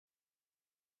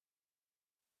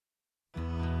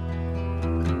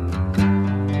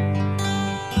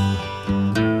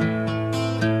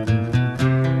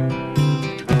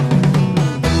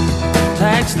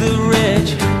tax the rich,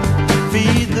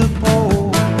 feed the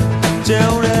poor,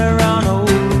 till there are no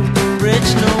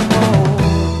rich no more.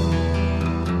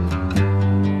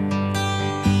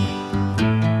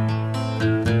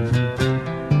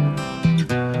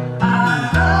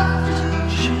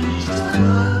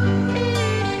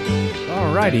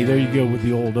 Alrighty, there you go with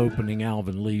the old opening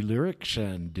Alvin Lee lyrics,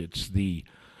 and it's the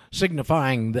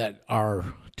signifying that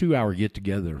our 2-hour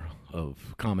get-together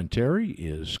of commentary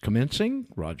is commencing.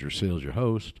 Roger Sales, your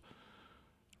host.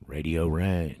 Radio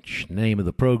Ranch, name of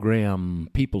the program,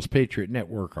 People's Patriot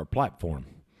Network, our platform.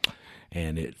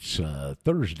 And it's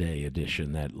Thursday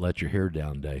edition, that Let Your Hair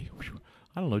Down Day.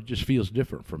 I don't know, it just feels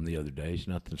different from the other days.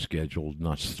 Nothing scheduled,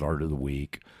 not start of the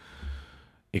week,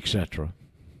 etc.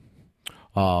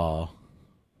 Kind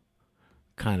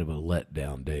of a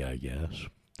letdown day, I guess.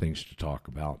 Things to talk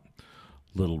about.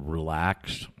 Little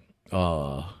relaxed.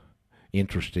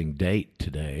 Interesting date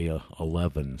today,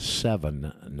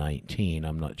 11/7/19.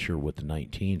 I'm not sure what the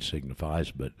 19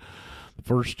 signifies, but the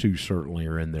first two certainly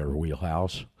are in their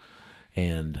wheelhouse.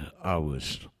 And I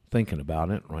was thinking about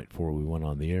it right before we went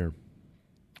on the air.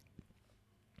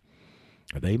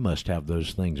 They must have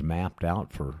those things mapped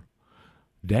out for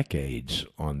decades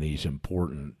on these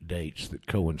important dates that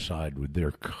coincide with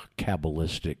their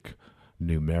Kabbalistic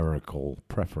numerical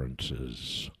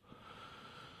preferences.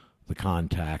 The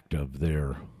contact of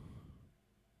their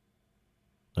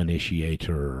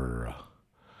initiator.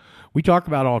 We talk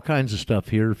about all kinds of stuff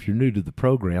here. If you're new to the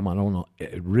program, I don't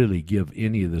really give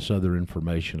any of this other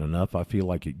information enough. I feel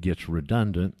like it gets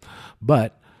redundant,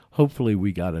 but hopefully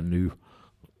we got a new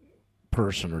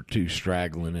person or two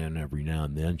straggling in every now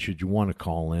and then. Should you want to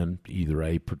call in, either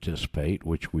A, participate,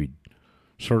 which we'd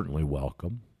certainly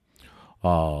welcome.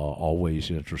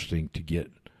 Always interesting to get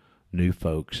new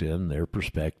folks in, their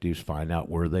perspectives, find out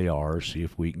where they are, see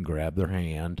if we can grab their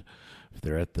hand. If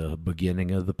they're at the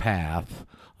beginning of the path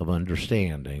of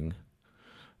understanding,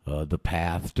 the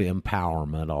path to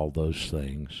empowerment, all those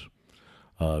things,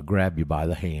 grab you by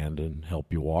the hand and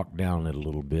help you walk down it a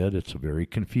little bit. It's a very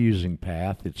confusing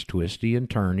path. It's twisty and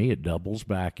turny. It doubles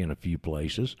back in a few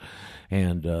places,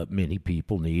 and many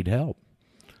people need help,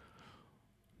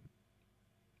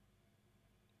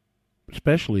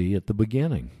 especially at the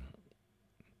beginning.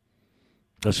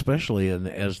 Especially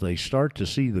as they start to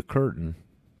see the curtain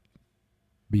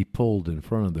be pulled in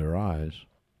front of their eyes.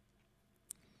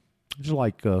 It's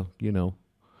like,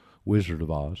 Wizard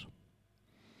of Oz.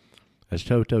 As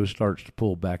Toto starts to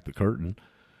pull back the curtain,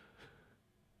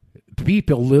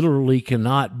 people literally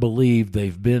cannot believe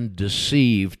they've been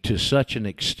deceived to such an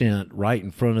extent right in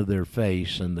front of their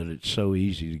face, and that it's so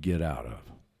easy to get out of.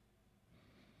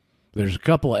 There's a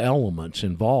couple of elements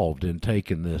involved in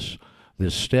taking this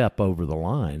step over the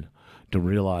line to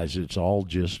realize it's all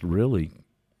just really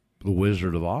the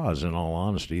Wizard of Oz. In all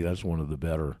honesty, that's one of the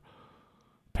better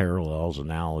parallels,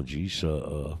 analogies,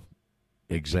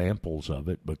 examples of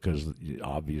it, because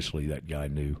obviously that guy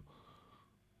knew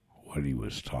what he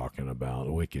was talking about,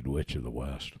 the Wicked Witch of the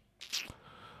West.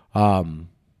 So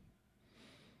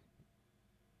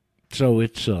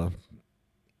it's a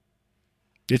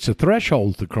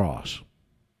threshold to cross.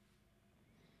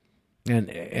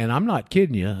 And I'm not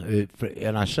kidding you,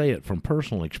 and I say it from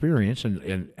personal experience,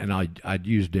 and I'd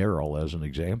use Darrell as an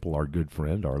example, our good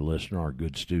friend, our listener, our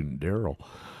good student Darrell.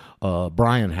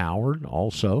 Brian Howard,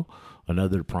 also,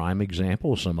 another prime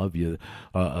example. Some of you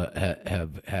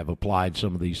have applied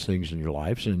some of these things in your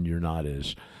lives, and you're not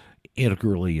as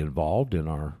integrally involved in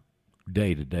our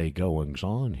day-to-day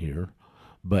goings-on here,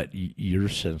 but you're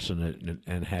sensing it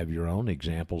and have your own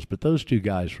examples. But those two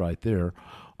guys right there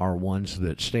are ones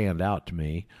that stand out to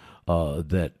me,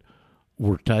 that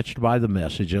were touched by the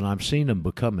message, and I've seen them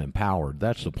become empowered.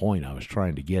 That's the point I was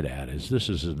trying to get at, is this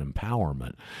is an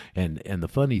empowerment. And the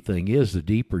funny thing is, the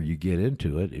deeper you get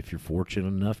into it, if you're fortunate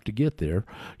enough to get there,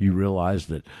 you realize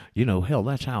that, hell,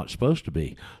 that's how it's supposed to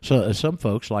be. So some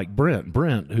folks like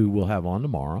Brent, who we'll have on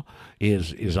tomorrow,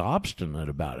 is obstinate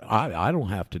about it. I don't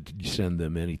have to send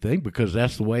them anything because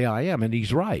that's the way I am, and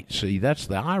he's right. See, that's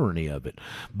the irony of it.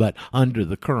 But under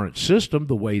the current system,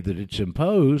 the way that it's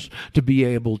imposed, to be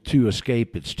able to escape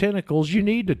its tentacles, you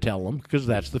need to tell them, because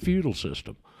that's the feudal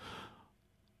system.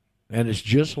 And it's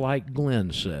just like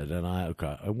Glenn said, and I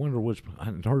wonder I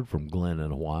haven't heard from Glenn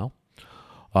in a while.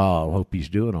 I hope he's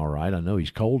doing all right. I know he's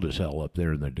cold as hell up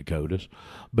there in the Dakotas.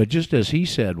 But just as he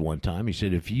said one time, he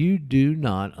said, if you do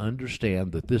not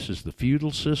understand that this is the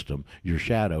feudal system, you're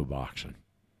shadow boxing.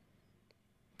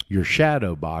 You're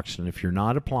shadow boxing if you're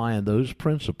not applying those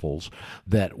principles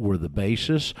that were the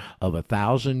basis of a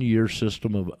 1,000-year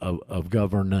system of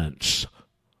governance,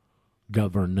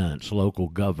 local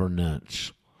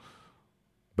governance.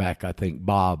 Back, I think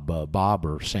Bob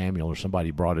or Samuel or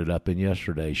somebody brought it up in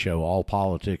yesterday's show. All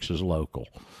politics is local.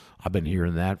 I've been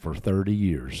hearing that for 30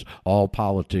 years. All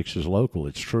politics is local.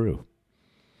 It's true.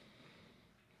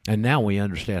 And now we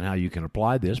understand how you can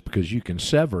apply this, because you can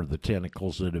sever the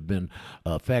tentacles that have been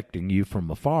affecting you from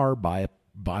afar by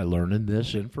learning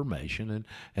this information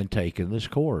and taking this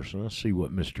course. Let's see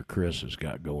what Mr. Chris has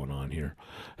got going on here.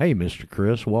 Hey, Mr.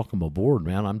 Chris, welcome aboard,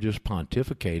 man. I'm just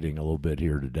pontificating a little bit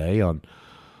here today on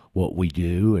what we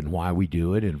do and why we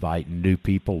do it, inviting new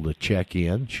people to check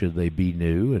in, should they be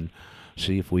new, and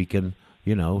see if we can,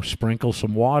 sprinkle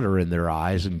some water in their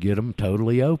eyes and get them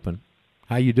totally open.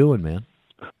 How you doing, man?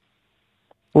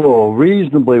 Well,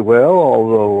 reasonably well,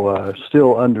 although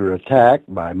still under attack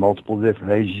by multiple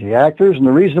different agency actors. And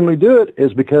the reason we do it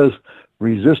is because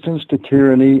resistance to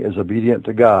tyranny is obedient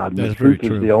to God. That's the truth very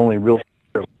true. Is the only real.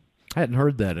 I hadn't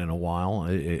heard that in a while.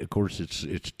 Of course,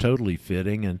 it's totally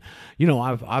fitting, and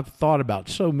I've thought about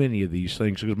so many of these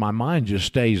things because my mind just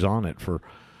stays on it for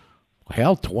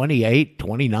 28,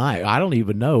 29. I don't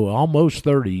even know, almost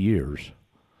 30 years,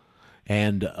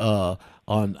 and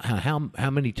on how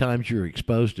many times you're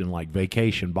exposed in like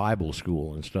vacation Bible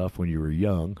school and stuff when you were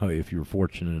young, if you were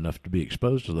fortunate enough to be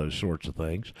exposed to those sorts of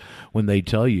things, when they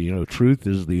tell you, truth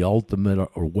is the ultimate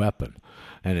or weapon.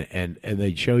 And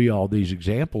they'd show you all these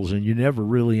examples, and you never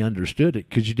really understood it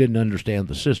because you didn't understand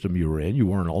the system you were in. You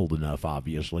weren't old enough,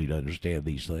 obviously, to understand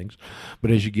these things. But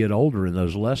as you get older and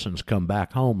those lessons come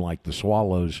back home, like the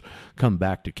swallows come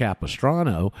back to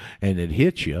Capistrano, and it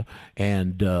hits you,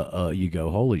 and you go,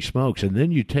 holy smokes. And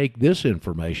then you take this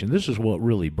information. This is what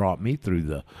really brought me through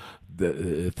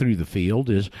the field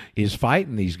is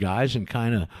fighting these guys and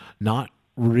kind of not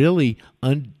really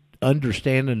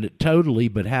understanding it totally,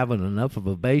 but having enough of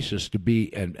a basis to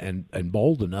be and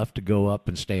bold enough to go up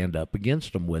and stand up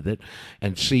against them with it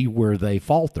and see where they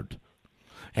faltered.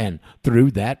 And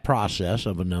through that process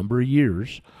of a number of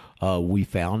years, we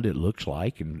found it looks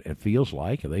like and it feels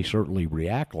like, and they certainly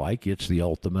react like, it's the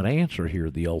ultimate answer here,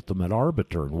 the ultimate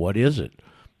arbiter. And what is it?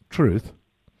 Truth.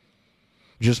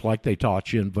 Just like they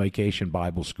taught you in vacation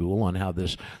Bible school on how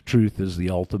this truth is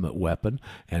the ultimate weapon.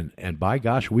 And by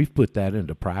gosh, we've put that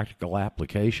into practical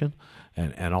application,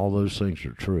 and all those things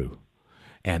are true.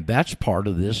 And that's part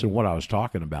of this and what I was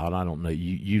talking about. I don't know,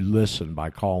 you listen by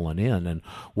calling in, and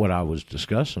what I was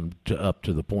discussing up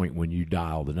to the point when you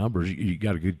dial the numbers, you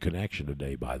got a good connection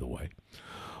today, by the way,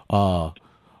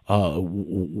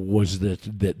 was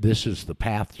that this is the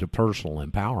path to personal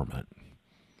empowerment.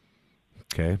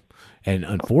 Okay, and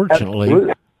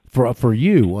unfortunately, for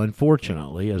you,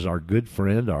 unfortunately, as our good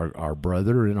friend, our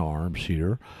brother in arms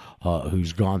here,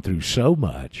 who's gone through so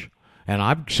much, and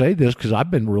I say this because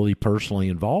I've been really personally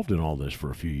involved in all this for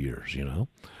a few years,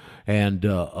 and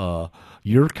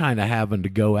you're kind of having to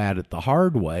go at it the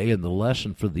hard way, and the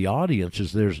lesson for the audience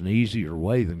is there's an easier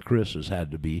way than Chris has had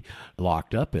to be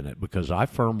locked up in it, because I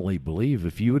firmly believe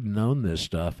if you had known this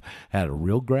stuff, had a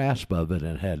real grasp of it,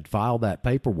 and had filed that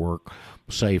paperwork,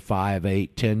 say 5,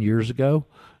 8, 10 years ago,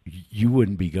 you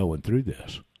wouldn't be going through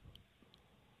this.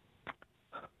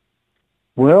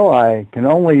 Well, I can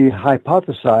only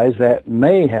hypothesize that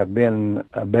may have been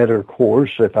a better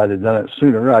course if I'd have done it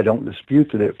sooner. I don't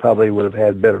dispute that it probably would have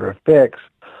had better effects,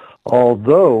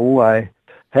 although I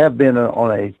have been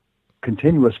on a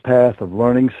continuous path of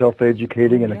learning,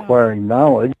 self-educating, and acquiring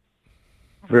knowledge.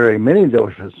 Very many of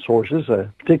those sources,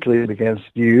 particularly against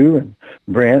you and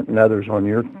Brent and others on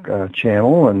your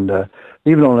channel, and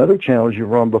even on other channels you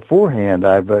run beforehand.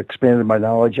 I've expanded my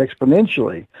knowledge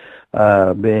exponentially.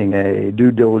 Being a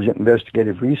due diligent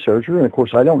investigative researcher. And, of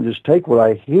course, I don't just take what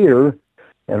I hear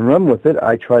and run with it.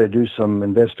 I try to do some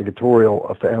investigatorial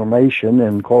affirmation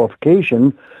and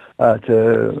qualification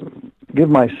to give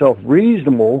myself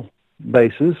reasonable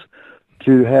basis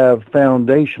to have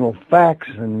foundational facts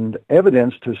and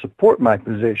evidence to support my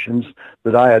positions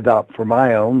that I adopt for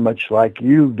my own, much like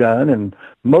you've done and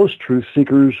most truth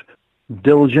seekers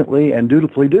diligently and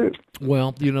dutifully do.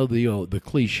 Well, the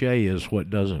cliche is what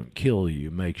doesn't kill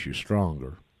you makes you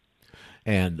stronger.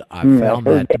 And I found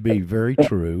that to be very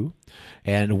true.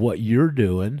 And what you're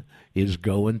doing is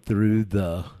going through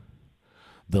the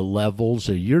levels.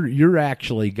 You're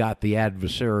actually got the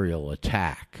adversarial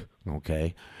attack,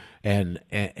 okay? And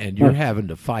you're having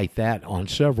to fight that on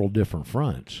several different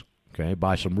fronts, okay,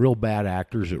 by some real bad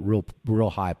actors at real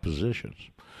high positions.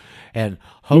 And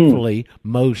hopefully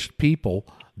most people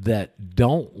that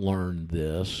don't learn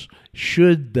this,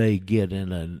 should they get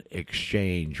in an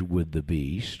exchange with the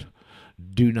beast,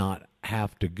 do not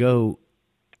have to go,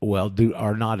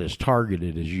 are not as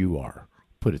targeted as you are,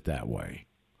 put it that way.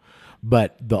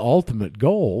 But the ultimate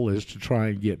goal is to try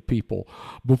and get people,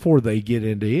 before they get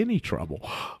into any trouble,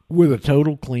 with a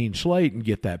total clean slate and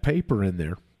get that paper in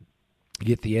there,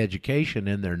 get the education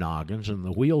in their noggins and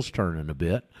the wheels turning a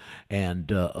bit, and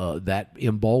that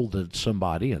emboldens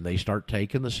somebody, and they start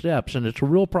taking the steps. And it's a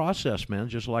real process, man,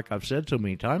 just like I've said so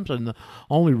many times. And the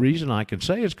only reason I can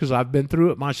say is because I've been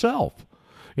through it myself.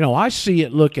 You know, I see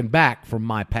it looking back from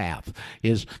my path,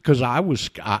 is because I was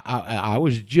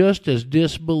just as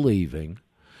disbelieving.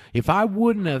 If I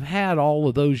wouldn't have had all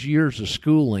of those years of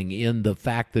schooling in the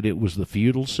fact that it was the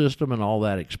feudal system and all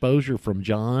that exposure from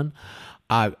John,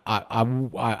 I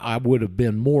would have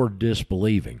been more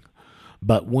disbelieving.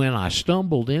 But when I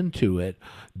stumbled into it,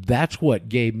 that's what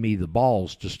gave me the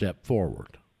balls to step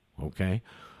forward, okay,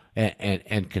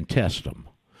 and contest them.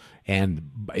 And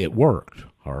it worked,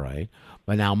 all right.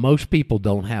 But now most people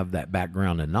don't have that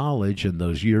background and knowledge and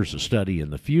those years of study in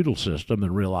the feudal system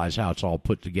and realize how it's all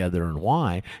put together and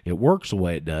why it works the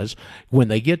way it does when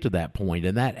they get to that point,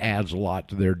 and that adds a lot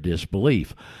to their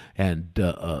disbelief. And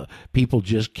people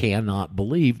just cannot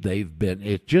believe they've been.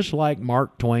 It's just like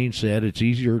Mark Twain said, it's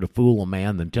easier to fool a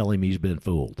man than tell him he's been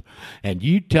fooled. And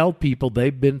you tell people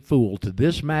they've been fooled to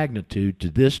this magnitude, to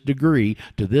this degree,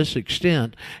 to this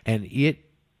extent, and it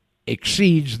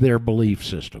exceeds their belief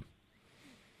system.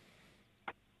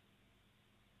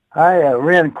 I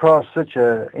ran across such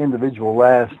an individual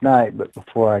last night, but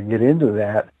before I get into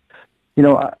that, you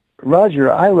know, Roger,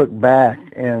 I look back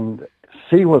and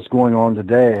see what's going on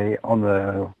today on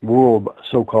the world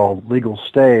so-called legal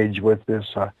stage with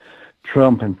this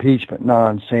Trump impeachment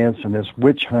nonsense and this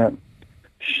witch hunt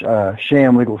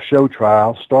sham legal show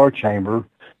trial, Star Chamber,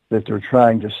 that they're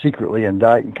trying to secretly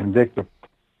indict and convict the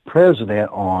president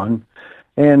on.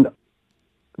 And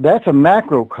that's a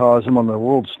macrocosm on the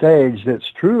world stage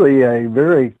that's truly a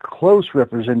very close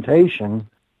representation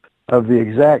of the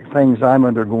exact things I'm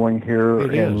undergoing here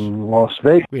in Las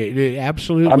Vegas. It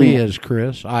absolutely is,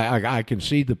 Chris. I can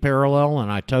see the parallel,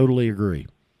 and I totally agree.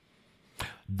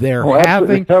 They're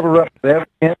having cover up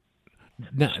evidence,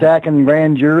 stacking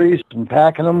grand juries and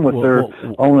packing them with their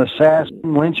own assassin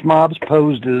lynch mobs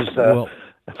posed as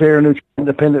fair, neutral,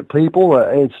 independent people.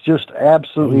 It's just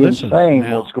absolutely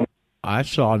insane what's going on. I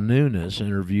saw Nunes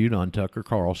interviewed on Tucker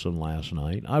Carlson last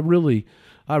night. I really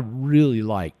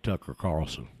like Tucker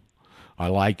Carlson. I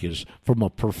like his, from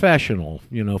a professional,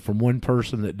 you know, from one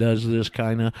person that does this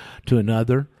kind of to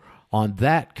another, on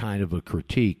that kind of a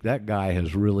critique. That guy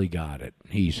has really got it.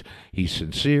 He's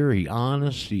sincere, he's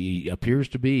honest, he appears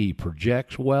to be, he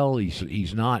projects well,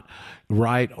 he's not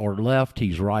right or left,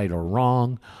 he's right or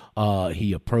wrong.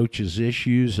 He approaches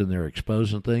issues, and they're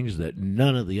exposing things that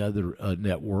none of the other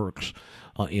networks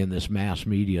in this mass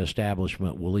media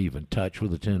establishment will even touch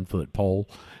with a 10-foot pole.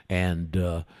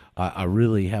 And I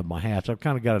really have my hats. I've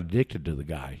kind of got addicted to the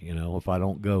guy. You know, if I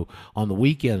don't go on the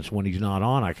weekends when he's not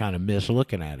on, I kind of miss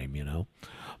looking at him, you know.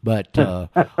 But,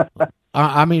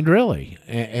 I mean, really.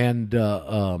 And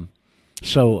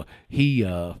so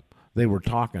they were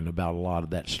talking about a lot of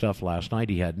that stuff last night.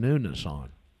 He had Nunes on.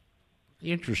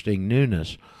 Interesting,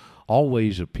 Nunes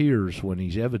always appears when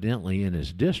he's evidently in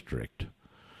his district.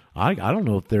 I don't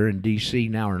know if they're in D.C.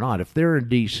 now or not. If they're in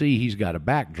D.C., he's got a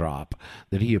backdrop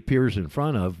that he appears in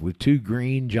front of with two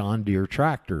green John Deere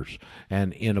tractors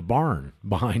and in a barn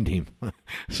behind him.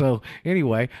 So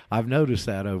anyway, I've noticed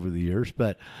that over the years.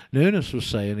 But Nunes was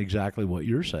saying exactly what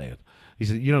you're saying. He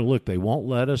said, you know, look, they won't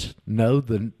let us know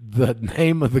the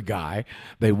name of the guy.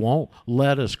 They won't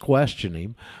let us question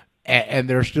him. And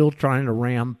they're still trying to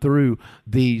ram through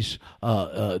these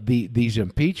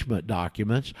impeachment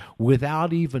documents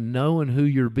without even knowing who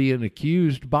you're being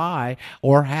accused by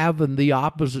or having the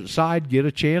opposite side get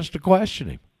a chance to question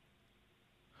him.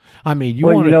 I mean, you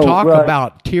want to talk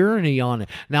about tyranny on it.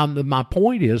 Now, my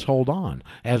point is, hold on,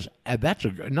 as that's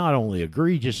not only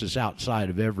egregious, it's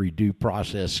outside of every due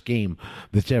process scheme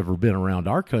that's ever been around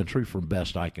our country, from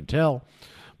best I can tell,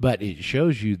 but it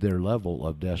shows you their level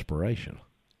of desperation.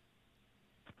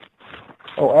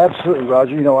 Oh, absolutely,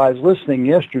 Roger. You know, I was listening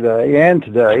yesterday and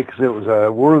today because it was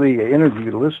a worthy interview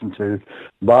to listen to.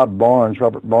 Robert Barnes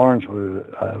was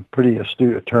a pretty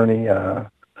astute attorney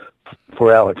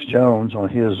for Alex Jones on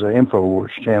his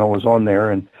InfoWars channel, was on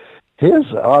there, and his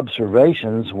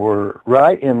observations were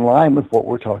right in line with what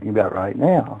we're talking about right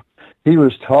now. He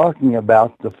was talking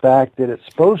about the fact that it's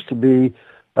supposed to be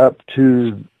up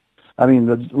to, I mean,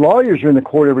 the lawyers are in the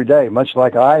court every day, much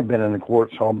like I've been in the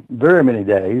courts on very many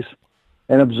days,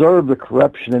 and observe the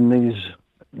corruption in these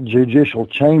judicial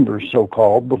chambers,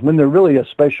 so-called, but when they're really a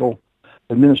special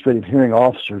administrative hearing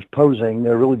officers posing,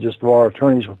 they're really just raw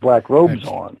attorneys with black robes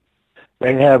on.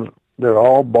 They have they're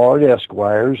all barred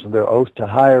esquires. They're oath to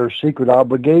higher secret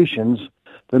obligations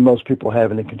than most people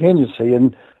have in a contingency.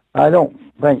 And I don't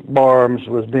think Barnes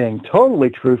was being totally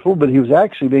truthful, but he was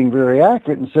actually being very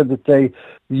accurate and said that they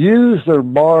use their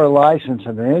bar license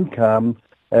and their income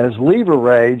as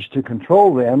leverage to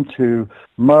control them, to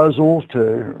muzzle,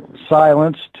 to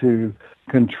silence, to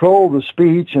control the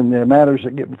speech and the matters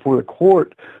that get before the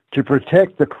court, to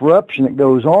protect the corruption that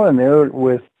goes on in there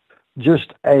with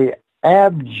just a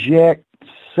abject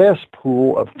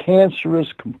cesspool of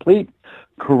cancerous, complete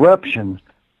corruption.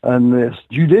 And this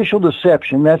judicial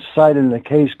deception, that's cited in a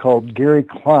case called Gary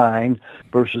Klein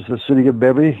versus the City of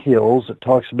Beverly Hills. It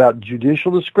talks about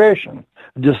judicial deception.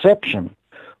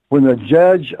 When the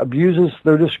judge abuses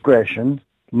their discretion,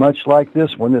 much like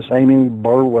this one, this Amy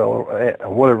Burwell, or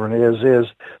whatever it is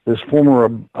this former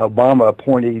Obama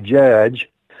appointee judge,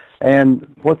 and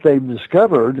what they've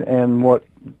discovered and what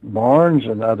Barnes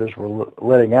and others were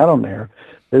letting out on there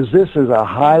is this is a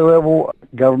high-level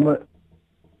government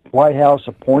White House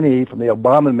appointee from the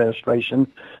Obama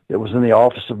administration that was in the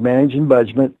Office of Managing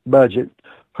Budget.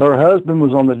 Her husband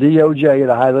was on the DOJ at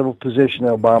a high-level position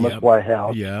in Obama's White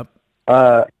House. Yep.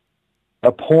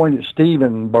 Appointed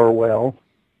Stephen Burwell,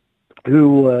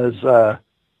 who was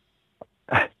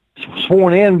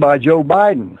sworn in by Joe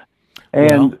Biden.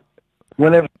 And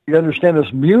whenever you understand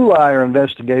this Mueller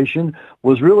investigation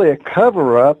was really a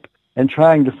cover-up and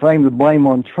trying to frame the blame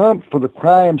on Trump for the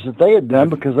crimes that they had done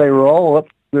because they were all up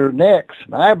their necks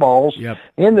and eyeballs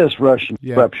in this Russian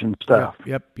corruption stuff.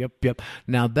 Yep.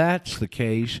 Now, that's the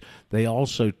case they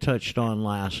also touched on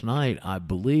last night, I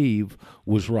believe,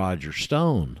 was Roger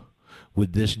Stone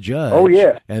with this judge. Oh,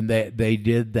 yeah. And they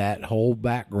did that whole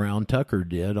background, Tucker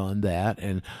did, on that,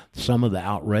 and some of the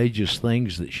outrageous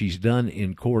things that she's done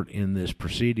in court in this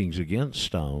proceedings against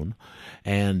Stone.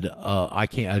 And I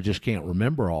just can't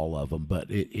remember all of them, but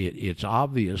it's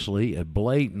obviously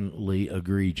blatantly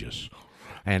egregious.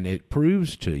 And it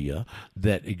proves to you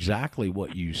that exactly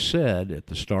what you said at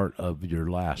the start of your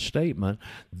last statement,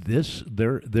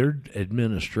 they're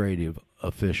administrative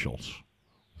officials,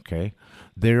 okay?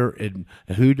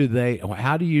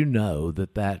 How do you know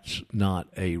that that's not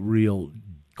a real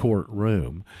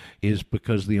courtroom? Is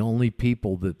because the only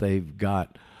people that they've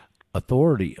got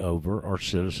authority over are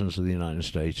citizens of the United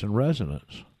States and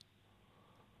residents.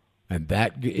 And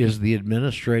that is the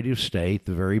administrative state,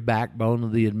 the very backbone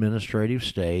of the administrative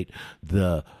state,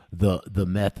 the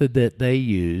method that they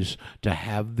use to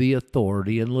have the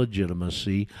authority and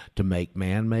legitimacy to make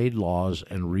man-made laws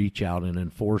and reach out and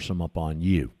enforce them upon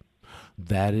you.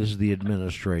 That is the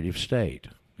administrative state.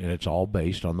 And it's all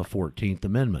based on the 14th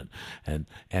Amendment. And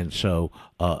so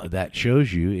that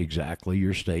shows you exactly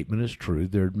your statement is true.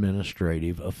 They're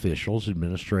administrative officials,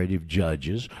 administrative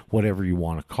judges, whatever you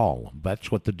want to call them.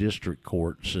 That's what the district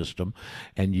court system.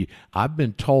 And I've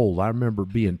been told, I remember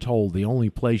being told, the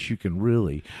only place you can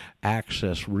really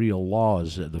access real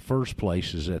laws at the first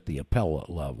place is at the appellate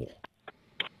level.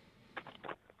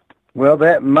 Well,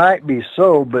 that might be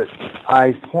so, but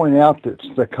I point out that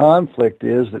the conflict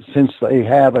is that since they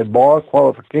have a bar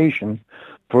qualification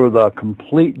for the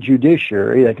complete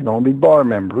judiciary, they can only be bar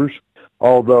members,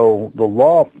 although the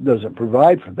law doesn't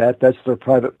provide for that. That's their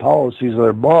private policies of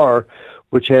their bar,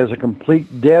 which has a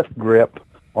complete death grip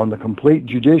on the complete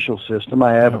judicial system.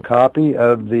 I have a copy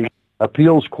of the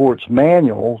appeals court's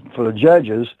manual for the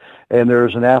judges, and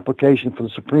there's an application for the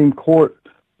Supreme Court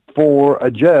for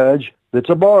a judge that's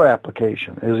a bar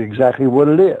application, is exactly what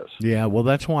it is. Yeah, well,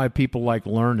 that's why people like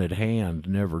Learned Hand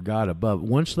never got above.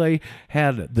 Once they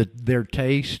had their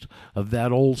taste of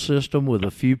that old system with a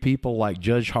few people like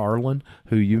Judge Harlan,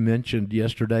 who you mentioned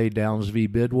yesterday, Downs v.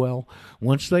 Bidwell,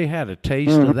 once they had a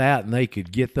taste of that and they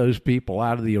could get those people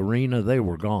out of the arena, they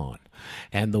were gone.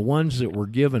 And the ones that were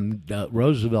giving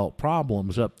Roosevelt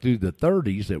problems up through the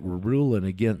 30s that were ruling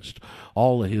against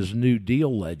all of his New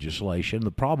Deal legislation,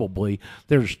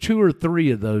 there's 2 or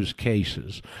 3 of those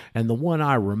cases. And the one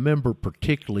I remember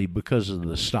particularly because of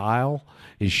the style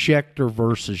is Schechter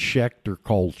versus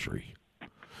Schechter-Coltree.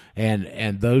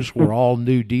 And those were all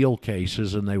New Deal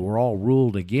cases, and they were all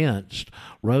ruled against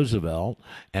Roosevelt,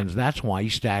 and that's why he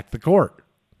stacked the court.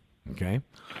 Okay?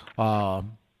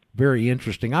 Very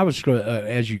interesting. I was,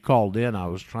 as you called in, I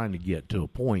was trying to get to a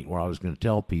point where I was going to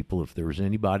tell people if there was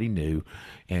anybody new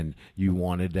and you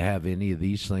wanted to have any of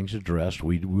these things addressed,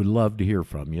 we would love to hear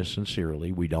from you,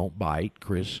 sincerely. We don't bite.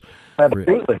 Chris,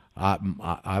 Absolutely.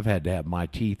 I've had to have my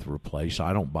teeth replaced.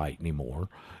 I don't bite anymore.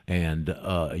 And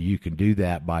you can do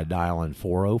that by dialing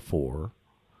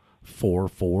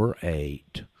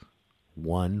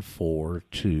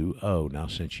 404-448-1420. Now,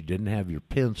 since you didn't have your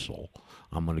pencil,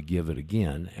 I'm going to give it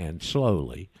again and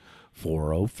slowly.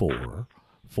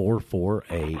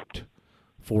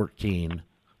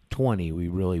 404-448-1420. We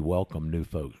really welcome new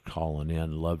folks calling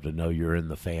in. Love to know you're in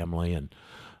the family and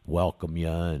welcome you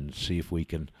and see if we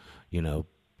can,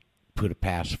 put a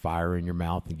pacifier in your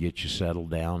mouth and get you settled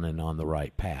down and on the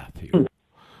right path here.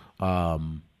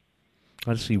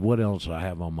 Let's see what else I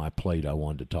have on my plate I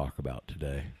wanted to talk about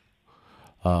today.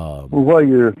 Well, while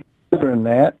you're considering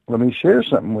that, let me share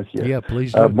something with you. Yeah,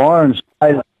 please do. Barnes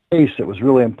had a case that was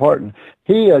really important.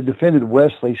 He defended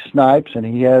Wesley Snipes, and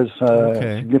he has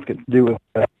significant to do with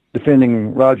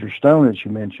defending Roger Stone, as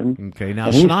you mentioned. Okay,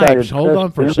 now Snipes, hold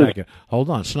on for a second. Hold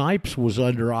on. Snipes was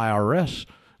under IRS.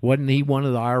 Wasn't he one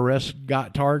of the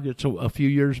IRS targets a few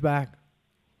years back?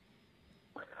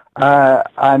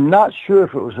 I'm not sure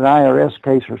if it was an IRS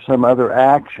case or some other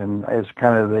action, as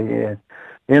kind of the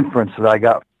inference that I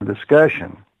got from the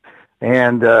discussion.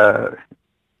 And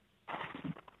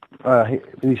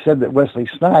he said that Wesley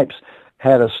Snipes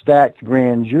had a stacked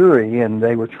grand jury, and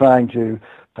they were trying to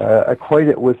equate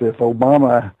it with if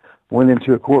Obama went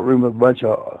into a courtroom with a bunch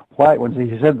of white ones.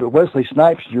 He said that Wesley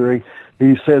Snipes' jury,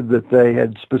 he said that they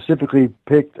had specifically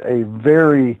picked a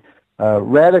very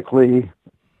radically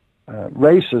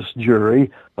racist jury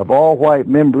of all white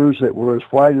members that were as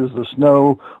white as the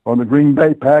snow on the Green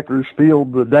Bay Packers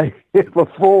field the day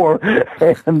before,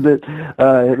 and that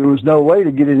there was no way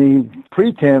to get any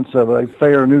pretense of a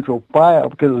fair, neutral trial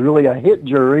because it was really a hit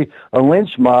jury, a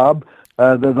lynch mob.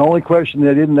 The only question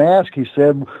they didn't ask, he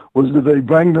said, was did they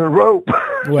bring their rope?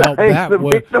 Well, that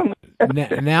was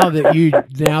now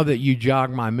that you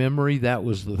jog my memory, that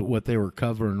was what they were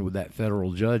covering with that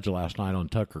federal judge last night on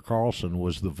Tucker Carlson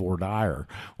was the voir dire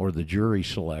or the jury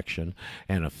selection,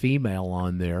 and a female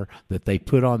on there that they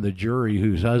put on the jury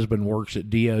whose husband works at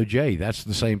DOJ. That's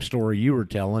the same story you were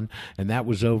telling, and that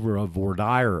was over a voir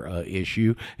dire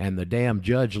issue, and the damn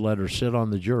judge let her sit on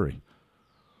the jury.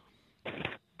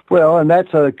 Well, and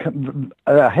that's a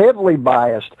heavily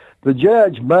biased. The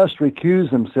judge must recuse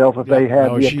himself if they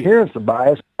have the appearance of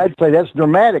bias. I'd say that's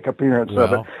dramatic appearance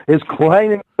of it. It's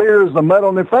plain and clear as the mud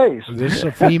on their face. This is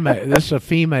a female. This is a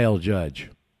female judge.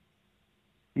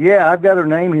 Yeah, I've got her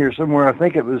name here somewhere. I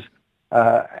think it was.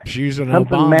 She's an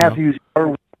something Obama. Matthews.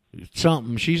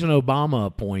 Something. She's an Obama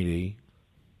appointee.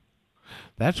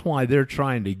 That's why they're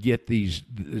trying to get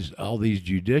all these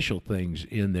judicial things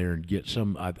in there and get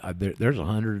some. There's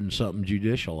 100 and something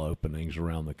judicial openings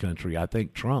around the country. I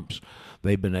think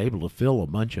they've been able to fill a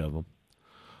bunch of them.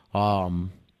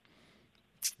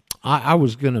 I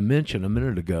was going to mention a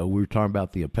minute ago, we were talking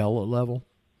about the appellate level.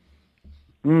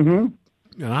 Mm-hmm.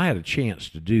 And I had a chance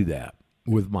to do that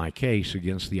with my case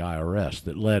against the IRS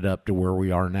that led up to where we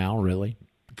are now, really,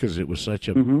 because it was such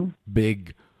a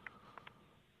big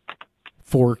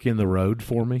fork in the road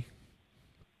for me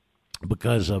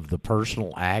because of the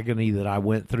personal agony that I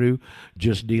went through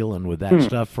just dealing with that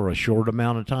stuff for a short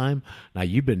amount of time. Now,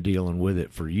 you've been dealing with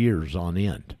it for years on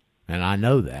end, and I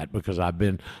know that because I've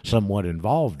been somewhat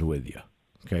involved with you,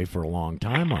 okay, for a long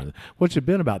time on it. What's it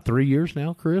been, about 3 years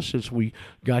now, Chris, since we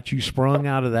got you sprung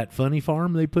out of that funny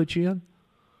farm they put you in?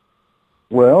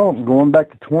 Well, going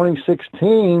back to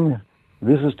 2016,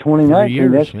 this is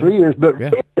 2019. That's 3 years, but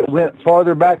it went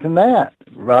farther back than that,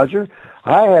 Roger.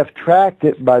 I have tracked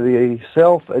it by the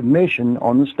self-admission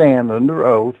on the stand under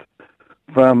oath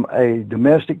from a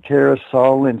domestic terrorist,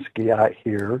 Saul Alinsky out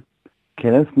here,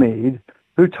 Kenneth Meade,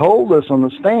 who told us on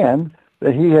the stand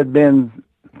that he had been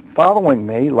following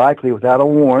me, likely without a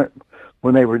warrant,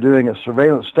 when they were doing a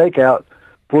surveillance stakeout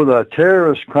for the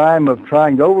terrorist crime of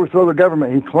trying to overthrow the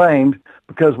government, he claimed,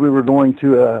 because we were going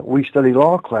to a We Study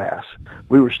Law class.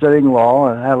 We were studying law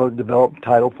and how to develop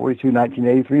Title 42,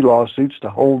 1983 lawsuits to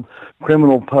hold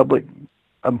criminal public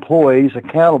employees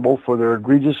accountable for their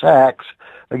egregious acts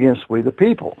against we the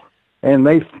people. And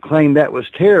they claimed that was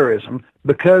terrorism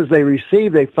because they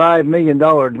received a $5 million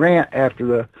grant after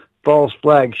the false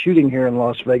flag shooting here in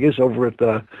Las Vegas over at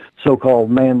the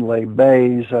so-called Mandalay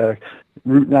Bay's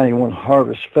Route 91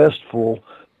 Harvest Festival,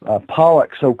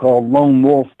 Pollock so-called lone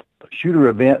wolf shooter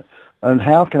event. And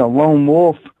how can a lone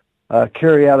wolf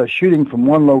carry out a shooting from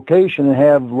one location and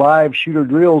have live shooter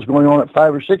drills going on at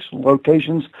 5 or 6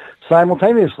 locations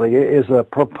simultaneously? It is a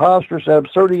preposterous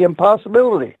absurdity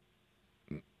impossibility.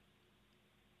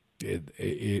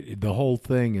 The whole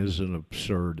thing is an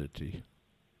absurdity.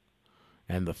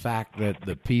 And the fact that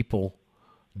the people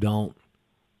don't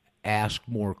ask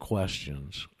more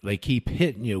questions. They keep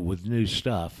hitting you with new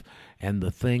stuff, and the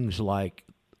things like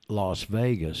Las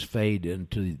Vegas fade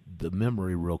into the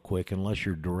memory real quick unless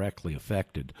you're directly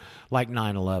affected, like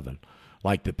 9/11,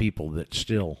 like the people that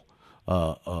still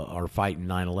are fighting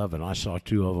 9/11. I saw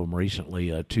two of them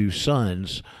recently, two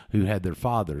sons who had their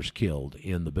fathers killed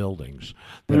in the buildings.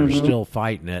 They're still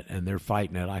fighting it, and they're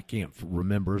fighting it. I can't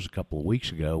remember, it was a couple of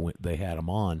weeks ago when they had them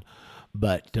on,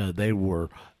 but they were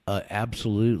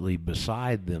absolutely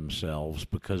beside themselves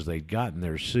because they'd gotten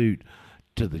their suit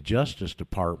to the Justice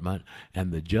Department,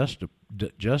 and the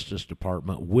Justice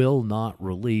Department will not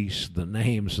release the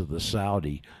names of the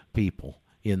Saudi people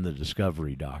in the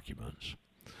discovery documents.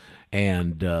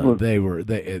 And they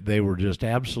were just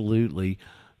absolutely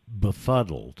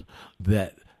befuddled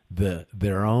that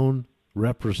their own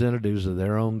representatives of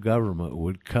their own government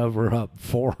would cover up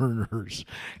foreigners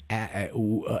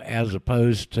as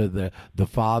opposed to the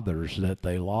fathers that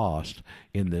they lost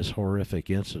in this horrific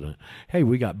incident. Hey,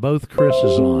 we got both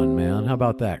Chris's on, man. How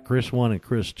about that? Chris 1 and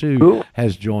Chris 2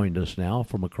 has joined us now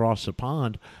from across the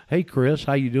pond. Hey, Chris,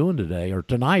 how you doing today? Or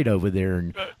tonight over there,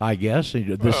 and I guess,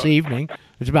 this evening.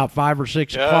 It's about 5 or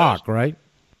 6 o'clock, right?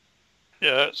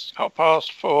 Yeah, it's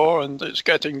 4:30 and it's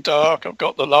getting dark. I've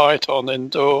got the light on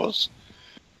indoors.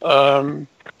 We're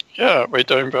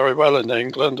doing very well in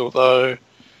England, although,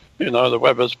 the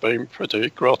weather's been pretty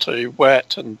grotty,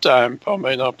 wet and damp. I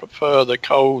mean, I prefer the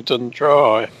cold and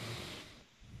dry.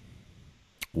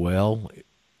 Well,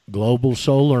 global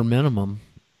solar minimum.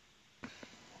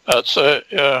 That's it,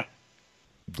 yeah.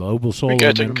 Global solar We're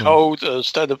getting minimum. colder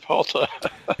instead of hotter.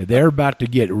 They're about to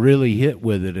get really hit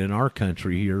with it in our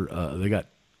country here. They got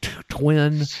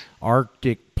twin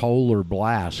Arctic polar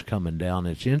blasts coming down.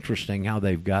 It's interesting how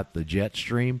they've got the jet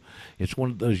stream. It's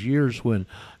one of those years when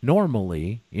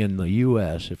normally in the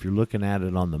U.S., if you're looking at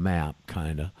it on the map,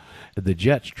 the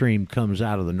jet stream comes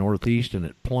out of the northeast and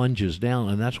it plunges down,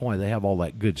 and that's why they have all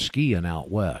that good skiing out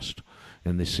west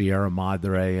in the Sierra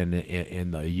Madre and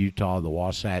in the Utah, the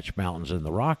Wasatch Mountains, and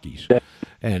the Rockies.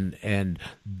 And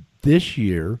this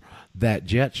year, that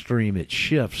jet stream, it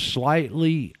shifts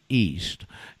slightly east,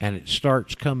 and it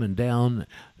starts coming down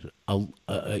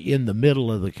in the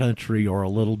middle of the country or a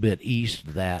little bit east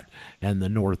of that, and the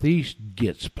northeast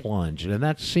gets plunged. And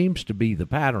that seems to be the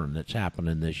pattern that's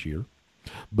happening this year.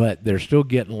 But they're still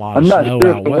getting a lot of snow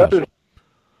out west.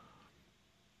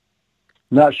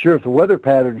 Not sure if the weather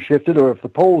pattern shifted or if the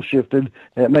poles shifted,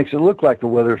 and it makes it look like the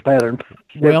weather pattern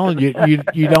shifted. Well,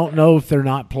 you don't know if they're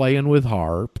not playing with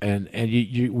harp, and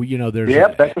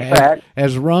there's that's a fact.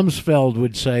 As Rumsfeld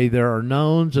would say, there are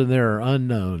knowns and there are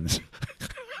unknowns.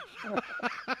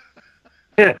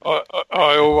 I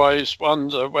always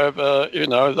wonder whether,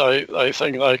 they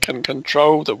think they can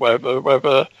control the weather,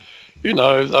 whether,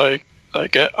 they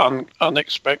get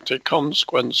unexpected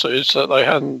consequences that they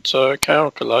hadn't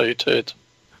calculated.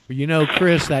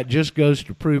 Chris, that just goes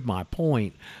to prove my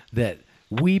point that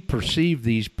we perceive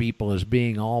these people as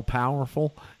being all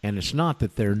powerful, and it's not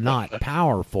that they're not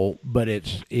powerful, but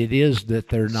it is that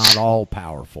they're not all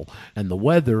powerful. And the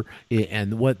weather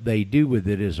and what they do with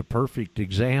it is a perfect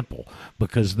example,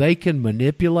 because they can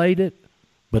manipulate it,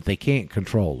 but they can't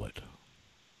control it.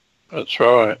 That's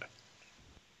right.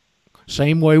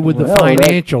 Same way with the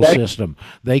financial system.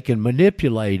 They can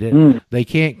manipulate it. They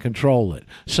can't control it.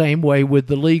 Same way with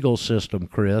the legal system,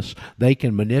 Chris. They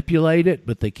can manipulate it,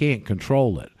 but they can't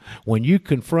control it. When you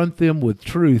confront them with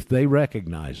truth, they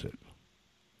recognize it.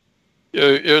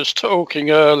 You was talking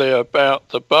earlier about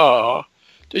the bar.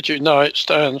 Did you know it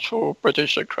stands for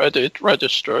British Accredited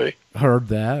Registry? Heard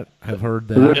that. Have heard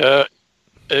that.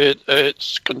 Yeah.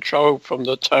 It's controlled from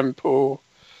the Temple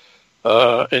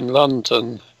in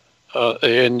London.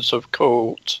 The Inns of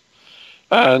Court,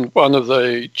 and one of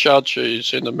the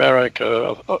judges in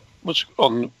America was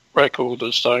on record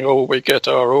as saying, we get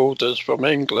our orders from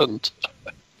England.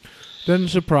 Doesn't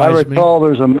surprise me. I recall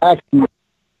there's a maximum.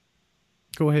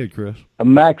 Go ahead, Chris. A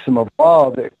maxim of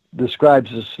law that describes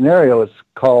the scenario. It's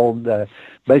called,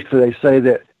 basically they say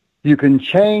that you can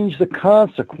change the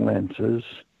consequences.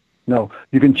 No,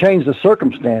 you can change the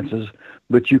circumstances,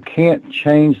 but you can't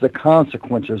change the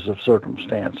consequences of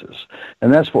circumstances.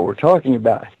 And that's what we're talking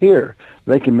about here.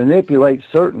 They can manipulate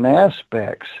certain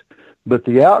aspects, but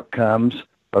the outcomes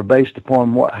are based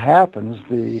upon what happens,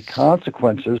 the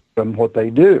consequences from what they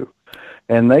do.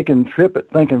 And they can trip it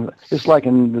thinking, it's like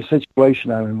in the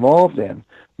situation I'm involved in.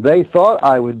 They thought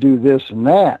I would do this and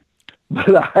that,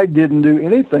 but I didn't do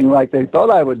anything like they thought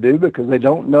I would do, because they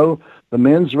don't know the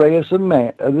mens rea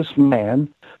of this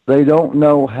man. They don't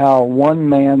know how one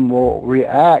man will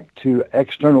react to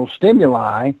external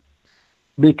stimuli,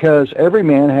 because every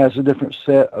man has a different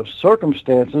set of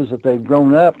circumstances that they've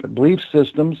grown up, belief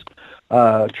systems,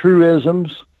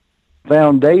 truisms,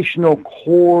 foundational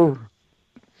core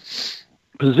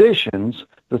positions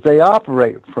that they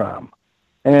operate from.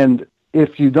 And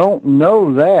if you don't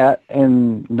know that,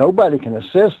 and nobody can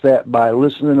assess that by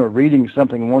listening or reading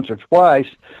something once or twice,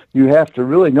 you have to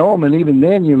really know them, and even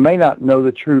then you may not know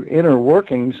the true inner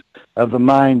workings of the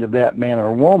mind of that man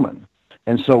or woman.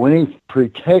 And so any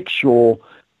pretextual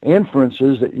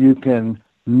inferences that you can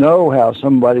know how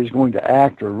somebody's going to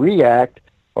act or react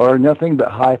are nothing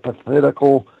but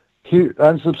hypothetical,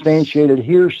 unsubstantiated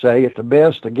hearsay at the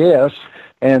best, a guess,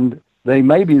 and they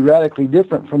may be radically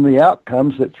different from the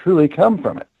outcomes that truly come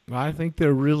from it. I think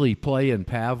they're really playing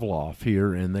Pavlov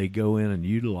here, and they go in and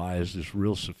utilize this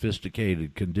real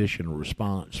sophisticated conditional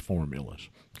response formulas.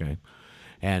 Okay,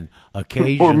 and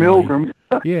occasionally,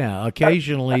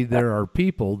 occasionally there are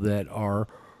people that are,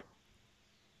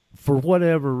 for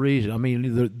whatever reason. I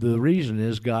mean, the reason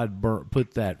is God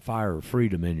put that fire of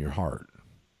freedom in your heart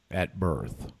at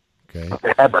birth. Okay,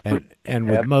 and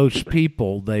with most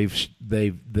people, they've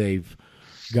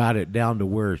got it down to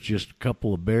where it's just a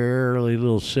couple of barely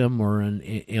little simmering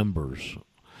embers,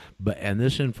 and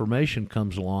this information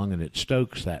comes along and it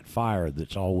stokes that fire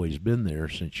that's always been there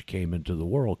since you came into the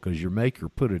world, because your Maker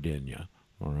put it in you.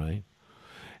 All right,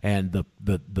 and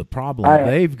the problem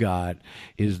they've got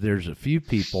is there's a few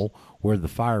people where the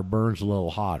fire burns a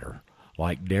little hotter,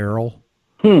 like Daryl.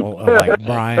 like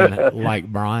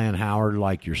Brian Howard,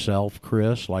 like yourself,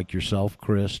 Chris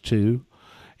too,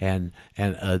 and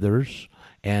others,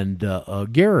 and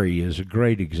Gary is a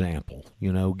great example.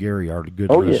 You know, Gary, our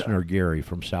good listener, Gary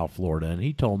from South Florida, and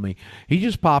he told me he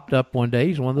just popped up one day.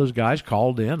 He's one of those guys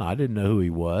called in. I didn't know who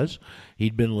he was.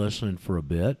 He'd been listening for a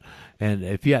bit, and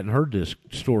if you hadn't heard this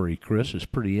story, Chris, it's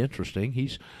pretty interesting.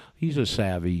 He's a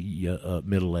savvy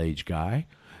middle-aged guy.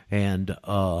 And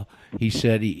he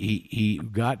said he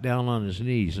got down on his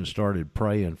knees and started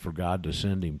praying for God to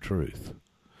send him truth.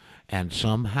 And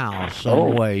somehow,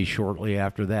 some way, shortly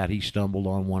after that, he stumbled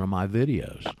on one of my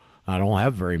videos. I don't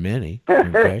have very many,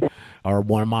 okay, or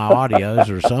one of my audios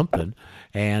or something.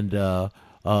 And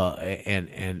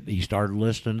he started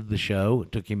listening to the show.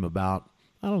 It took him about,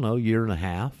 I don't know, a year and a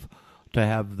half to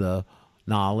have the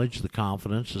knowledge, the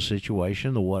confidence, the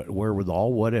situation, the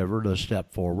wherewithal, whatever, to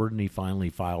step forward, and he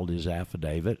finally filed his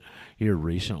affidavit here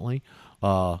recently.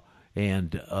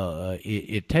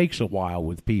 It takes a while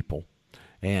with people,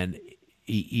 and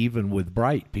even with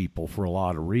bright people, for a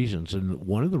lot of reasons. And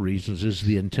one of the reasons is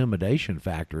the intimidation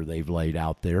factor they've laid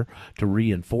out there to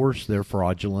reinforce their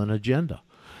fraudulent agenda.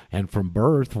 And from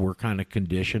birth, we're kind of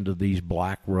conditioned to these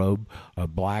black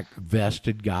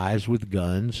vested guys with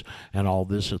guns and all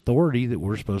this authority that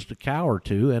we're supposed to cower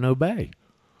to and obey.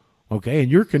 Okay, and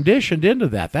you're conditioned into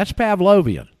that. That's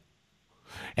Pavlovian.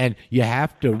 And you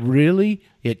have to really,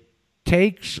 it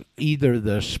takes either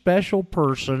the special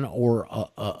person or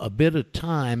a bit of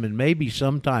time, and maybe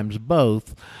sometimes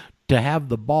both, to have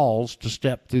the balls to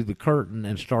step through the curtain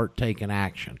and start taking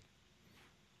action.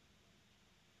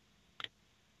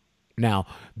 Now,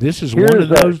 this is one of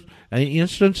those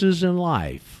instances in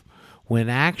life when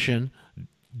action,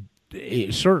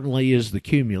 it certainly is the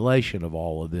accumulation of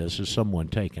all of this, is someone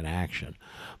taking action.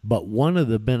 But one of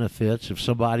the benefits, if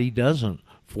somebody doesn't,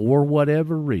 for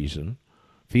whatever reason,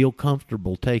 feel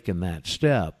comfortable taking that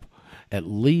step, at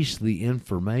least the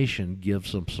information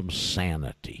gives them some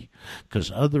sanity,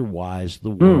 because otherwise the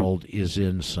world is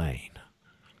insane.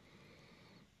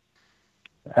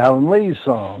 Alan Lee's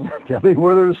song, "Tell Me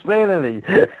Where There's Sanity."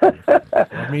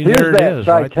 I mean, here's that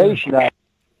citation right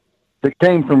that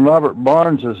came from Robert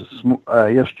Barnes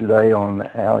yesterday on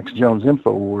the Alex Jones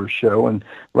InfoWars show. And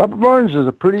Robert Barnes is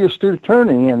a pretty astute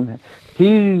attorney, and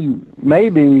he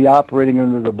may be operating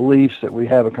under the beliefs that we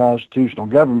have a constitutional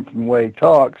government from the way he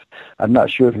talks. I'm not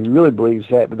sure if he really believes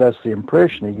that, but that's the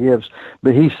impression he gives.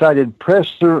 But he cited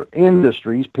Presser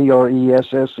Industries,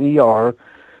 Presser,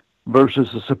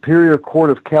 versus the Superior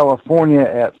Court of California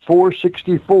at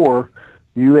 464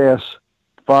 U.S.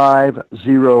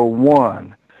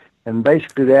 501. And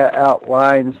basically that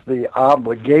outlines the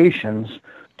obligations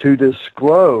to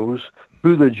disclose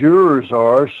who the jurors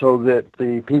are, so that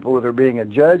the people that are being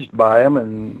adjudged by them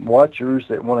and watchers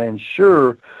that want to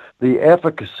ensure the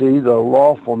efficacy, the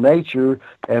lawful nature,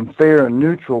 and fair and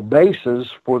neutral basis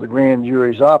for the grand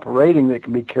jury's operating that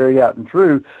can be carried out in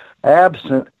true,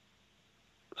 absent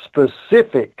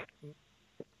specific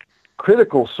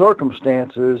critical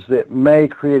circumstances that may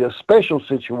create a special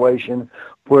situation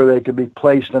where they could be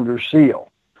placed under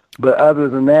seal. But other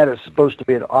than that, it's supposed to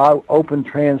be an open,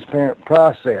 transparent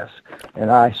process. And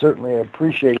I certainly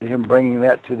appreciate him bringing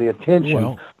that to the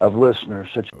attention of listeners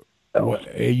such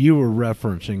as you were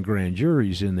referencing grand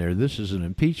juries in there. This is an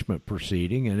impeachment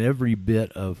proceeding, and every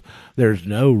bit of, there's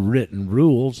no written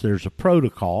rules. There's a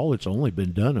protocol. It's only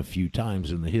been done a few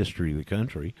times in the history of the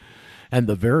country. And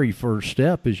the very first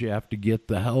step is you have to get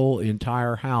the whole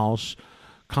entire house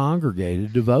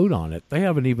congregated to vote on it. They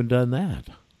haven't even done that.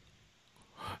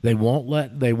 They won't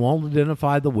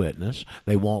identify the witness.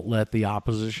 They won't let the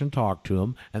opposition talk to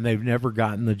them, and they've never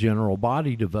gotten the general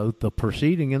body to vote the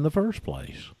proceeding in the first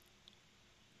place.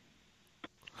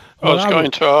 I was going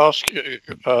to ask you,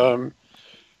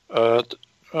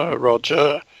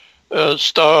 Roger,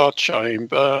 Star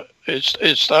Chamber,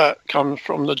 is that comes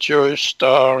from the Jewish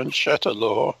Star and Shatter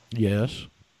law? Yes.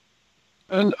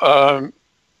 And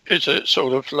is it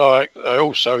sort of like they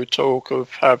also talk of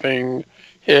having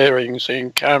hearings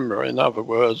in camera? In other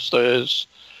words, there's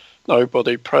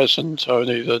nobody present,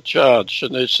 only the judge.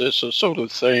 And is this a sort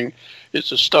of thing?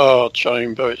 It's a Star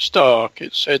Chamber, it's dark,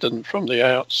 it's hidden from the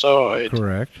outside.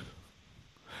 Correct.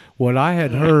 What I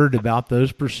had heard about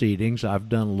those proceedings, I've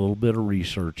done a little bit of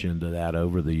research into that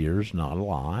over the years, not a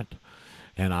lot,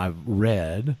 and I've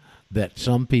read that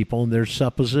some people, and there's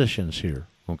suppositions here,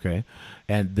 okay,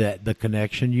 and that the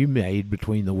connection you made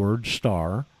between the word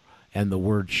star and the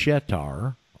word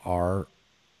shetar are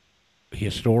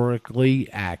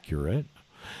historically accurate,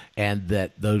 and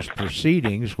that those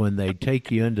proceedings, when they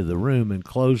take you into the room and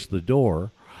close the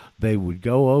door, they would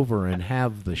go over and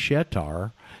have the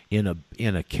shetar in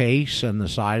a case on the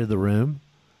side of the room,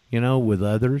 with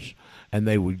others, and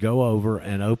they would go over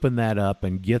and open that up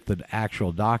and get the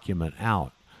actual document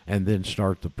out and then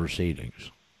start the proceedings.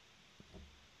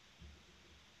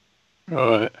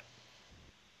 Right.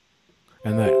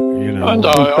 And that, And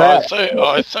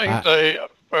I think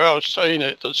where I've seen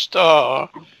it, the star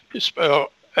is spelled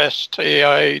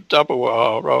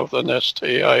S-T-A-R-R rather than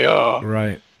S-T-A-R.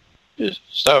 Right. Is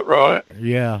that right?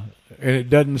 Yeah. And it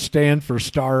doesn't stand for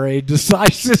stare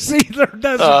decisis either,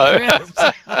 does it,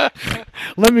 Chris?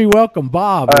 Let me welcome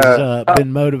Bob, who's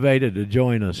been motivated to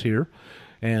join us here.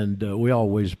 And we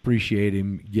always appreciate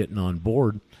him getting on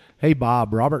board. Hey,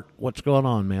 Bob, Robert, what's going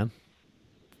on, man?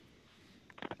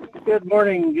 Good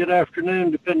morning, good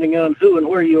afternoon, depending on who and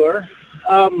where you are.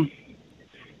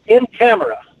 In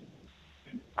camera,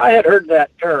 I had heard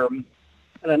that term,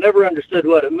 and I never understood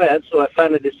what it meant, so I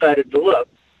finally decided to look.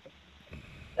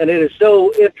 And it is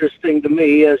so interesting to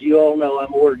me, as you all know,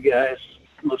 I'm a word guy.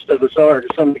 Most of us are to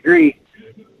some degree.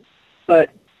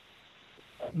 But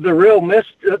the real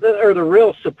the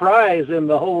real surprise in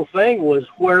the whole thing was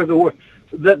where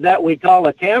that we call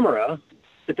a camera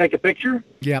to take a picture.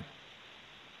 Yep.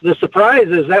 The surprise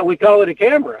is that we call it a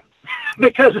camera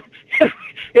because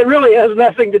it really has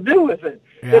nothing to do with it.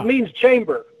 Yeah. It means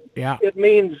chamber. Yeah. It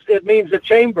means a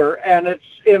chamber, and it's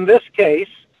in this case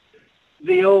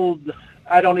the old.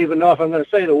 I don't even know if I'm going to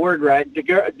say the word right.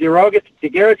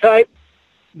 Daguerreotype,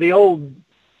 the old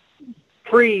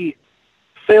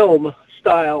pre-film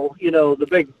style. The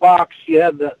big box. You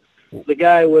had the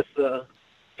guy with the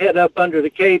head up under the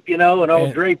cape, and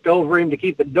all draped over him to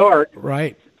keep it dark.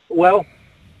 Right. Well,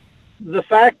 the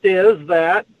fact is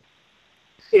that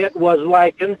it was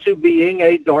likened to being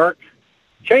a dark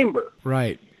chamber.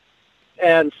 Right.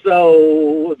 And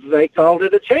so they called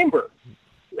it a chamber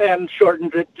and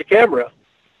shortened it to camera.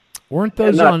 Weren't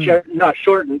those not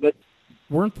shortened, but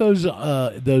weren't those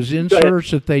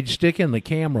inserts that they'd stick in the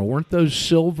camera? Weren't those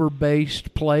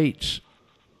silver-based plates?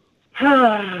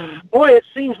 Boy, it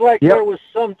seems like there was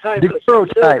some type of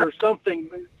silver or something.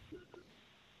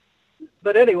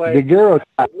 But anyway,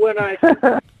 when I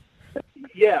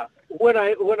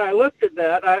looked at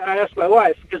that, I asked my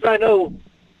wife, because I know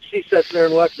she sits there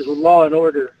and watches Law and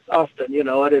Order often,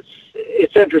 and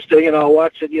it's interesting, and I'll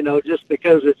watch it, just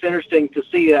because it's interesting to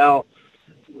see how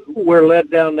we're led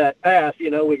down that path.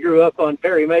 We grew up on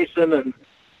Perry Mason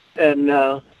and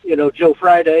Joe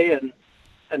Friday, and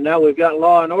now we've got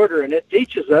Law and Order, and it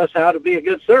teaches us how to be a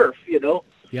good serf.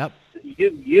 Yep.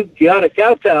 You got to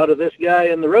kowtow to this guy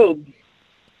in the robe.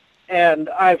 And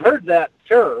I've heard that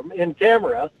term in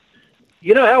camera.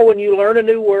 You know how when you learn a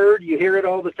new word, you hear it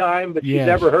all the time, but you've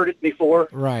never heard it before?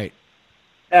 Right.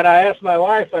 And I asked my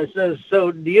wife, I says,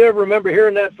 so do you ever remember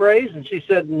hearing that phrase? And she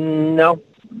said, no,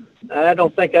 I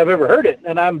don't think I've ever heard it.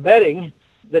 And I'm betting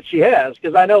that she has,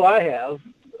 because I know I have,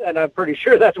 and I'm pretty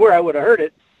sure that's where I would have heard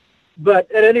it. But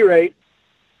at any rate,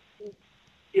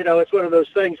 it's one of those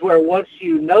things where once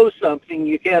you know something,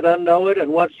 you can't unknow it,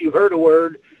 and once you've heard a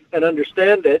word and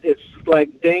understand it, it's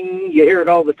like ding, you hear it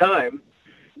all the time.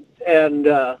 And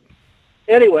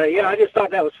anyway, I just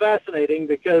thought that was fascinating,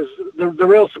 because the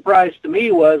real surprise to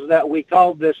me was that we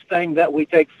called this thing that we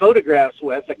take photographs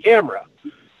with a camera.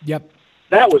 Yep.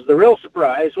 That was the real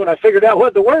surprise when I figured out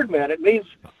what the word meant. It means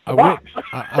a box.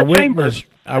 I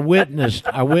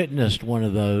witnessed one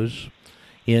of those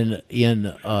in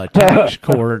tax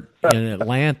court in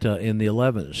Atlanta in the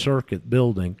 11th Circuit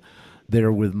building,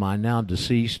 there with my now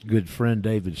deceased good friend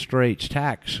David Straight's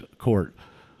tax court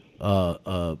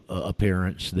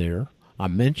appearance there. I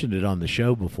mentioned it on the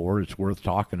show before. It's worth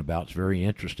talking about. It's very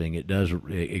interesting. It does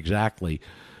exactly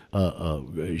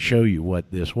show you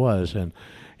what this was.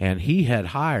 And he had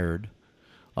hired,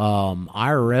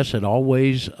 IRS had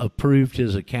always approved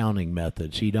his accounting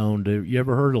methods. He'd owned, you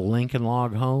ever heard of Lincoln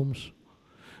Log Homes?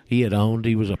 He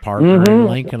was a partner in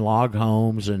Lincoln Log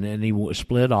Homes, and he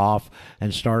split off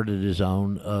and started his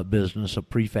own business of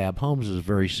prefab homes. Is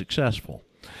very successful.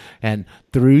 And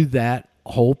through that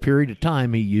whole period of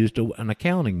time, he used an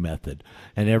accounting method.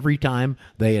 And every time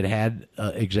they had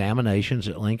examinations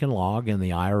at Lincoln Log, and the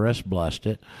IRS blessed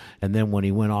it. And then when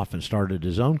he went off and started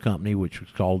his own company, which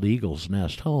was called Eagle's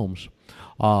Nest Homes,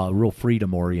 real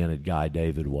freedom-oriented guy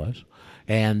David was.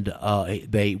 And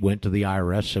they went to the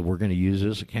IRS, said, we're going to use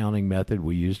this accounting method.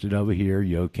 We used it over here.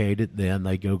 You okayed it then.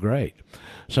 They go, great.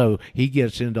 So he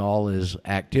gets into all his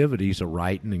activities of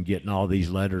writing and getting all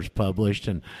these letters published.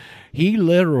 And he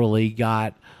literally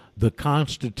got the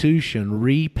Constitution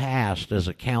repassed as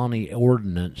a county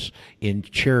ordinance in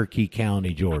Cherokee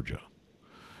County, Georgia.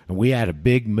 And we had a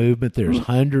big movement. There's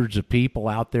hundreds of people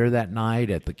out there that night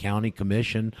at the county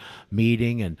commission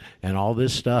meeting and all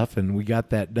this stuff, and we got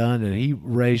that done, and he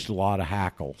raised a lot of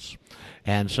hackles.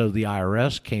 And so the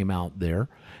IRS came out there,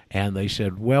 and they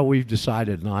said, well, we've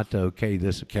decided not to okay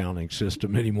this accounting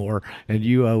system anymore, and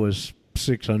you owe us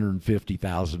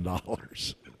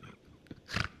 $650,000.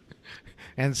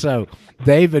 And so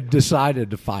David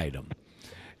decided to fight him.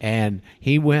 And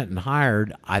he went and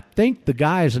hired, I think the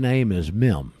guy's name is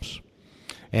Mims.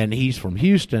 And he's from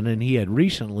Houston, and he had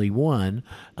recently won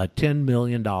a $10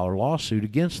 million lawsuit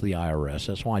against the IRS.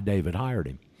 That's why David hired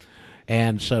him.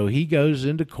 And so he goes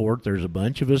into court. There's a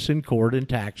bunch of us in court, in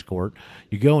tax court.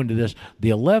 You go into this. The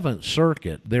 11th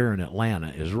Circuit there in Atlanta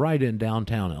is right in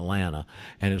downtown Atlanta,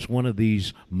 and it's one of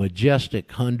these majestic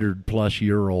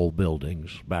 100-plus-year-old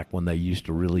buildings back when they used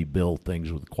to really build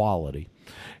things with quality.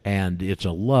 And it's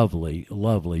a lovely,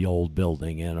 lovely old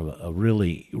building and a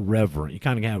really reverent. You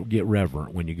kind of get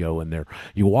reverent when you go in there.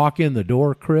 You walk in the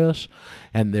door, Chris,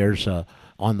 and there's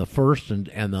on the first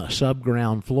and the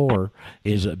sub-ground floor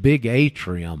is a big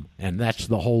atrium, and that's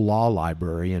the whole law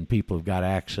library, and people have got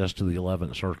access to the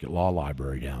 11th Circuit Law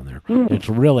Library down there. It's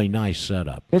a really nice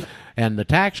setup. And the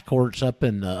tax court's up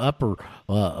in the upper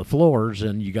floors,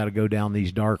 and you got to go down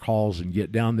these dark halls and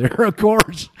get down there, of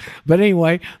course. But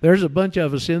anyway, there's a bunch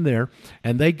of us in there,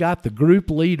 and they got the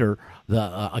group leader,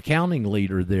 the accounting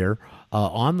leader there,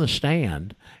 on the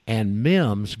stand, and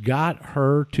Mims got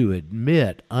her to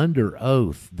admit under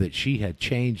oath that she had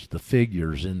changed the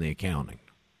figures in the accounting.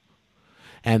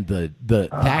 And the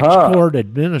tax court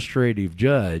administrative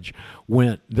judge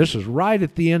went, this is right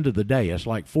at the end of the day, it's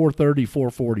like 4:30,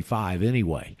 4:45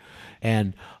 anyway.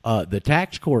 And the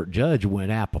tax court judge went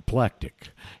apoplectic,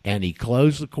 and he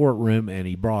closed the courtroom, and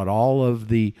he brought all of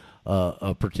the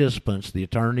participants, the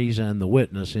attorneys and the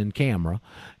witness in camera,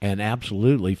 and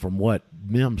absolutely, from what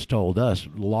Mims told us,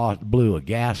 blew a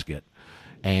gasket,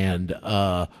 and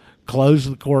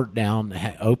closed the court down,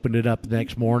 opened it up the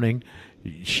next morning.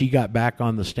 She got back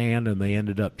on the stand, and they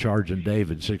ended up charging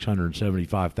David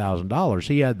 $675,000.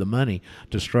 He had the money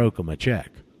to stroke him a check,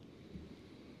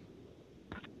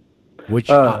 which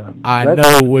I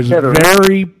know was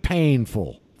very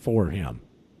painful for him.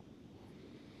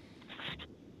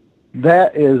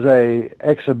 That is a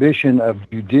exhibition of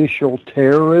judicial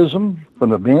terrorism from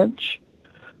the bench.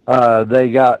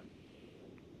 They got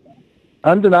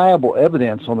undeniable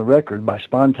evidence on the record by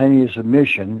spontaneous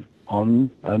admission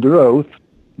under oath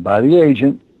by the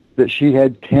agent that she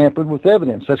had tampered with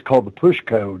evidence. That's called the push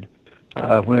code.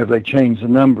 Whenever they change the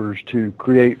numbers to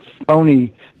create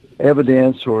phony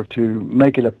evidence or to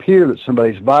make it appear that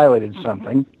somebody's violated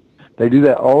something. They do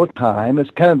that all the time. It's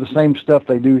kind of the same stuff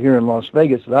they do here in Las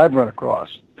Vegas that I've run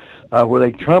across, where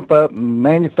they trump up and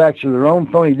manufacture their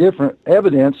own phony different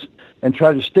evidence and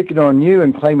try to stick it on you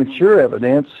and claim it's your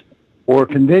evidence or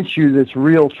convince you that it's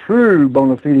real, true,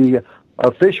 bona fide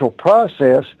official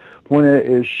process when it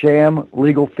is sham,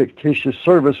 legal, fictitious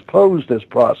service posed as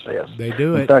process. They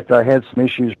do it. In fact, I had some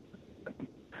issues.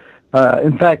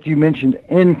 In fact, you mentioned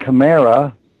in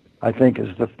camera, I think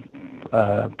is the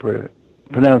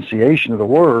pronunciation of the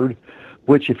word,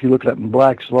 which if you look it up in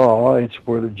Black's Law, it's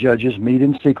where the judges meet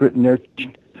in secret in their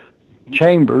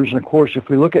chambers. And of course, if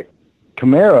we look at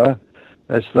Camara,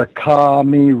 that's the Ka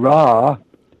Mi Ra.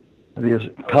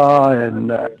 The Ka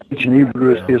in ancient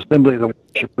Hebrew is the assembly of the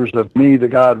worshippers of me, the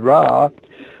god Ra.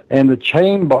 And the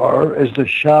chain bar is the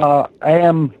Sha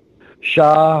Am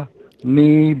Sha,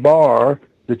 Mi, Bar,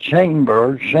 the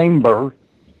chamber.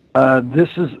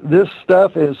 This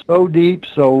stuff is so deep,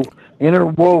 so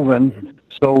interwoven,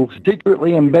 so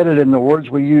secretly embedded in the words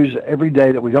we use every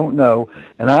day that we don't know.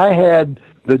 And I had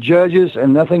the judges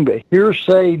and nothing but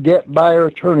hearsay debt buyer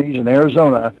attorneys in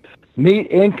Arizona meet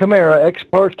in camera ex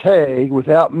parte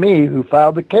without me, who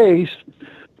filed the case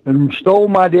and stole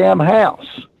my damn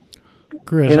house.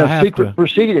 Chris, in a secret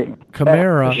proceeding.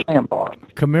 Camara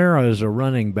is a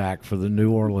running back for the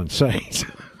New Orleans Saints.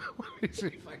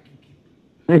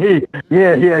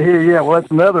 Yeah. Well,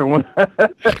 that's another one.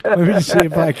 Let me see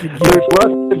if I can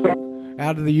get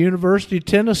out of the University of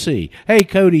Tennessee. Hey,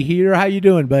 Cody here. How you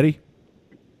doing, buddy?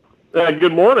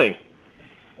 Good morning.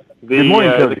 Good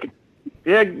morning, Cody.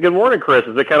 Good morning, Chris.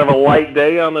 Is it kind of a light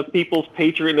day on the People's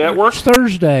Patriot Network? It's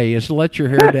Thursday. It's let your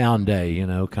hair down day,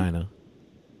 kind of.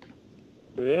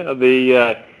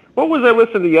 Yeah, what was I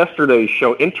listening to yesterday's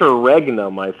show?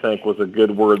 Interregnum, I think, was a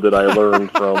good word that I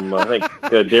learned from,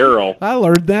 Daryl. I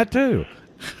learned that, too.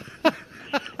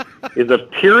 Is a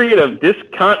period of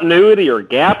discontinuity or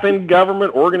gap in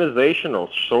government, organization, or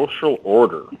social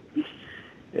order.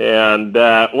 And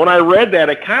when I read that,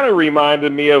 it kind of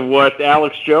reminded me of what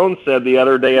Alex Jones said the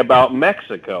other day about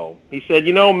Mexico. He said,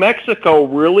 Mexico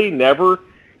really never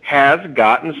has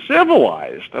gotten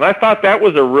civilized. And I thought that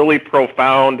was a really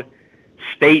profound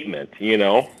statement,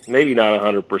 maybe not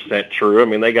 100% true. I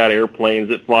mean, they got airplanes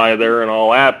that fly there and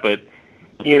all that, but,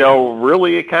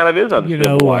 really it kind of is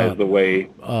uncivilized the way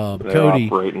they're Cody,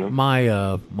 operating.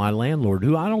 My landlord,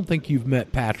 who I don't think you've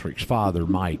met Patrick's father,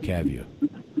 Mike, have you?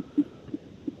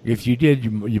 If you did,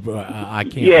 I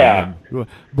can't. Yeah.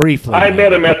 Briefly. I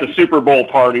met him at the Super Bowl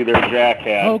party there Jack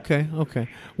had. Okay.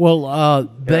 Well,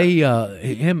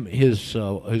 his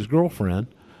girlfriend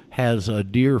has a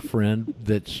dear friend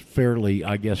that's fairly,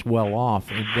 I guess, well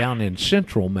off down in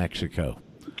central Mexico.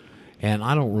 And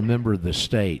I don't remember the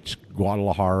states,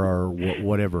 Guadalajara or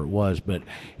whatever it was, but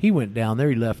he went down there.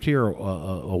 He left here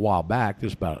a while back,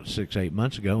 this about 6-8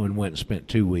 months ago, and went and spent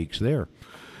 2 weeks there.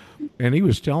 And he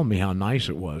was telling me how nice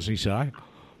it was. He said,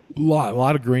 a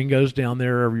lot of gringos down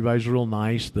there. Everybody's real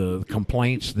nice. The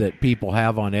complaints that people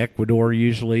have on Ecuador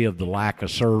usually of the lack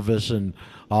of service and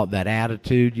all that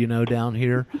attitude, down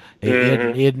here,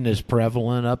 it isn't as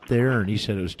prevalent up there. And he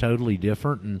said it was totally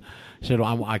different. And he said,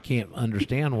 I can't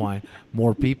understand why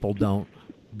more people don't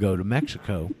go to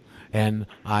Mexico. And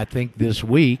I think this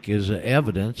week is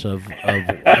evidence of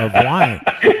why.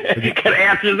 You can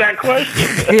answer that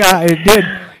question. Yeah, it did.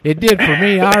 It did for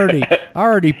me. I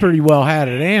already pretty well had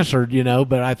it answered,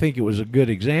 but I think it was a good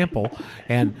example.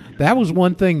 And that was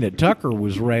one thing that Tucker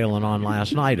was railing on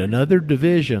last night. Another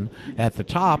division at the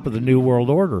top of the New World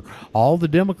Order. All the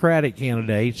Democratic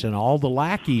candidates and all the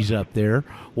lackeys up there.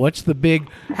 What's the big,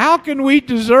 how can we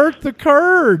desert the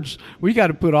Kurds? We got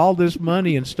to put all this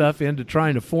money and stuff into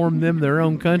trying to form them their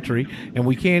own country, and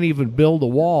we can't even build a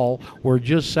wall where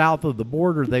just south of the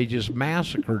border they just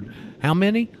massacred. How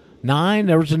many? 9.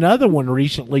 There was another one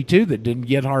recently, too, that didn't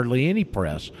get hardly any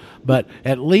press. But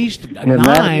at least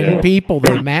 9 people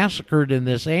they massacred in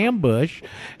this ambush,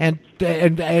 and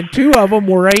 2 of them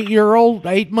were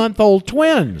 8-month-old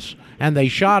twins. And they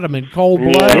shot them in cold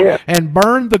blood and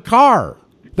burned the car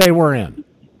they were in.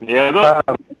 Yeah,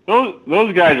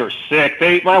 those guys are sick.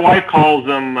 My wife calls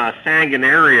them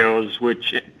sanguinarios,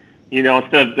 which,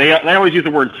 instead of, they always use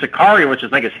the word sicario, which I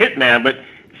think is hitman, but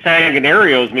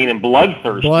sanguinarios meaning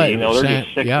bloodthirsty. They're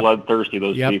just sick, bloodthirsty,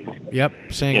 those people. Yep,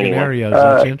 sanguinarios.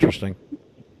 That's interesting.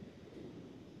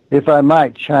 If I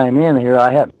might chime in here,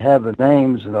 I happen to have the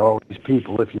names of all these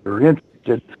people if you're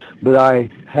interested, but I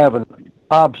have an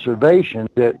observation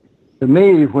that, to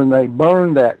me, when they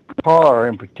burned that car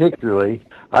in particularly,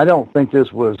 I don't think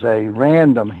this was a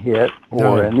random hit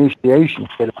or initiation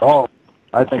hit at all.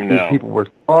 I think these people were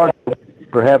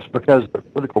targeted, perhaps because of their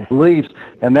political beliefs,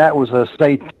 and that was a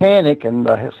satanic, and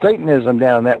Satanism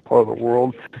down in that part of the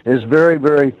world is very,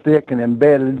 very thick and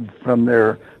embedded from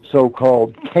their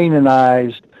so-called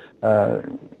Canaanized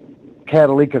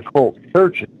Catholic occult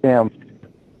churches down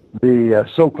the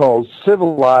so-called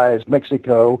civilized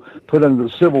Mexico, put under the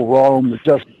civil Rome, the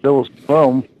Justice Bills of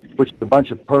Rome, which is a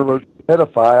bunch of perverts,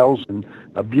 pedophiles, and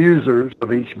abusers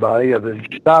of each body, of the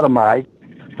sodomites,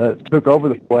 took over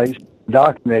the place,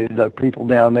 indoctrinated the people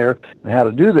down there and how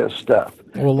to do this stuff.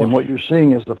 And what you're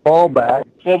seeing is the fallback.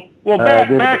 Well,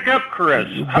 back up, Chris.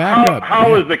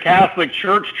 How is the Catholic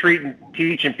Church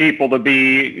teaching people to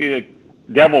be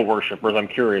devil worshippers? I'm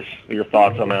curious your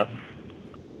thoughts on that.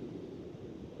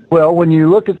 Well, when you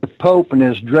look at the Pope and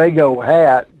his Drago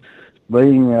hat,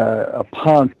 being a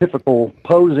pontifical,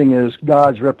 posing as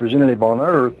God's representative on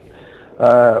earth,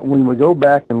 when we go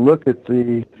back and look at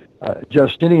the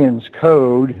Justinian's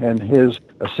code and his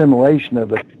assimilation of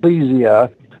the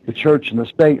ecclesia, the church and the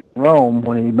state in Rome,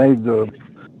 when he made the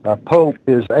Pope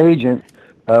his agent,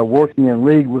 working in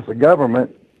league with the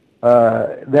government,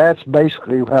 that's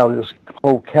basically how this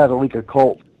whole Catholic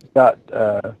occult got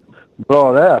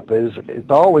brought up. It's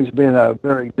always been a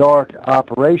very dark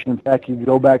operation. In fact, you can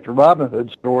go back to Robin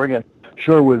Hood's story and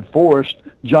Sherwood Forest.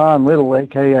 John Little,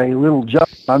 a.k.a. Little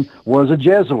John, was a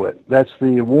Jesuit. That's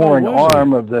the warring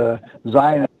arm of the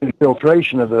Zionist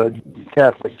infiltration of the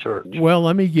Catholic Church. Well,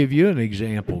 let me give you an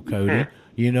example, Cody.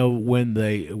 You know, when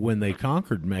they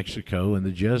conquered Mexico and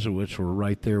the Jesuits were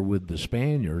right there with the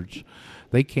Spaniards,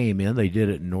 they came in. They did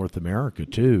it in North America,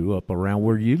 too, up around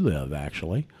where you live,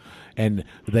 actually. And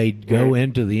they'd go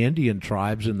into the Indian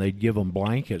tribes and they'd give them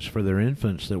blankets for their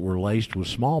infants that were laced with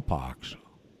smallpox.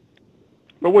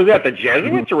 But was that the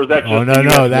Jesuits, or was that just the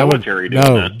no, that was military doing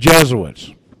that?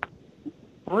 Jesuits.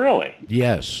 Really?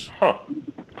 Yes. Huh.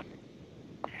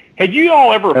 Had you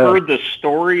all ever heard the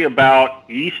story about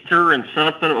Easter and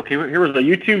something? Okay, here was a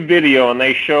YouTube video, and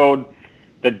they showed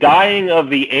the dyeing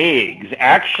of the eggs.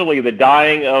 Actually, the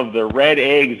dyeing of the red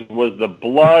eggs was the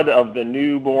blood of the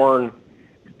newborn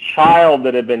child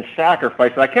that had been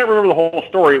sacrificed. I can't remember the whole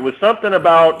story. It was something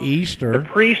about Easter. The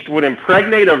priest would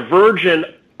impregnate a virgin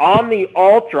on the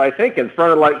altar, I think, in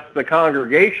front of like the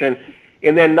congregation,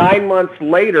 and then 9 months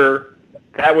later,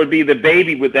 that would be the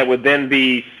baby that would then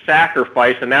be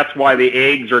sacrificed, and that's why the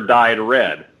eggs are dyed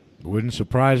red. Wouldn't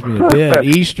surprise me a bit.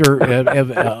 Easter,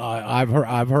 I've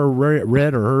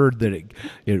read or heard that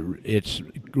it's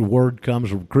word comes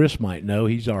from Chris might know.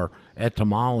 He's our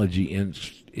etymology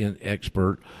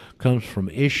expert. Comes from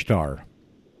Ishtar.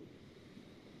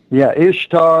 Yeah,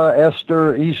 Ishtar,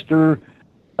 Esther, Easter,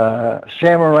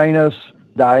 Samaranus,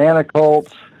 Diana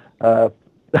cults,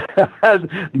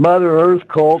 Mother Earth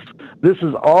cults. This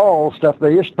is all stuff.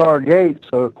 The Ishtar Gates,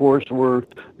 of course, were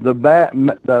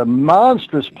the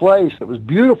monstrous place that was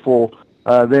beautiful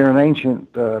there in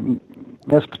ancient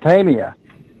Mesopotamia.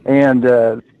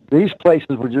 And these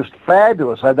places were just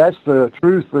fabulous. That's the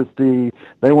truth that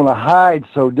they want to hide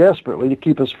so desperately to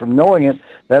keep us from knowing it.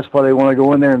 That's why they want to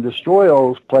go in there and destroy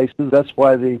all those places. That's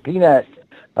why the PNAC,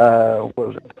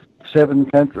 was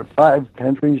it 5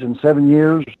 countries in 7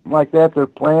 years, something like that, their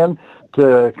plan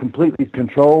to completely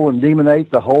control and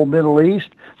demonate the whole Middle East.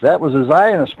 That was a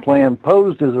Zionist plan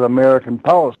posed as an American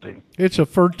policy.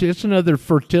 It's another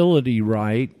fertility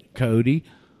rite, Cody.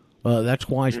 That's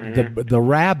why the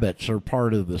rabbits are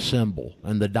part of the symbol,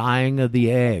 and the dyeing of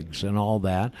the eggs and all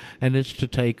that, and it's to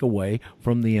take away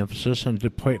from the emphasis and to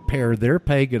pair their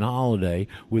pagan holiday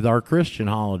with our Christian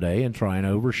holiday and try and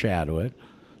overshadow it.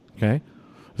 Okay?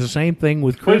 It's the same thing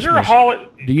with Christmas.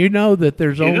 Do you know that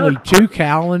there's only 2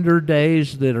 calendar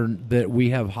days that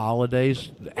we have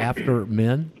holidays after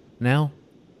men now?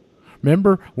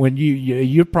 Remember when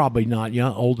you're probably not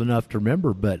old enough to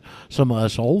remember, but some of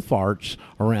us old farts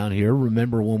around here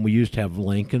remember when we used to have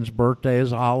Lincoln's birthday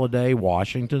as a holiday,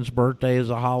 Washington's birthday as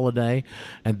a holiday,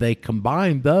 and they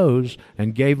combined those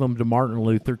and gave them to Martin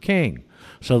Luther King.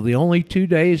 So the only 2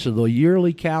 days of the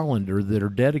yearly calendar that are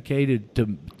dedicated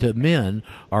to men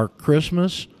are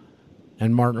Christmas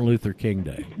and Martin Luther King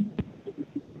Day.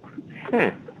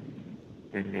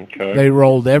 Okay. They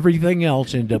rolled everything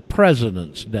else into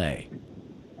President's Day.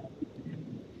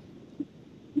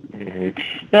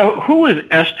 Now, who is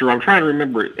Esther? I'm trying to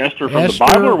remember. Esther from the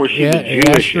Bible, or was she the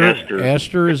Jewish Esther?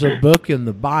 Esther is a book in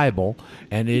the Bible,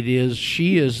 and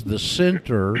she is the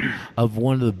center of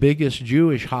one of the biggest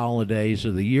Jewish holidays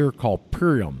of the year called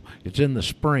Purim. It's in the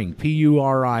spring,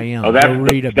 Purim. Oh,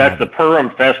 that's the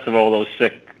Purim festival. Those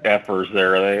sick effers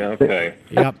there. Are they okay?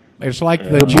 Yep, it's like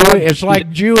it's like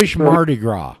Jewish Mardi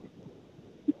Gras.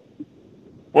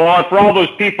 Well, for all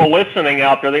those people listening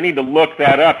out there, they need to look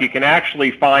that up. You can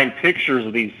actually find pictures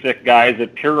of these sick guys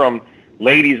at Purim,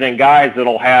 ladies and guys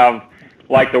that'll have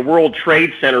like the World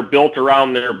Trade Center built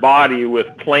around their body with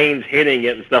planes hitting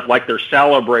it and stuff, like they're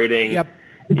celebrating. Yep.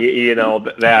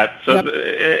 That. So, yep.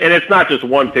 And it's not just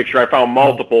one picture. I found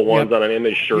multiple ones on an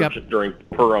image search during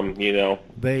Purim.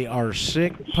 They are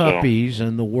sick puppies,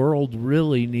 and the world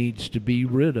really needs to be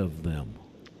rid of them.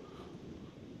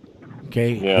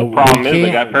 Okay. Yeah, the problem is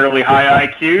they got fairly high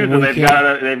IQs, and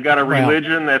they've got a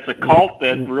religion that's a cult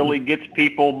that really gets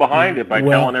people behind it by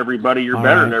telling everybody you're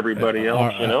better than everybody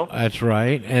else. That's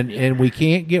right, and we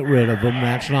can't get rid of them.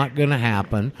 That's not going to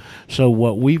happen. So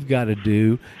what we've got to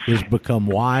do is become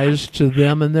wise to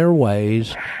them and their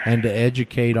ways, and to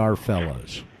educate our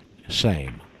fellows.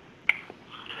 Same.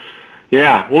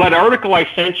 Yeah, well, that article I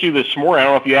sent you this morning, I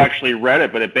don't know if you actually read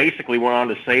it, but it basically went on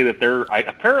to say that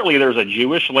apparently there's a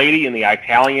Jewish lady in the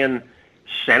Italian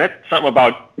Senate, something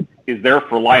about is there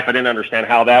for life. I didn't understand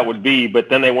how that would be, but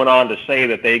then they went on to say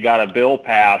that they got a bill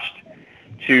passed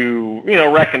to,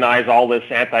 recognize all this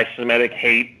anti-Semitic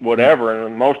hate, whatever,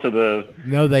 and most of the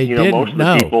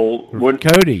people wouldn't.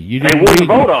 Cody, they wouldn't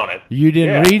vote on it. You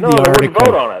didn't read the article. They wouldn't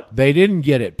vote on it. They didn't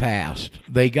get it passed.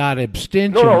 They got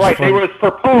abstentions. No, right. It was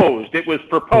proposed. It was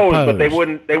proposed, but they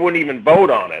wouldn't even vote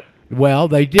on it. Well,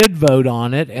 they did vote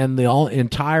on it, and the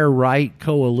entire right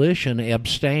coalition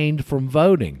abstained from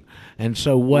voting. And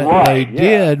so what they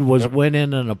did was went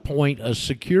in and appoint a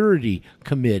security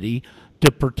committee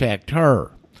to protect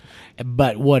her.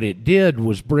 But what it did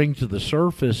was bring to the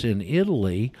surface in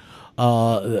Italy,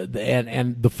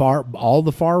 and all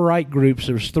the far right groups.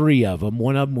 There's three of them.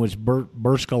 One of them was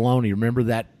Berlusconi. Remember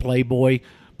that Playboy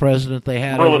president they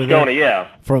had over there? Yeah.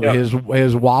 From his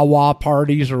Wawa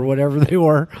parties or whatever they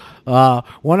were.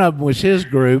 One of them was his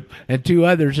group and two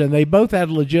others, and they both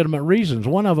had legitimate reasons.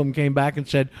 One of them came back and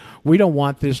said, we don't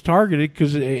want this targeted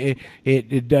because it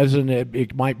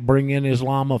might bring in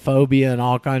Islamophobia and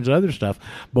all kinds of other stuff.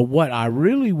 But what I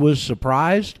really was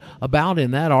surprised about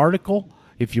in that article,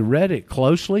 if you read it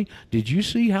closely, did you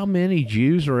see how many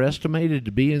Jews are estimated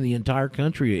to be in the entire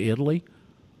country of Italy?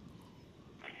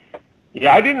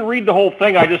 Yeah, I didn't read the whole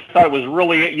thing. I just thought it was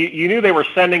really, you knew they were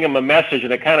sending them a message,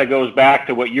 and it kind of goes back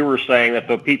to what you were saying, that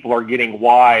the people are getting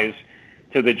wise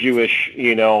to the Jewish,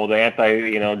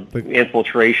 the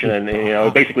infiltration, and,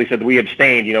 it basically said we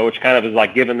abstained, which kind of is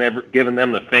like giving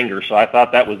them the finger. So I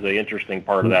thought that was the interesting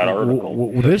part of that article.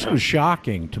 Well, this was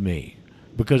shocking to me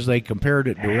because they compared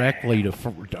it directly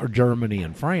to Germany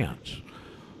and France.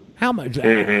 How much?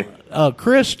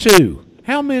 Chris, too.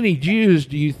 How many Jews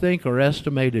do you think are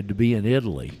estimated to be in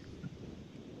Italy?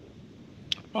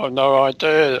 Oh, no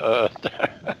idea.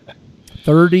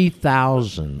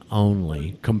 30,000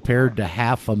 only, compared to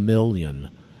 500,000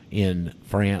 in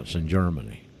France and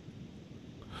Germany.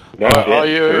 Are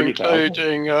you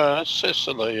including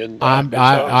Sicily in that?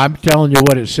 I'm telling you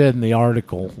what it said in the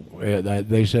article.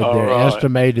 They said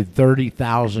estimated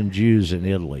 30,000 Jews in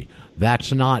Italy.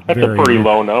 That's not That's very a pretty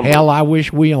low number. Hell, I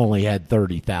wish we only had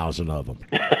 30,000 of them.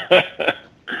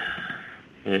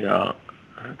 Yeah,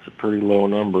 that's a pretty low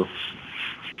number.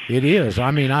 It is.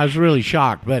 I mean, I was really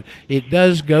shocked, but it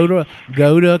does go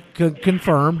to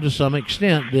confirm to some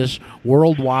extent this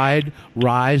worldwide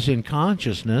rise in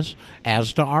consciousness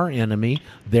as to our enemy,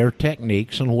 their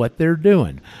techniques, and what they're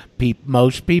doing.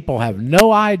 Most people have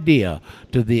no idea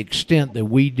to the extent that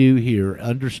we do here,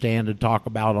 understand and talk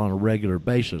about on a regular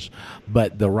basis.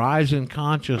 But the rise in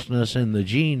consciousness in the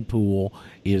gene pool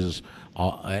is...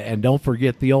 and don't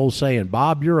forget the old saying,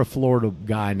 Bob, you're a Florida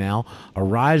guy now, a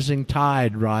rising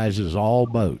tide rises all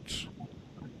boats.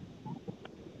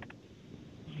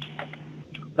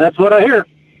 That's what I hear.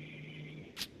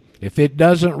 If it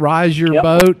doesn't rise your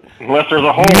boat, unless there's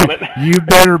a hole in it, you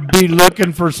better be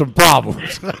looking for some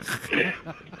problems.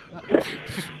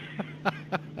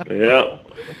 Yeah.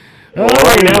 Well,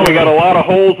 right now we got a lot of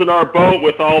holes in our boat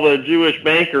with all the Jewish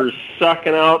bankers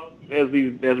sucking out as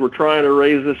we're trying to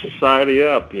raise this society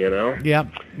up, Yeah.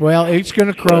 Well, it's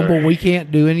going to crumble. We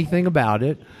can't do anything about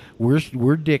it.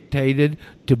 We're dictated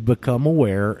to become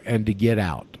aware and to get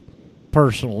out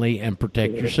personally and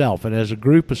protect yourself. And as a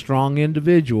group of strong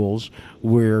individuals,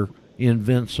 we're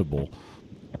invincible.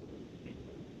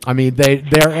 I mean,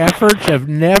 their efforts have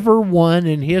never won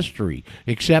in history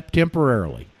except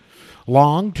temporarily.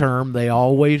 Long term, they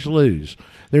always lose.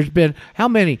 There's been how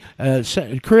many,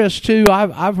 Chris, too?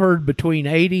 I've heard between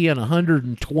 80 and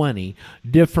 120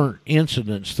 different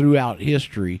incidents throughout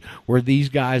history where these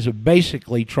guys have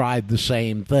basically tried the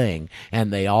same thing,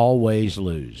 and they always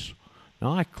lose.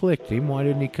 Now, I clicked him. Why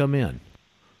didn't he come in?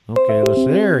 Okay,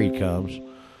 there he comes.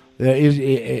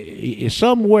 Is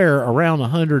somewhere around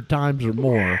 100 times or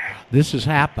more this has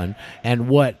happened, and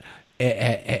what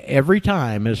every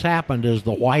time has happened is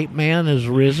the white man has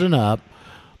risen up,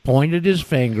 pointed his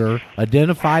finger,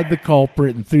 identified the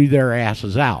culprit, and threw their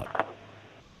asses out.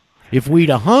 If we'd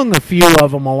have hung a few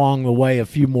of them along the way a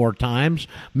few more times,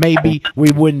 maybe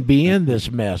we wouldn't be in this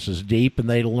mess as deep and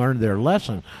they'd learned their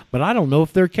lesson. But I don't know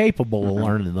if they're capable of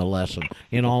learning the lesson,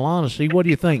 in all honesty. What do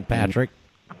you think, Patrick?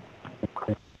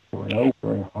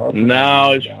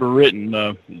 No, it's for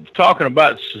written. Talking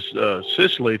about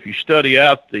Sicily, if you study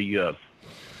out the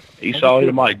Esau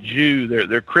Edomite Jew,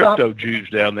 they're crypto Jews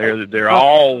down there. They're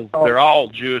all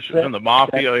Jewish in the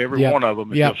mafia. Every one of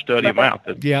them. If you'll study them out,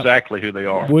 that's exactly who they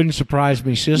are. Wouldn't surprise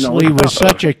me. Sicily was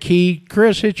such a key.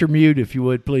 Chris, hit your mute if you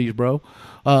would, please, bro.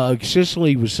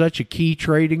 Sicily was such a key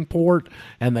trading port,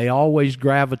 and they always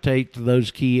gravitate to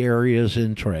those key areas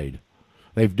in trade.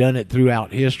 They've done it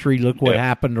throughout history. Look what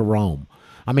happened to Rome.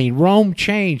 I mean, Rome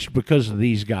changed because of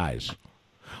these guys.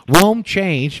 Rome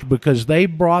changed because they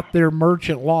brought their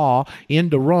merchant law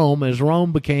into Rome as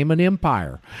Rome became an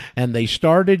empire. And they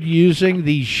started using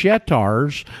these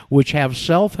shetars, which have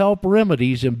self-help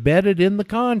remedies embedded in the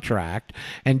contract,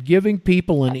 and giving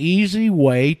people an easy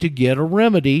way to get a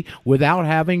remedy without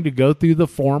having to go through the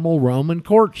formal Roman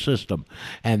court system.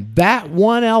 And that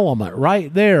one element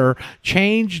right there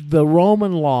changed the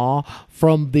Roman law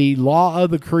from the law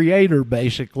of the creator,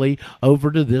 basically,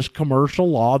 over to this commercial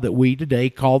law that we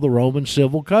today call the Roman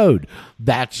Civil Code.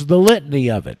 That's the litany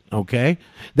of it, okay?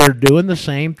 They're doing the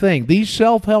same thing. These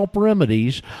self-help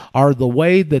remedies are the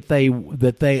way that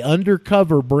they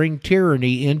undercover bring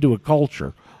tyranny into a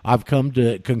culture, I've come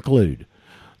to conclude.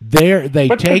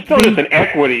 But take still is an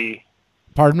equity.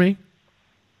 Pardon me?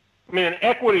 I mean, an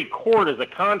equity court is a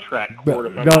contract court,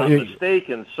 if I'm not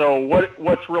mistaken. So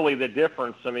what's really the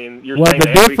difference? I mean, you're saying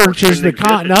the difference is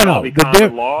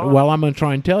the law? Well, I'm going to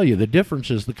try and tell you. The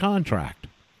difference is the contract.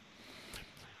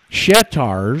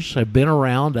 Shetars have been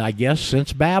around, I guess,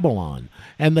 since Babylon,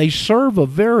 and they serve a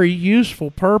very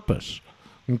useful purpose.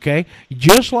 Okay?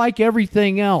 Just like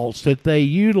everything else that they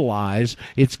utilize,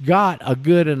 it's got a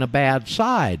good and a bad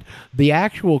side. The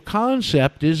actual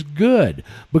concept is good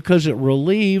because it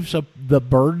relieves the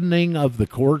burdening of the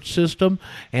court system,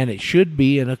 and it should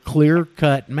be in a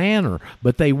clear-cut manner.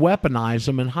 But they weaponize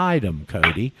them and hide them,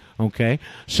 Cody. Okay?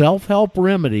 Self-help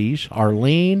remedies are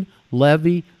lien,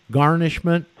 levy,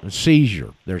 garnishment, and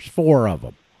seizure. There's 4 of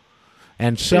them.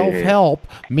 And self-help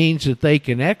means that they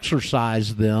can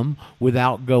exercise them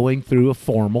without going through a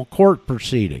formal court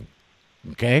proceeding,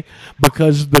 okay?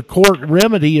 Because the court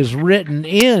remedy is written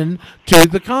into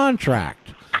the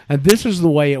contract. And this is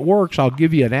the way it works. I'll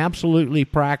give you an absolutely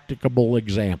practicable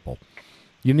example.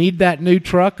 You need that new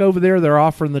truck over there? They're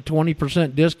offering the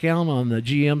 20% discount on the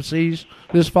GMCs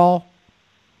this fall?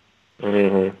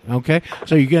 Mm-hmm. Okay,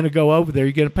 so you're going to go over there.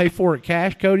 You're going to pay for it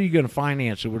cash, Cody. You're going to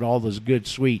finance it with all those good,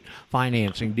 sweet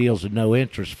financing deals at no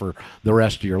interest for the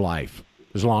rest of your life,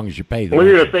 as long as you pay them. Well,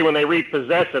 you're going to say when they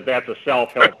repossess it, that's a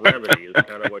self-help remedy, is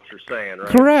kind of what you're saying, right?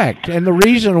 Correct. And the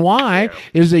reason why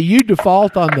is that you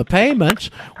default on the payments.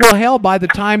 Well, hell, by the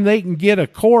time they can get a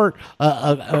court,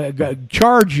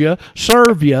 charge you,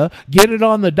 serve you, get it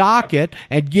on the docket,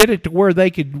 and get it to where they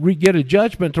could get a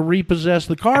judgment to repossess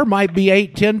the car might be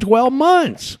 8, 10, 12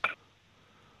 months.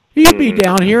 You'd be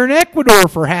down here in Ecuador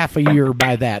for half a year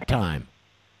by that time.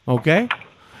 Okay?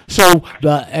 So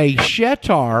a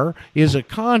shetar is a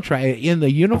contract in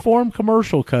the Uniform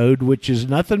Commercial Code, which is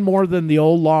nothing more than the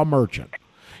old law merchant.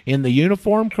 In the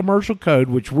Uniform Commercial Code,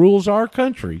 which rules our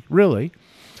country, really,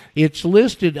 it's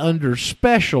listed under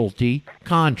specialty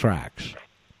contracts.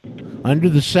 Under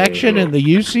the section in the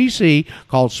UCC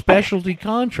called specialty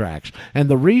contracts. And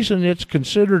the reason it's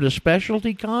considered a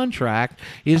specialty contract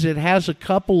is it has a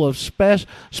couple of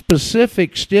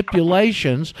specific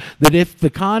stipulations that if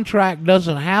the contract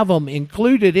doesn't have them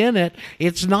included in it,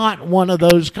 it's not one of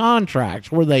those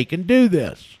contracts where they can do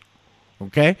this.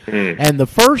 Okay? And the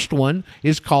first one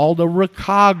is called a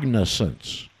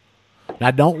recognizance. Now,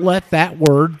 don't let that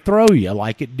word throw you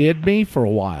like it did me for a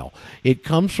while. It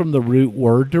comes from the root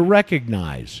word to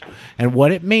recognize. And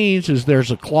what it means is there's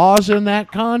a clause in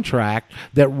that contract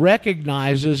that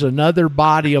recognizes another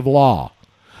body of law,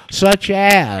 such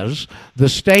as the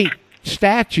state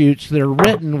statutes that are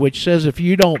written, which says if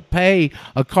you don't pay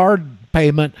a card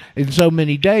payment in so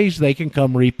many days, they can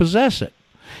come repossess it.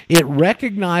 It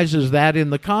recognizes that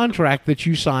in the contract that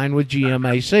you sign with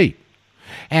GMAC.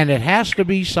 And it has to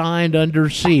be signed under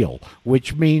seal,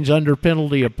 which means under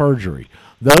penalty of perjury.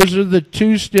 Those are the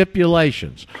 2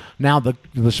 stipulations. Now,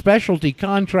 the specialty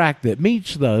contract that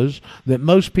meets those, that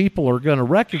most people are going to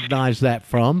recognize that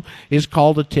from, is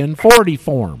called a 1040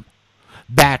 form.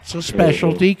 That's a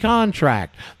specialty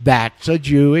contract. That's a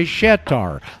Jewish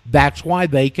shetar. That's why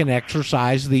they can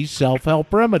exercise these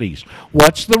self-help remedies.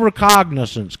 What's the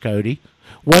recognizance, Cody?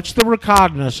 What's the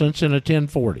recognizance in a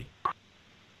 1040?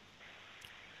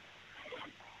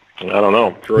 I don't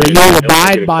know. That you'll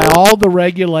abide by all the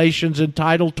regulations in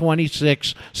Title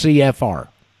 26 CFR.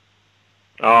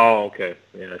 Oh, okay.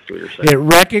 Yeah, I see what you're saying. It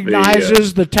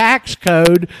recognizes the tax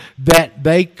code that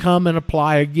they come and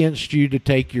apply against you to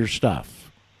take your stuff.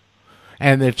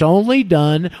 And it's only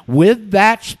done with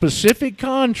that specific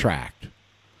contract.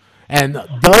 And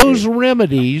those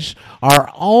remedies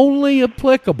are only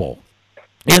applicable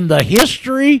in the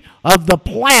history of the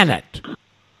planet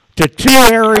to 2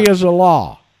 areas of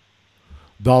law.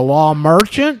 The law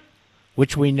merchant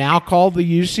which we now call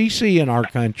the UCC in our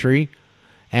country,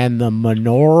 and the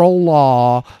manorial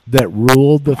law that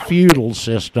ruled the feudal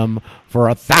system for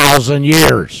 1,000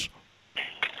 years.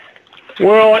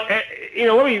 Well,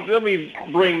 let me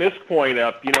bring this point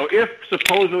up. If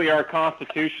supposedly our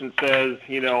Constitution says,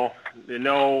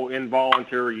 no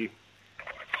involuntary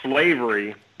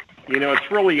slavery,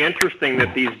 it's really interesting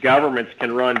that these governments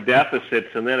can run deficits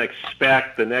and then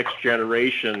expect the next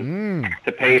generation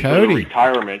to pay for the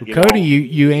retirement. Cody,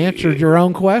 you answered your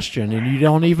own question, and you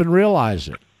don't even realize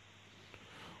it.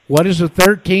 What is the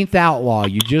 13th outlaw?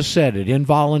 You just said it,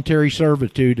 involuntary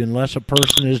servitude unless a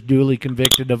person is duly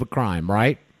convicted of a crime,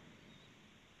 right?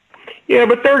 Yeah,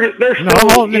 but they're still...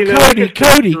 No,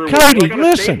 Cody,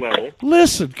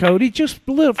 listen, Cody, just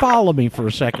follow me for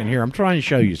a second here. I'm trying to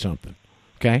show you something,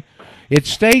 okay? It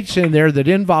states in there that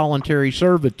involuntary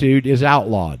servitude is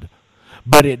outlawed,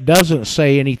 but it doesn't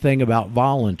say anything about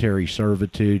voluntary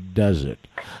servitude, does it?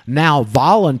 Now,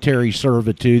 voluntary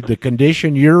servitude, the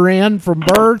condition you're in from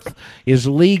birth, is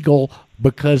legal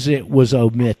because it was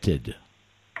omitted.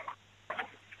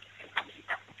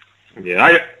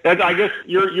 Yeah, I guess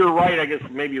you're right. I guess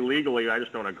maybe legally, I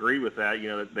just don't agree with that.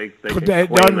 That they can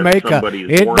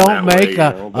don't make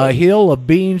a hill of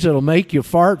beans that'll make you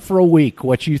fart for a week.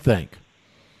 What you think?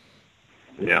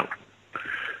 Yeah.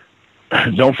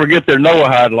 Don't forget their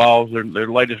Noahide laws. Their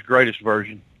latest, greatest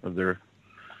version of their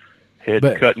head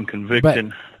cut and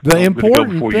convicting. The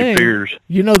important thing,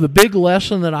 the big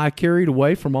lesson that I carried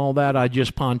away from all that I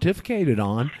just pontificated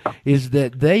on is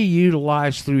that they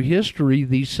utilize through history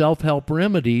these self-help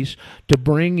remedies to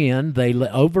bring in, they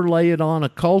overlay it on a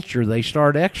culture, they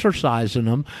start exercising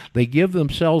them, they give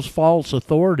themselves false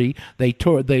authority, they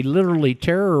literally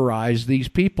terrorize these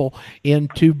people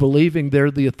into believing they're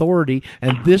the authority,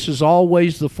 and this is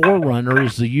always the forerunner,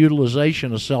 is the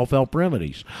utilization of self-help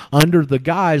remedies under the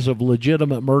guise of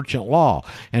legitimate merchant law.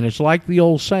 And it's like the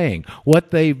old saying,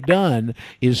 what they've done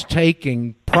is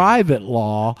taking private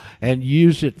law and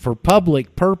use it for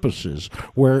public purposes,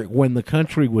 where when the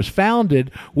country was founded,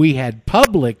 we had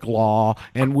public law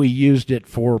and we used it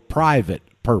for private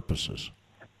purposes.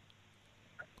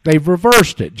 They've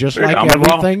reversed it, just like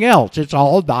everything else. It's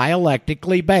all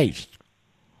dialectically based.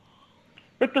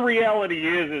 But the reality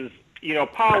is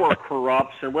power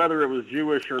corrupts, and whether it was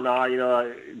Jewish or not,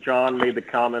 John made the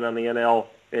comment on the NLA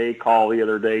call the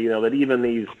other day, that even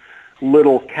these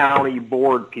little county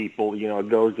board people, it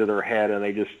goes to their head and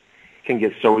they just can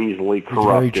get so easily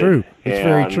corrupted. It's very true. It's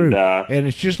very true. And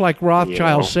it's just like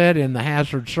Rothschild said in the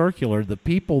Hazard Circular, the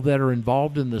people that are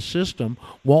involved in the system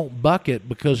won't buck it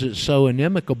because it's so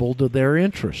inimical to their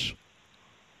interests.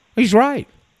 He's right.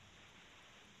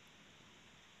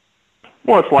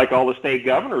 Well, it's like all the state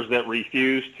governors that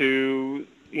refuse to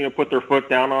put their foot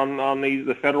down on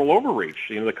the federal overreach.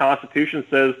 The Constitution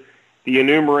says these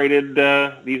enumerated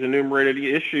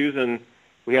issues, and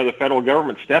we have the federal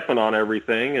government stepping on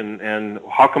everything. And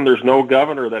how come there's no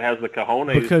governor that has the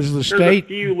cojones? Because there's a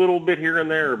few little bit here and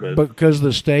there, but because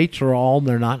the states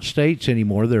they're not states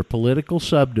anymore. They're political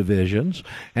subdivisions,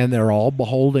 and they're all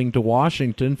beholding to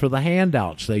Washington for the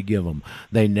handouts they give them.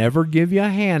 They never give you a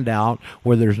handout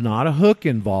where there's not a hook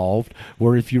involved,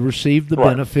 where if you receive the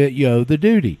benefit, you owe the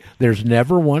duty. There's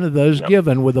never one of those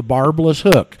given with a barbless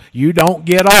hook. You don't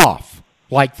get off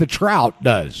like the trout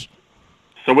does.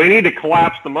 So we need to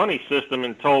collapse the money system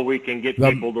until we can get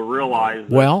people to realize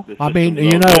that. Well,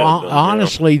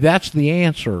 honestly, that's the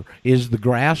answer, is the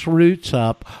grassroots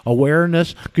up,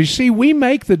 awareness. Because, see, we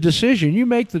make the decision. You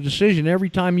make the decision every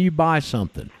time you buy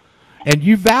something. And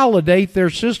you validate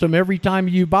their system every time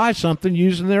you buy something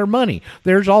using their money.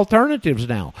 There's alternatives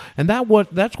now. And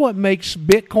that's what makes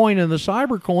Bitcoin and the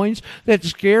cyber coins that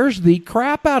scares the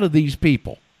crap out of these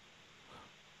people.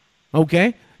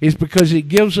 Okay? Is because it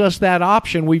gives us that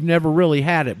option. We've never really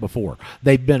had it before.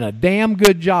 They've been a damn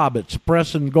good job at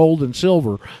suppressing gold and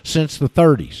silver since the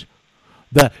 30s.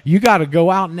 You got to go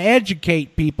out and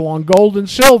educate people on gold and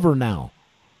silver now.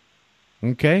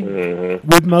 Okay? Mm-hmm.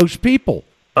 With most people.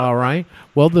 All right.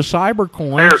 Well, the cyber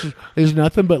coins is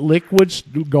nothing but liquid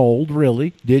gold,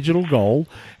 really, digital gold,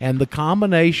 and the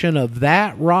combination of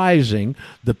that rising,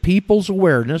 the people's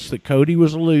awareness that Cody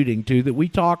was alluding to, that we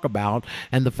talk about,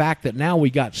 and the fact that now we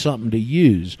got something to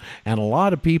use, and a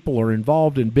lot of people are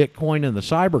involved in Bitcoin and the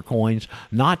cyber coins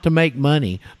not to make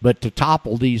money, but to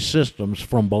topple these systems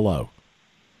from below.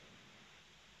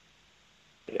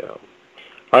 Yeah.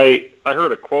 I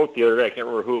heard a quote the other day. I can't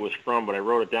remember who it was from, but I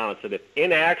wrote it down. It said, if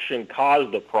inaction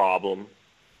caused the problem,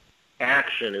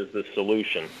 action is the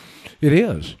solution. It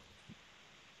is.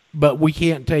 But we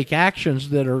can't take actions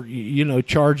that are,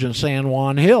 charging San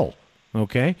Juan Hill.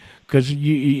 Okay, because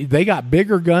they got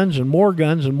bigger guns and more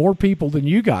people than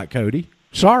you got, Cody.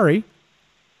 Sorry.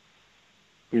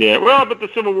 Yeah, well, but the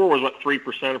Civil War was,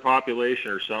 3% of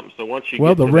population or something, so once you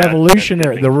Well, get the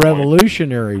to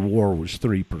Revolutionary War was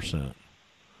 3%.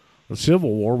 The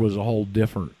Civil War was a whole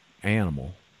different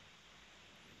animal.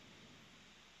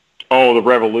 Oh, the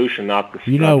Revolution, not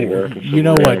the American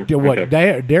Civil War. What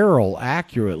Darrell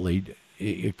accurately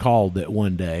called it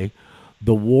one day,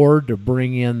 the war to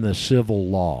bring in the civil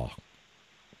law.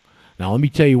 Now, let me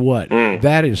tell you what,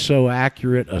 that is so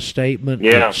accurate a statement,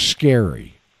 it's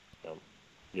scary.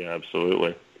 Yeah,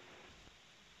 absolutely.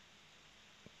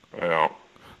 Well,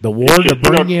 the war to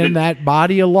bring in that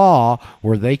body of law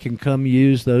where they can come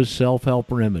use those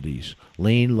self-help remedies.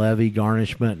 Lien, levy,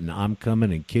 garnishment, and I'm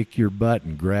coming and kick your butt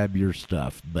and grab your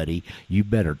stuff, buddy. You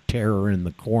better tear her in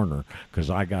the corner because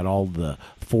I got all the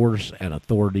force and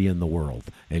authority in the world,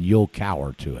 and you'll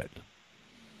cower to it.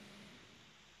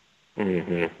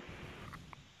 Mm-hmm.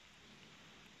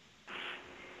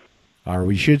 Or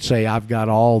we should say I've got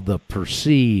all the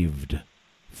perceived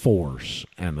force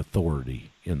and authority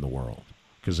in the world,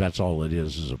 because that's all it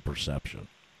is a perception.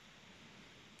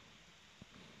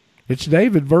 It's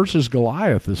David versus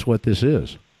Goliath is what this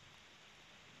is.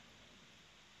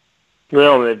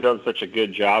 Well, they've done such a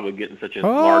good job of getting such a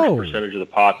large percentage of the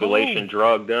population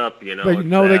drugged up, They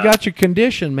got you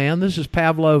conditioned, man. This is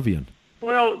Pavlovian.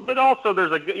 Well, but also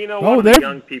there's the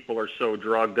young people are so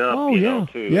drugged up,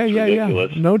 too. Yeah.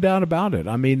 No doubt about it.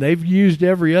 I mean, they've used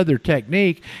every other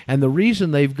technique, and the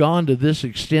reason they've gone to this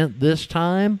extent this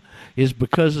time is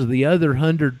because of the other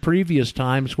 100 previous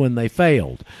times when they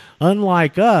failed.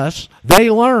 Unlike us, they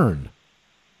learn.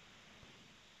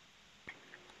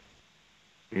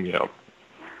 Yeah.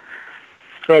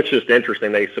 So it's just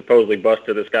interesting. They supposedly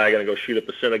busted this guy going to go shoot up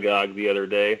a synagogue the other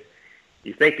day.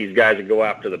 You think these guys would go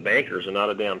after the bankers and not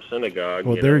a damn synagogue?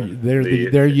 Well,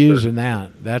 they're using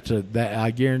that. I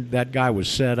guarantee that guy was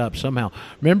set up somehow.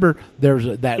 Remember,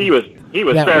 he was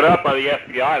set up by the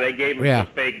FBI. They gave him some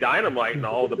fake dynamite and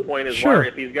all. The point is, why,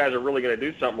 if these guys are really going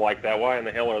to do something like that, why in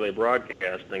the hell are they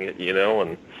broadcasting it?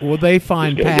 And well, they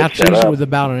find patsies with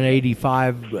about an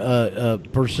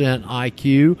 85%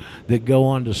 IQ that go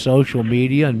onto social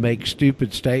media and make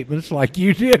stupid statements like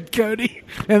you did, Cody,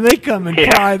 and they come and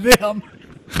try them.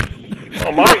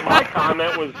 Well, my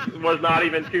comment was not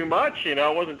even too much, It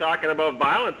wasn't talking about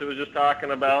violence. It was just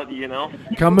talking about,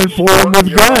 coming for them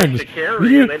with guns. To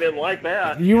carry, and they didn't like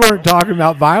that. You weren't talking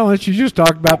about violence. You just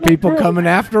talked about people coming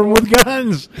after them with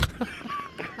guns.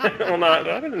 Well,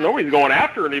 I didn't know he was going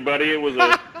after anybody. It was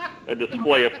a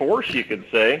display of force, you could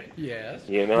say. Yes.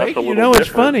 It's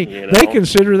funny. They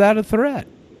consider that a threat.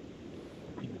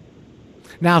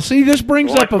 Now, see, this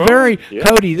brings up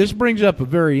Cody, this brings up a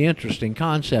very interesting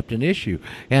concept and issue,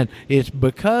 and it's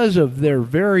because of their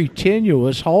very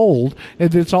tenuous hold,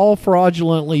 and it's all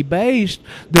fraudulently based,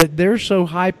 that they're so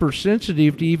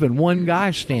hypersensitive to even one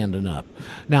guy standing up.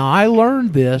 Now, I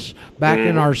learned this back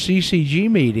in our CCG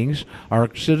meetings, our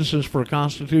Citizens for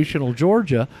Constitutional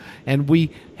Georgia, and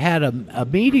we had a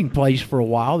meeting place for a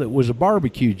while that was a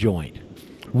barbecue joint.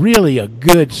 Really a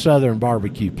good Southern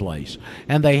barbecue place.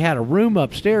 And they had a room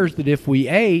upstairs that if we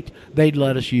ate, they'd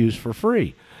let us use for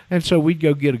free. And so we'd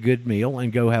go get a good meal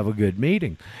and go have a good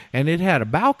meeting. And it had a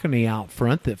balcony out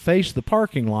front that faced the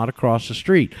parking lot across the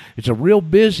street. It's a real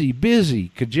busy,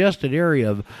 congested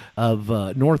area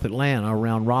of North Atlanta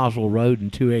around Roswell Road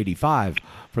and 285,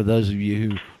 for those of you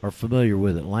who are familiar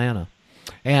with Atlanta.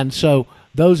 And so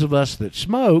those of us that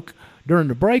smoke during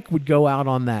the break would go out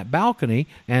on that balcony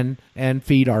and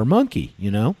feed our monkey,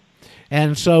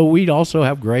 And so we'd also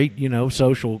have great,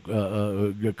 social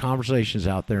conversations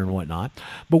out there and whatnot.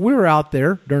 But we were out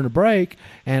there during the break,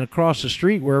 and across the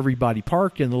street where everybody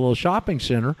parked in the little shopping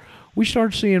center, we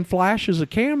started seeing flashes of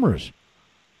cameras.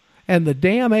 And the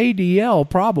damn ADL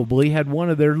probably had one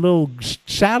of their little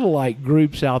satellite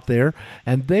groups out there,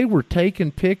 and they were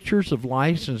taking pictures of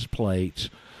license plates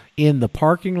in the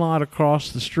parking lot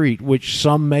across the street, which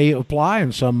some may apply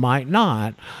and some might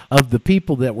not, of the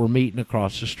people that were meeting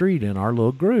across the street in our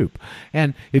little group.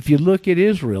 And if you look at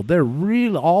Israel, they're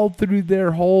really, all through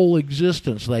their whole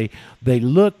existence, they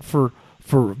look for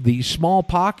these small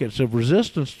pockets of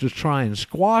resistance to try and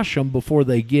squash them before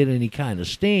they get any kind of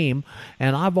steam.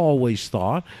 And I've always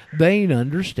thought they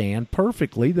understand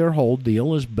perfectly their whole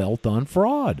deal is built on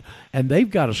fraud. And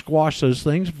they've got to squash those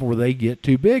things before they get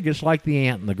too big. It's like the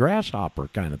ant and the grasshopper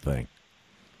kind of thing.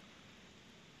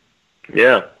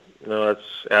 Yeah, no, that's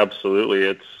absolutely.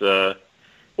 It's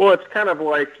it's kind of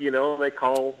like, they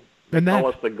call And call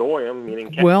that, us the goyim,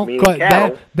 meaning well, meaning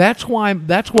cattle. that's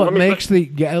what makes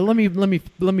me let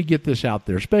me get this out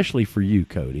there, especially for you,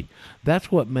 Cody.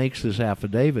 That's what makes this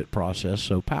affidavit process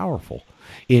so powerful.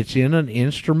 It's in an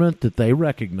instrument that they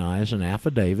recognize. An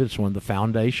affidavit. It's one of the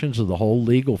foundations of the whole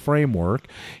legal framework.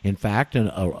 In fact,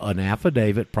 an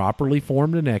affidavit properly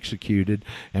formed and executed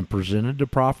and presented to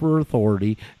proper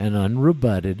authority and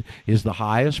unrebutted is the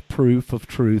highest proof of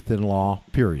truth in law,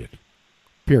 period.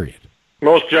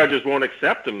 Most judges won't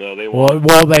accept them, though. They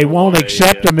won't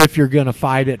accept them if you're going to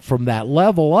fight it from that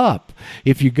level up.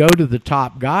 If you go to the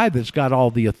top guy that's got all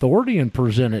the authority and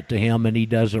present it to him and he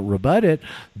doesn't rebut it,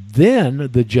 then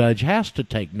the judge has to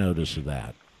take notice of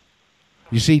that.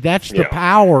 You see, that's the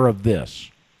power of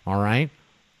this, all right?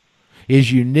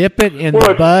 Is you nip it in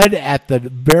the bud at the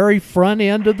very front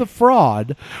end of the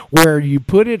fraud, where you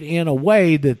put it in a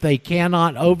way that they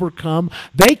cannot overcome.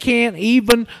 They can't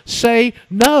even say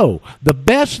no. The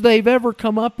best they've ever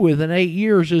come up with in 8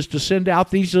 years is to send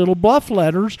out these little bluff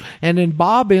letters, and in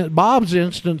Bob's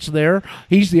instance there,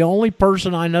 he's the only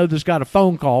person I know that's got a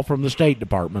phone call from the State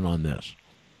Department on this.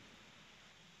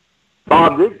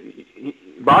 Bob, you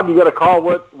got a call.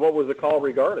 What was the call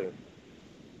regarding?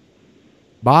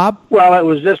 Bob? Well, it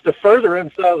was just a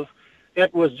furtherance of,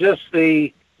 it was just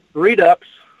the redux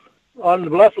on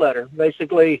the bluff letter.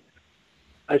 Basically,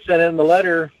 I sent in the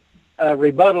letter,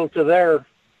 rebuttal to their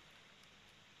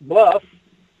bluff,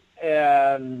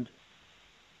 and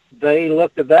they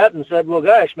looked at that and said, well,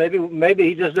 gosh, maybe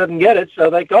he just doesn't get it, so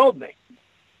they called me.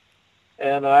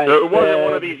 And so it wasn't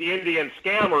one of these Indian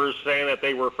scammers saying that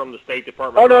they were from the State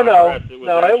Department. Oh, no.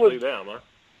 It was them, huh?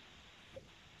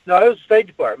 No, it was the State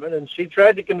Department, and she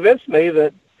tried to convince me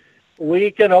that we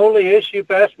can only issue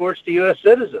passports to U.S.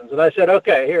 citizens. And I said,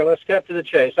 okay, here, let's cut to the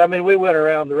chase. I mean, we went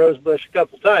around the rose bush a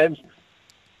couple times,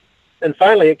 and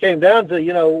finally it came down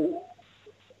to,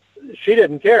 she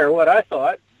didn't care what I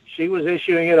thought. She was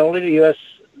issuing it only to U.S.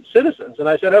 citizens. And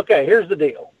I said, okay, here's the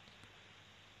deal.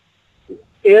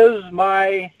 Is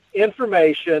my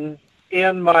information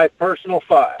in my personal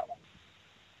file?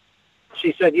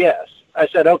 She said, yes. I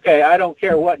said, okay, I don't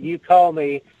care what you call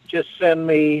me. Just send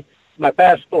me my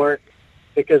passport,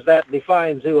 because that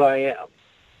defines who I am.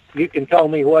 You can call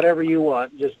me whatever you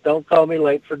want. Just don't call me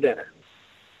late for dinner.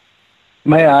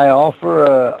 May I offer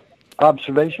an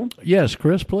observation? Yes,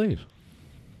 Chris, please.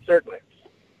 Certainly.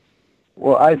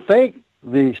 Well, I think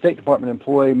the State Department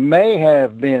employee may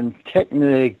have been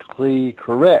technically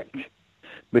correct,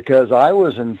 because I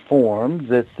was informed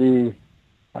that the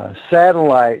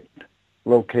satellite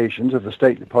locations of the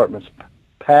State Department's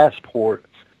passport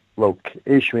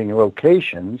issuing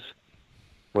locations,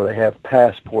 where they have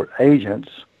passport agents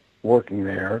working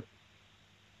there,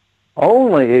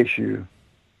 only issue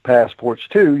passports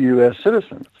to U.S.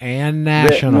 citizens and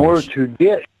nationals. In order to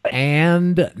get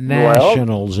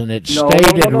nationals, and it's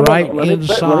stated right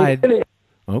inside.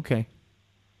 Okay.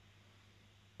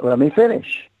 Let me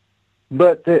finish.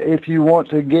 But if you want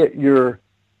to get your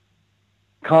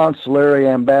consulary,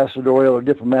 ambassadorial, or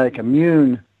diplomatic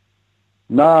immune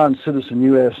non-citizen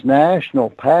U.S.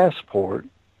 national passport,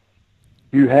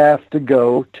 you have to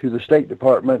go to the State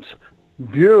Department's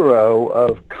Bureau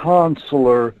of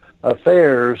Consular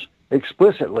Affairs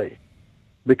explicitly,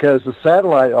 because the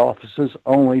satellite offices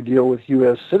only deal with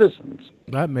U.S. citizens.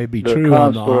 That may be the true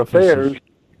on the consular offices. affairs.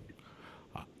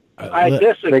 I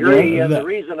disagree, and the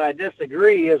reason I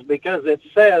disagree is because it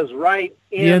says right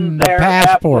in the their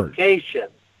passport application.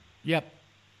 Yep.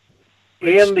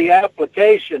 In the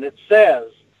application, it says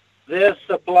this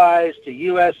applies to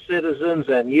U.S. citizens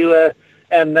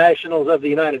and nationals of the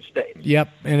United States. Yep,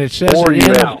 and it says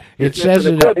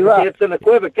it's an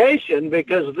equivocation,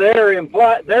 because they're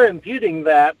imputing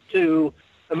that to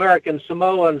American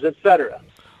Samoans, etc.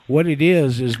 What it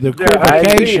is the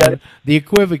equivocation. The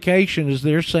equivocation is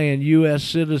they're saying U.S.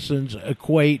 citizens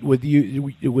equate with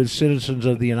citizens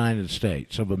of the United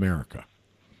States of America.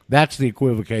 That's the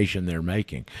equivocation they're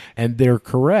making, and they're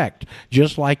correct.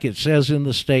 Just like it says in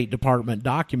the State Department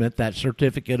document, that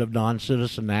certificate of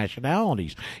non-citizen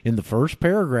nationalities, in the first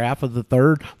paragraph of the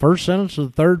first sentence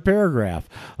of the third paragraph,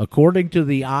 according to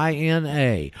the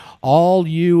INA, all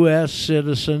U.S.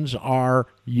 citizens are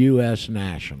U.S.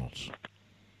 nationals.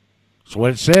 That's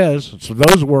what it says. So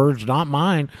those words, not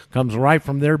mine, comes right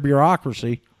from their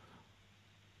bureaucracy.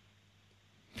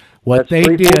 What they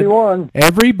did,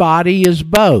 everybody is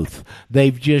both.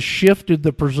 They've just shifted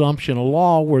the presumption of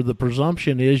law, where the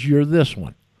presumption is you're this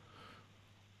one.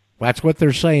 That's what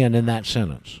they're saying in that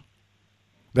sentence.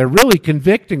 They're really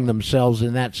convicting themselves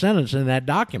in that sentence, in that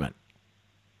document.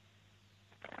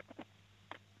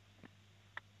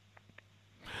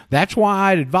 That's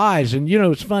why I'd advise, and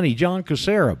it's funny, John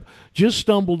Koserab just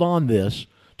stumbled on this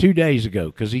 2 days ago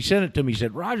because he sent it to me. He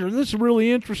said, Roger, this is a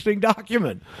really interesting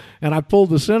document. And I pulled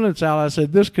the sentence out. I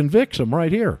said, this convicts them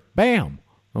right here. Bam.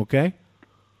 Okay?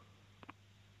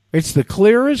 It's the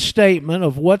clearest statement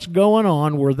of what's going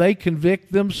on where they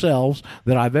convict themselves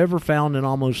that I've ever found in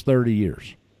almost 30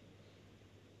 years.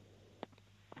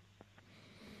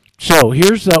 So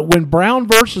here's when Brown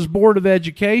versus Board of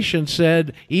Education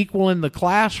said equal in the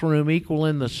classroom, equal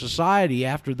in the society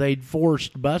after they'd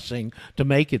forced busing to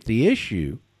make it the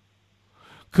issue,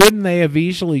 couldn't they have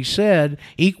easily said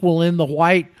equal in the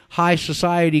white high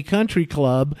society country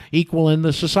club, equal in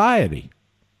the society?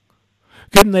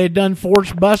 Couldn't they have done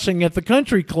forced busing at the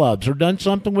country clubs or done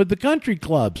something with the country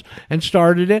clubs and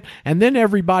started it? And then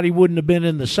everybody wouldn't have been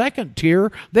in the second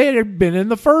tier. They'd have been in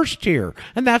the first tier.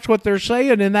 And that's what they're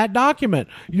saying in that document.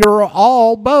 You're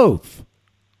all both.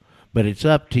 But it's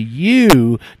up to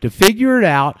you to figure it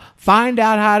out, find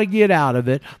out how to get out of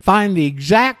it, find the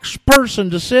exact person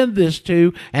to send this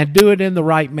to, and do it in the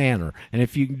right manner. And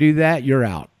if you can do that, you're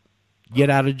out. Get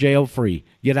out of jail free.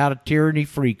 Get out of tyranny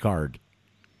free card.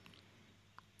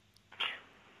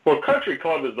 Well, country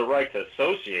club is the right to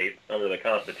associate under the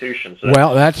Constitution. So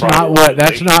well,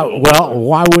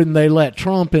 why wouldn't they let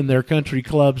Trump in their country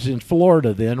clubs in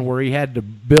Florida then, where he had to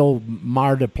build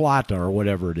Mar de Plata or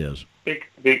whatever it is?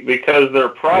 Because they're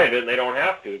private and they don't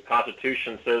have to. The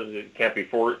Constitution says it can't be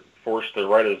forced the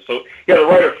right of the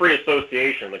right of free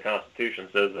association. The Constitution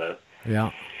says that. Yeah.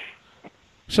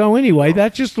 So anyway,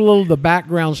 that's just a little of the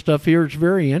background stuff here. It's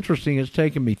very interesting. It's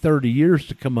taken me 30 years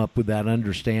to come up with that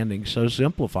understanding so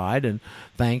simplified, and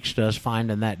thanks to us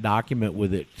finding that document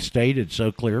with it stated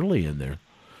so clearly in there.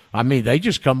 I mean, they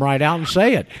just come right out and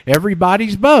say it.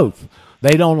 Everybody's both.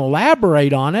 They don't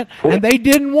elaborate on it, and they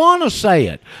didn't want to say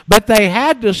it. But they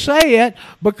had to say it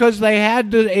because they had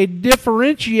to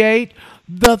differentiate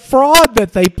the fraud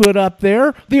that they put up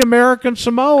there, the American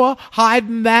Samoa,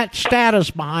 hiding that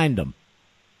status behind them.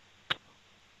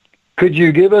 Could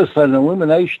you give us an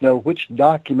illumination of which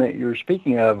document you're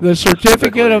speaking of? The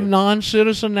Certificate of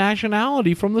Non-Citizen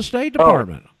Nationality from the State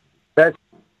Department. That's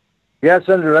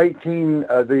under 18,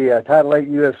 the Title 8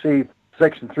 USC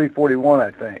Section 341, I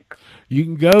think. You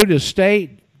can go to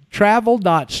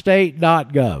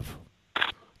travel.state.gov.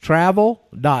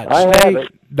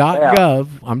 Travel.state.gov.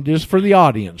 I'm just for the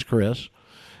audience, Chris.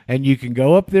 And you can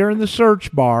go up there in the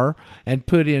search bar and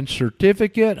put in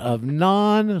Certificate of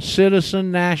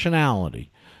Non-Citizen Nationality.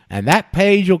 And that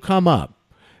page will come up.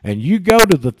 And you go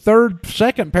to the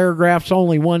second paragraph's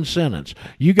only one sentence.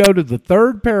 You go to the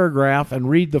third paragraph and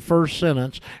read the first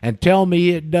sentence and tell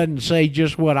me it doesn't say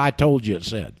just what I told you it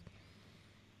said.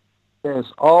 Yes,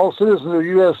 all citizens are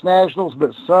U.S. nationals,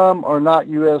 but some are not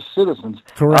U.S. citizens.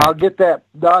 Correct. I'll get that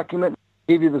document,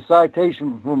 give you the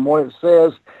citation from what it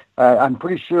says. I'm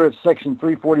pretty sure it's Section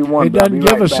 341. It doesn't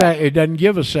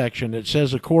give a section. It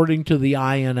says according to the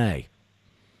INA,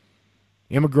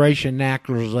 Immigration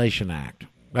Naturalization Act.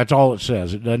 That's all it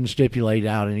says. It doesn't stipulate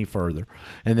out any further.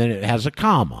 And then it has a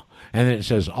comma. And then it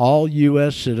says all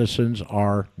U.S. citizens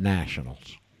are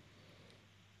nationals.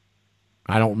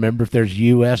 I don't remember if there's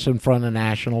U.S. in front of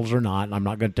nationals or not, and I'm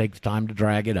not going to take the time to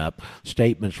drag it up.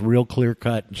 Statement's real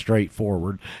clear-cut and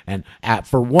straightforward, and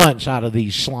for once out of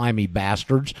these slimy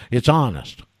bastards, it's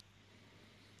honest.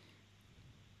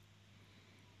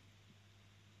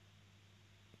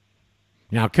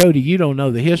 Now, Cody, you don't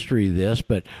know the history of this,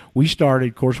 but we started,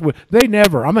 of course, I'm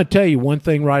going to tell you one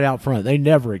thing right out front. They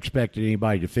never expected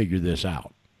anybody to figure this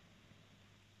out.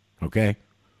 Okay?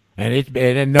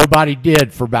 And nobody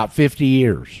did for about 50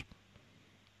 years.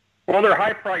 Well, they're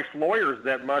high-priced lawyers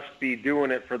that must be doing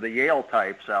it for the Yale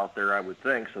types out there, I would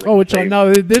think. So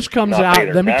this comes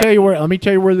out. Let me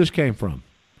tell you where this came from.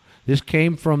 This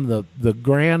came from the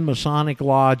Grand Masonic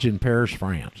Lodge in Paris,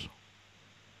 France.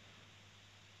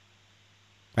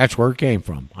 That's where it came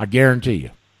from. I guarantee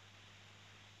you.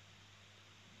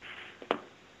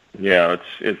 Yeah,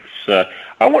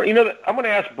 I'm going to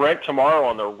ask Brent tomorrow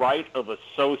on the right of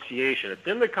association. It's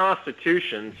in the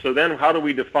Constitution. So then, how do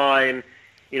we define,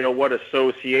 what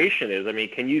association is? I mean,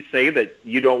 can you say that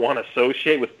you don't want to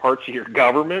associate with parts of your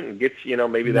government and get,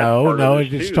 maybe that's part of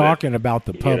it? It's talking about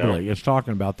the public. It's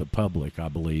talking about the public. I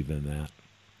believe in that.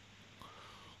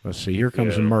 Let's see. Here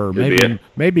comes Murr.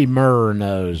 Maybe Murr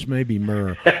knows. Maybe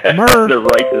Murr.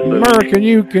 Murr, can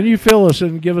you fill us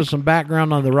and give us some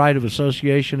background on the right of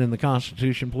association in the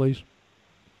Constitution, please?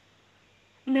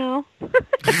 No.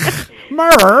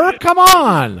 Murr, come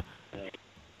on.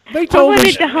 They told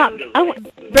us.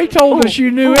 They told us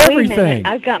you knew everything.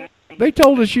 I've got. They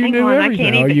told us you knew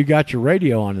everything. Oh, you got your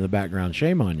radio on in the background.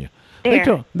 Shame on you.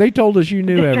 There. They told us you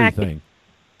knew Distracted. everything.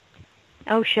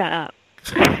 Oh, shut up.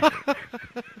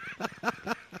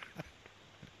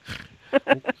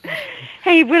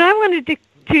 Hey, what I wanted to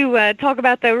talk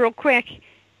about, though, real quick,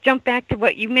 jump back to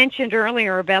what you mentioned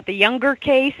earlier about the Younger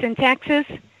case in Texas.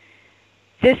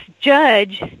 This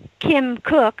judge, Kim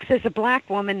Cooks, is a black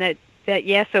woman that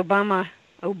yes, Obama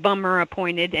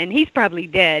appointed, and he's probably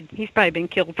dead. He's probably been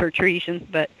killed for treason,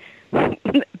 but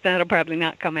that'll probably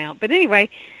not come out. But anyway,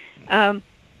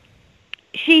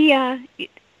 she,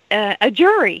 a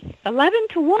jury,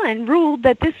 11-1, ruled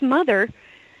that this mother,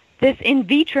 this in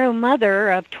vitro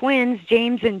mother of twins,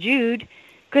 James and Jude,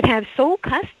 could have sole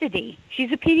custody.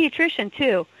 She's a pediatrician,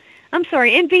 too. I'm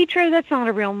sorry, in vitro, that's not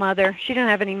a real mother. She don't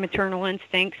have any maternal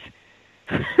instincts.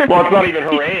 Well, it's not even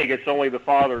her egg. It's only the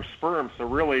father's sperm. So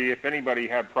really, if anybody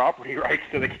had property rights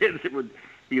to the kids, it would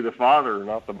be the father,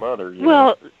 not the mother.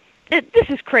 Well, this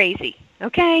is crazy,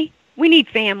 okay? We need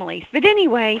families. But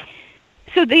anyway,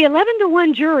 so the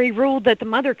 11-1 jury ruled that the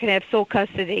mother could have sole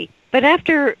custody. But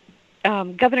after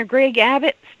Governor Greg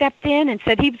Abbott stepped in and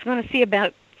said he was going to see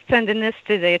about sending this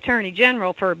to the Attorney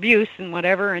General for abuse and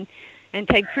whatever, and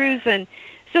Ted Cruz, and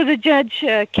so the judge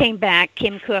came back,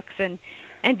 Kim Cooks, and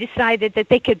decided that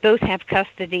they could both have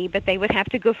custody, but they would have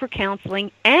to go for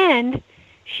counseling, and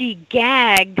she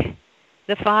gagged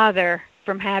the father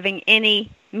from having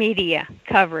any media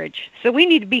coverage. So we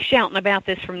need to be shouting about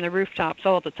this from the rooftops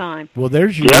all the time. Well,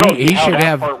 there's your. Yeah, He should that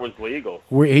have. part was legal.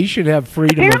 He should have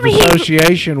freedom Apparently of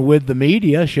association with the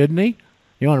media, shouldn't he?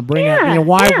 You want to bring Yeah, out? You know,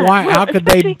 why? yeah. Why? Well, How could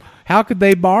especially- they? How could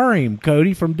they bar him,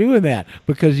 Cody, from doing that?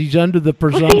 Because he's under the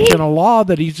presumption of law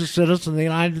that he's a citizen of the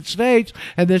United States,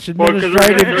 and this 'cause they're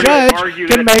administrative gonna judge argue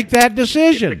can that make that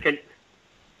decision.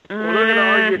 Well, they're going to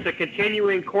argue it's a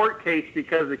continuing court case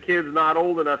because the kid's not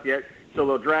old enough yet, so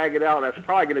they'll drag it out. That's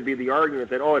probably going to be the argument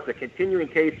that, it's a continuing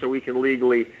case so we can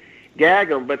legally gag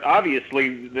them. But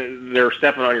obviously, they're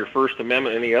stepping on your First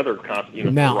Amendment and any other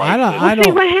Now, rights. I don't.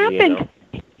 See what happened. You know.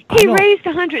 He raised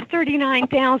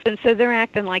 $139,000, so they're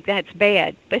acting like that's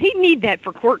bad. But he'd need that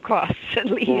for court costs at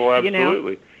least, Well,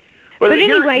 absolutely. But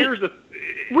anyway, here's the,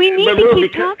 we need but to Lou,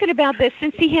 keep talking about this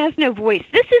since he has no voice.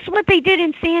 This is what they did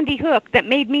in Sandy Hook that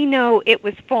made me know it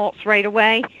was false right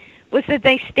away, was that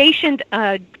they stationed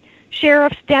a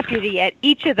sheriff's deputy at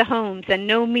each of the homes and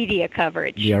no media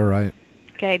coverage. Yeah, right.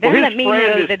 Okay, that let me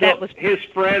know that was... His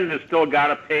friend has still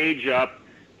got a page up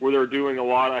where they're doing a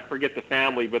lot. I forget the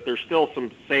family, but there's still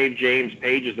some Save James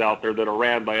pages out there that are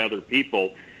ran by other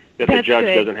people that the judge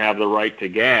doesn't have the right to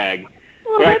gag.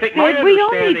 Well, but that's I think good. We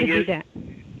all need to do that.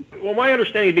 Well, my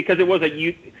understanding, because it was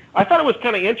I thought it was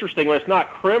kind of interesting when it's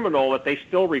not criminal that they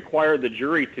still required the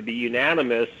jury to be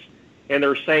unanimous, and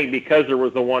they're saying because there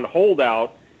was the one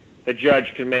holdout, the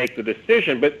judge can make the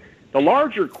decision. But the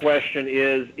larger question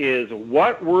is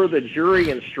what were the jury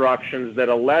instructions that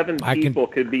 11 people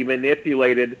could be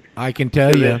manipulated? I can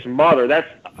tell you. This mother.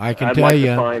 I can I'd tell like you.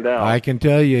 to find out. I can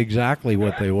tell you exactly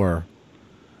what they were.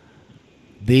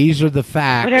 These are the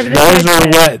facts.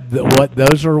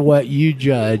 Those are what you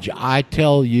judge. I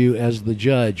tell you as the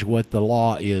judge what the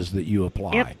law is that you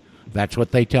apply. Yep. That's what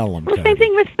they tell them. Well, same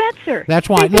thing with Fetzer. That's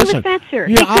why. Same thing Listen, with Fetzer.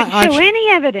 you He know, couldn't show any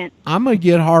evidence. I'm going to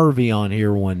get Harvey on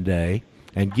here one day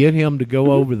and get him to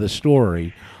go over the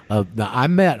story of I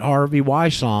met Harvey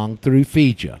Wysong through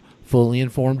FIJA, Fully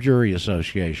Informed Jury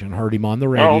Association. Heard him on the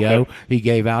radio. Oh, okay. He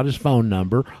gave out his phone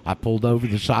number. I pulled over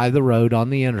the side of the road on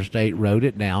the interstate, wrote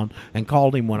it down, and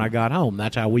called him when I got home.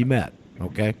 That's how we met.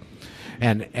 Okay.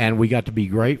 And we got to be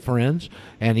great friends,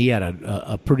 and he had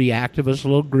a pretty activist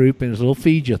little group in his little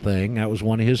FIJA thing. That was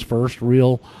one of his first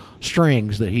real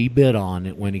strings that he bid on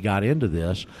when he got into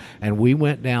this. And we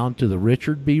went down to the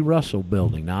Richard B. Russell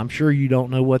building. Now, I'm sure you don't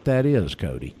know what that is,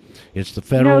 Cody. It's the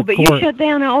federal court. No, but you shut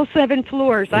down all 7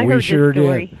 floors. I heard sure this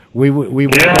story. Did. We went and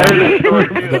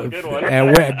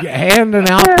handing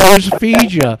out those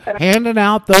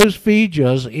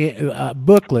FIJAs,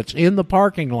 booklets in the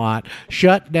parking lot,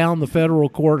 shut down the federal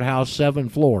courthouse 7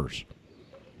 floors.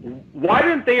 Why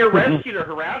didn't they arrest you to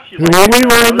harass you? Well, we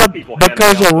were in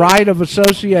because of right of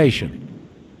association.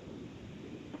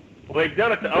 Well, they've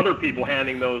done it to other people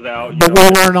handing those out. But we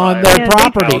weren't on their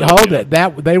property. Hold it.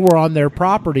 They were on their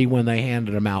property when they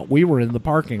handed them out. We were in the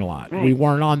parking lot. We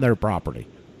weren't on their property.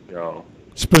 No.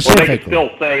 Specifically. Well, they can still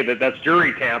say that that's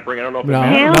jury tampering. I don't know if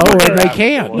they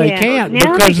can't. They can't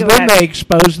because then they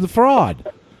expose the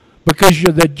fraud. Because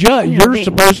you're the judge, you're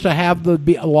supposed to have the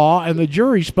law, and the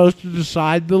jury's supposed to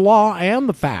decide the law and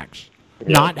the facts,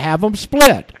 not have them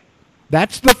split.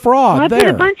 That's the fraud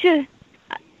there.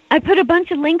 I put a bunch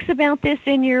of links about this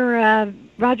in your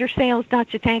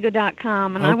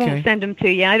rogersales.chitango.com, and I won't send them to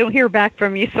you. I don't hear back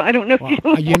from you, so I don't know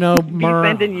if you don't be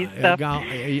sending you stuff.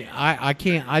 I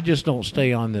can't. I just don't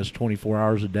stay on this 24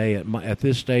 hours a day. At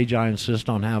this stage, I insist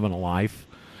on having a life,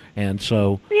 and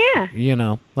so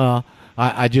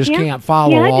I just can't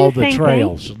follow all the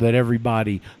trails that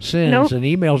everybody sends and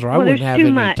emails, or I wouldn't have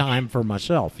any time for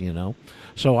myself.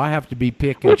 So I have to be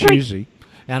pick and choosy.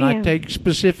 And I take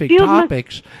specific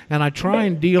topics, and I try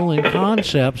and deal in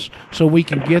concepts so we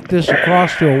can get this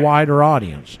across to a wider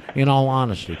audience, in all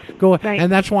honesty.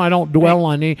 And that's why I don't dwell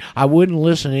on any. I wouldn't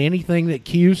listen to anything that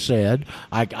Q said.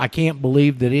 I can't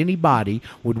believe that anybody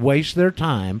would waste their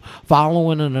time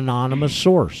following an anonymous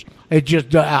source. It just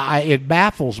it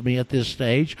baffles me at this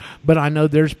stage, but I know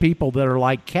there's people that are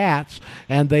like cats,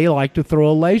 and they like to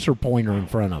throw a laser pointer in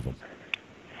front of them.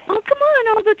 Oh, come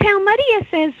on. All the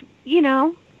Talmudia says,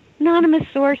 anonymous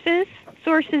sources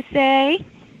say.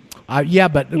 But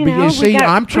you see,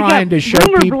 I'm trying to show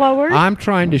people. I'm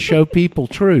trying to show people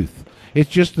truth. It's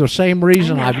just the same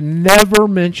reason I've never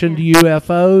mentioned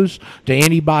UFOs to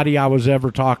anybody I was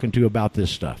ever talking to about this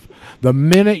stuff. The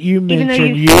minute you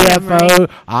mention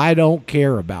UFO, I don't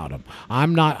care about them.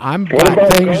 I'm got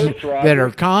things that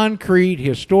are concrete,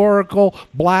 historical,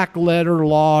 black letter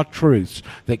law truths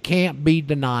that can't be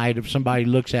denied if somebody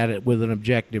looks at it with an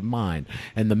objective mind.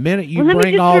 And the minute you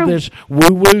bring all this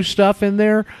woo-woo stuff in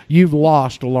there, you've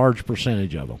lost a large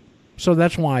percentage of them. So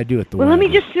that's why I do it the way I do. Well, let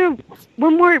me just throw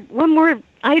one more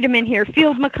item in here.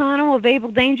 Field McConnell of Able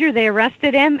Danger, they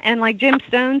arrested him, and like Jim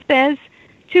Stone says,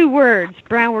 2 words,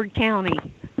 Broward County.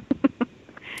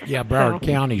 Yeah, Broward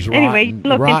County's rotten. Anyway,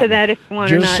 look into that if you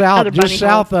want to. Just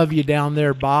south of you down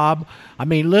there, Bob. I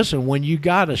mean, listen, when you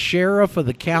got a sheriff of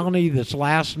the county that's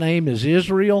last name is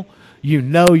Israel, you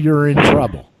know you're in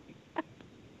trouble.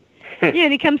 Yeah,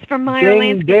 and he comes from Meyer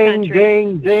Lansky country.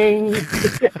 Ding, ding, ding.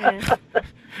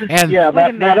 And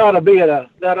that ought to be an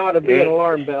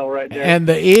alarm bell right there. And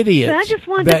the idiots. So I just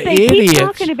wanted to say, keep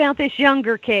talking about this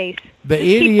Younger case.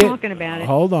 Keep talking about it.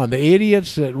 Hold on. The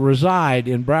idiots that reside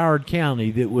in Broward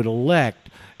County that would elect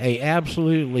a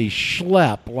absolutely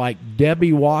schlep like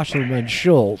Debbie Wasserman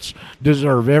Schultz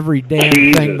deserve every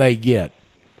damn thing they get.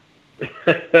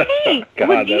 Hey,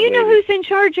 you know who's in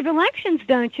charge of elections,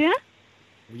 don't you?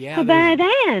 Yeah,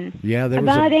 Ann. Yeah, there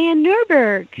was Ann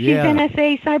Nuremberg. She's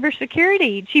NSA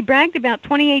cybersecurity. She bragged about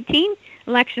 2018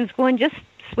 elections going just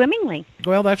swimmingly.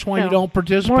 Well, that's why you don't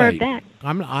participate. More of that.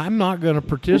 I'm not going to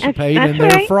participate in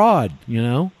their fraud,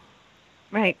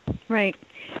 Right.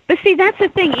 But see, that's the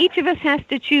thing. Each of us has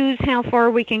to choose how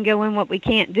far we can go and what we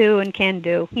can't do and can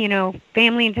do.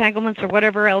 Family entanglements or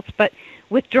whatever else. But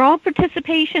withdraw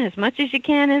participation as much as you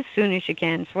can, as soon as you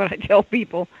can. That's what I tell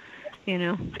people,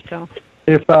 so...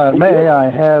 If I may,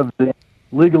 I have the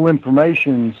legal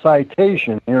information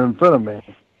citation here in front of me.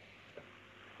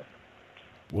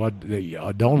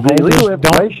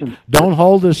 Don't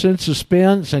hold us in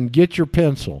suspense, and get your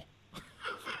pencil.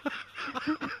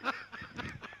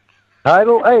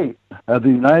 Title 8 of the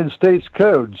United States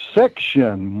Code,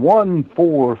 Section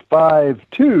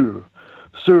 1452,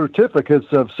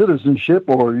 Certificates of Citizenship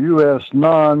or U.S.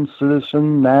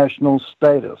 non-citizen national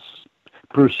status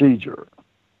procedure.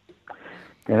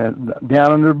 And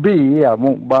down under B, I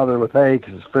won't bother with A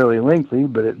because it's fairly lengthy,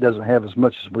 but it doesn't have as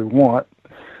much as we want.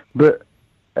 But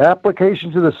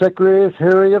application to the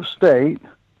Secretary of State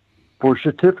for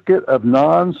Certificate of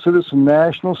Non-Citizen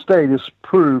National Status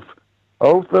Proof,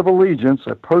 Oath of Allegiance,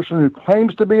 a person who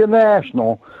claims to be a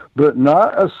national but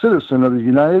not a citizen of the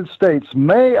United States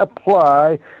may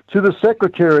apply to the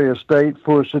Secretary of State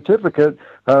for a Certificate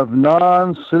of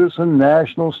Non-Citizen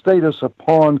National Status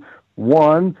upon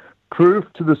 1, proof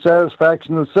to the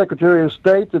satisfaction of the Secretary of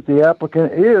State that the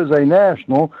applicant is a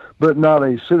national but not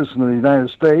a citizen of the United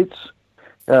States.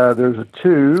 There's a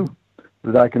 2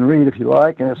 that I can read if you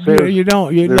like, and it says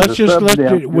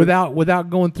without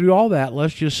going through all that.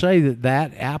 Let's just say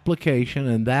that application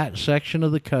and that section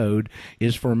of the code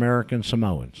is for American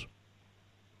Samoans.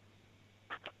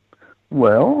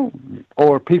 Well,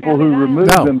 or people who remove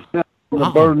themselves from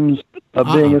the burdens of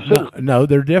being a citizen. No,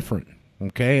 they're different.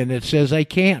 Okay, and it says they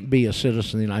can't be a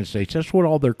citizen of the United States. That's what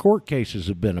all their court cases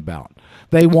have been about.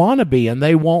 They want to be, and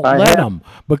they won't let them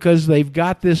because they've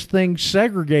got this thing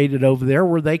segregated over there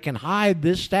where they can hide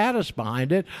this status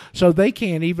behind it, so they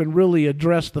can't even really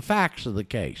address the facts of the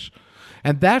case.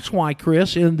 And that's why,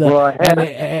 Chris, and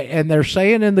they're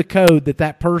saying in the code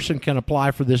that person can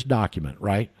apply for this document,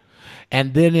 right?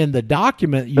 And then in the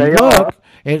document, you They look, are.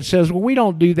 and it says, well, we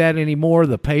don't do that anymore.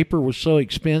 The paper was so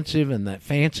expensive, and that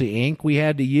fancy ink we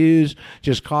had to use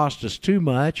just cost us too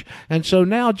much. And so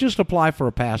now just apply for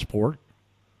a passport.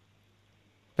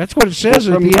 That's what it says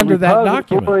at the end of that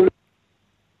document.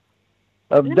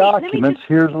 Of documents,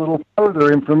 here's a little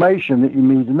further information that you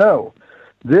need to know.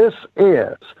 This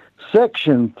is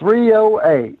Section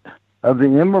 308 of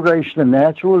the Immigration and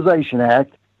Naturalization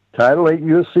Act, Title 8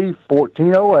 U.S.C.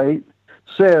 1408,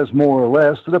 says more or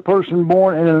less that a person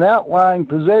born in an outlying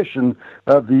possession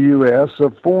of the U.S., a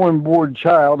foreign-born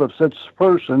child of such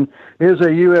person, is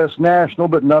a U.S. national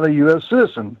but not a U.S.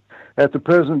 citizen. At the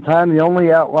present time, the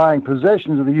only outlying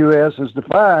possessions of the U.S. is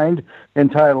defined in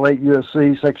Title 8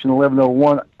 U.S.C. Section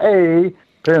 1101A,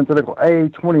 parenthetical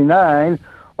A29,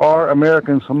 are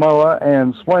American Samoa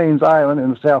and Swains Island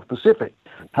in the South Pacific.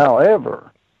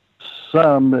 However,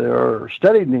 some that are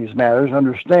studying these matters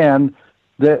understand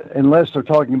that unless they're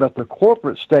talking about the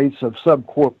corporate states of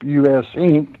Subcorp U.S.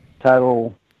 Inc.,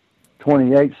 Title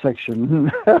 28,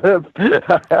 Section,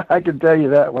 I can tell you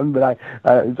that one, but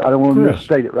I don't want to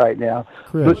misstate it right now.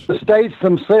 But the states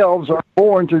themselves are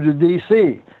foreign to the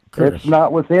D.C. It's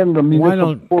not within the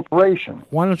municipal corporation.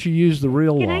 Why don't you use the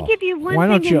real law? Can I give you one Why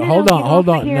don't thing you and hold then on? I'll Hold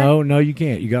get on. off of here? No, you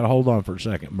can't. You got to hold on for a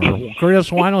second, Merle.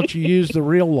 Chris, why don't you use the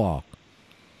real law?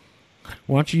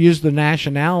 Why don't you use the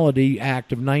Nationality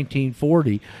Act of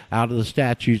 1940 out of the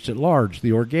statutes at large,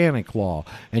 the organic law,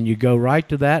 and you go right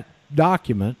to that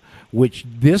document, which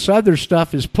this other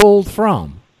stuff is pulled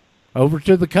from, over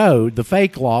to the code, the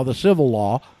fake law, the civil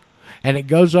law, and it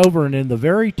goes over, and in the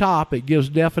very top it gives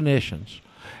definitions.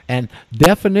 And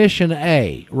definition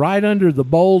A, right under the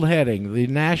bold heading, the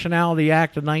Nationality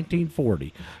Act of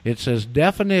 1940, it says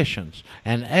definitions,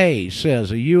 and A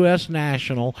says a U.S.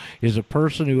 national is a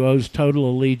person who owes total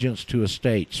allegiance to a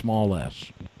state, small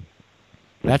s.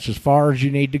 That's as far as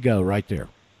you need to go right there.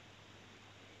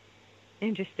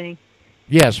 Interesting.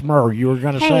 Yes, Merle, you were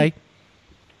going to say?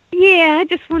 Yeah, I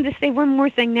just wanted to say one more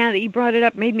thing now that you brought it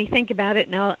up, made me think about it,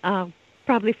 and I'll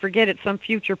probably forget at some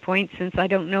future point since I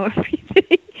don't know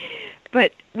everything.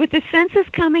 But with the census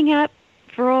coming up,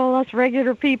 for all us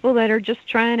regular people that are just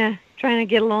trying to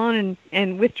get along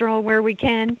and withdraw where we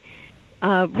can,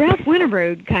 Ralph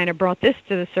Winterode kind of brought this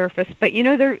to the surface. But you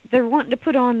know, they're wanting to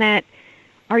put on that,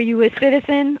 "Are you a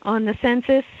citizen?" on the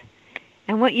census,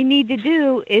 and what you need to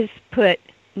do is put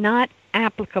 "not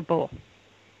applicable."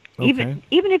 Okay.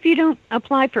 Even if you don't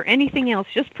apply for anything else,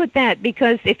 just put that,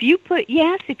 because if you put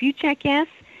yes, if you check yes,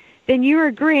 then you're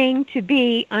agreeing to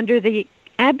be under the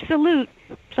absolute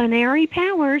plenary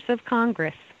powers of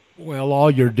Congress. Well,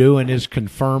 all you're doing is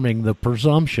confirming the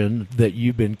presumption that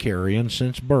you've been carrying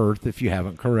since birth if you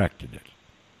haven't corrected it.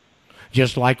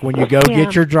 Just like when you go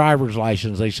get your driver's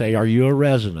license, they say, "Are you a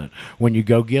resident?" When you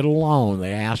go get a loan,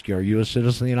 they ask you, "Are you a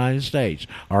citizen of the United States?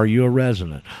 Are you a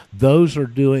resident?" Those are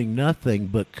doing nothing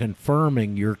but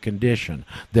confirming your condition.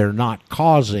 They're not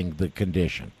causing the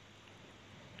condition.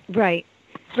 Right.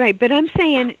 But I'm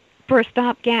saying for a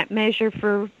stopgap measure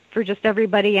for just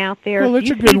everybody out there, well, if it's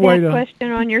you a good see way that to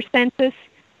question on your census,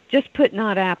 just put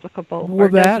 "not applicable." Well, or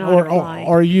does that, not apply.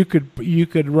 or you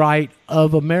could write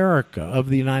 "of America," of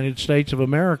the United States of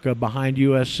America, behind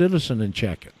U.S. citizen and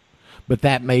check it. But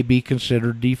that may be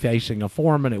considered defacing a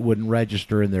form, and it wouldn't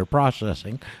register in their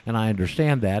processing. And I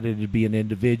understand that it'd be an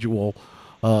individual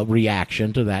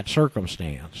reaction to that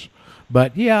circumstance.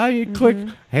 But yeah, you click.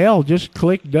 Hell, just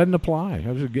click "doesn't apply."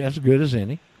 That's as good as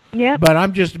any. Yeah.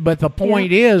 But the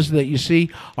point is that, you see,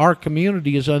 our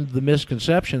community is under the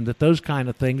misconception that those kind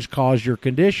of things cause your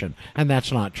condition, and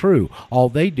that's not true. All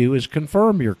they do is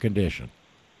confirm your condition.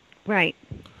 Right.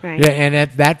 Yeah,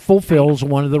 and that fulfills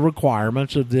one of the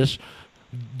requirements of this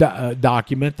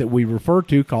document that we refer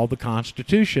to called the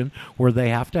Constitution, where they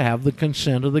have to have the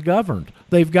consent of the governed.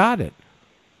 They've got it.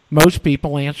 Most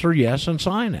people answer yes and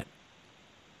sign it.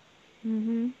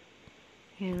 Mm-hmm.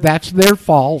 Yeah. That's their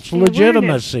false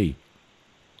legitimacy.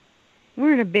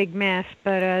 We're in a big mess,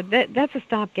 but that's a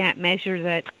stopgap measure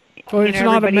that. Well, it's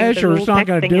not a measure. It's not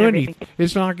going to do anything.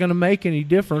 It's not going to make any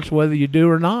difference whether you do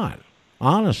or not.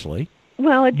 Honestly.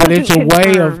 Well, but it's a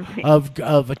way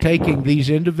of taking these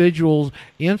individual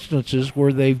instances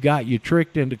where they've got you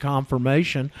tricked into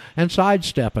confirmation and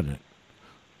sidestepping it.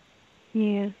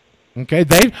 Yeah. Okay,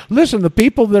 listen. The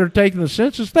people that are taking the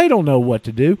census, they don't know what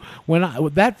to do.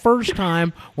 That first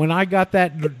time when I got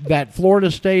that Florida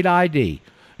state ID,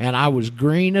 and I was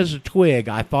green as a twig,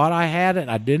 I thought I had it.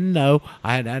 I didn't know.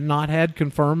 I had not had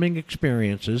confirming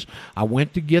experiences. I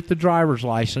went to get the driver's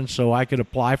license so I could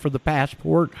apply for the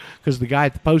passport because the guy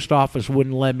at the post office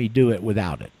wouldn't let me do it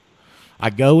without it. I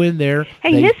go in there.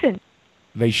 Hey, listen.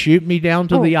 They shoot me down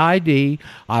to the ID.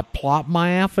 I plop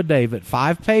my affidavit,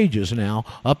 5 pages now,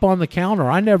 up on the counter.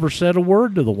 I never said a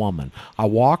word to the woman. I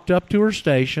walked up to her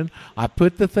station. I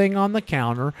put the thing on the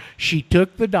counter. She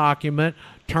took the document,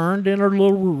 turned in her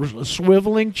little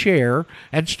swiveling chair,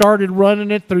 and started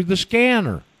running it through the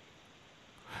scanner.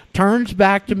 Turns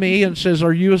back to me and says,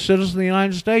 "Are you a citizen of the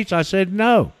United States?" I said,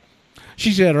 "No."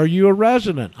 She said, "Are you a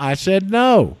resident?" I said,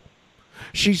 "No."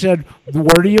 She said,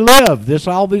 "Where do you live?"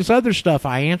 All this other stuff.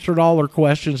 I answered all her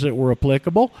questions that were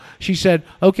applicable. She said,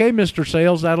 "Okay, Mr.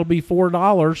 Sales, that'll be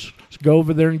 $4. Go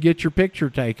over there and get your picture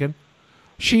taken."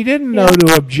 She didn't know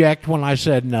to object when I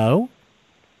said no.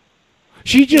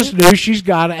 She just knew she's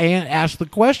got to ask the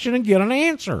question and get an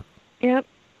answer. Yep.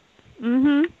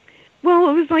 Well,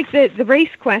 it was like the race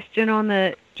question on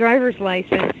the driver's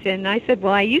license, and I said,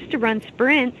 "Well, I used to run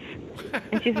sprints,"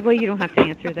 and she said, "Well, you don't have to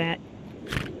answer that."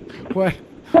 What?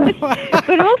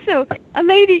 But also, a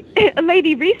lady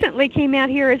recently came out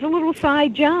here as a little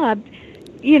side job,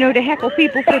 to heckle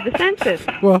people for the census.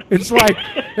 Well, it's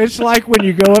like when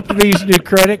you go up to these new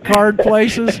credit card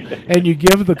places and you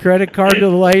give the credit card to the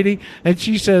lady and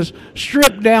she says,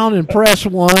 "Strip down and press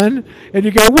 1," and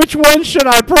you go, "Which one should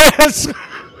I press?"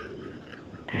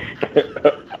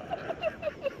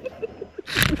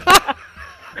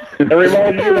 It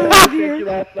reminds me of what I sent you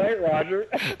last night, Roger.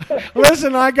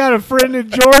 Listen, I got a friend in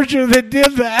Georgia that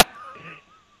did that.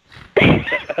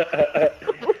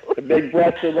 The big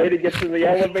breasted lady gets in the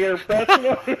elevator pressing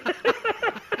them.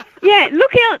 Yeah,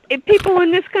 look out, people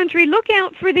in this country, look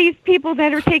out for these people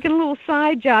that are taking a little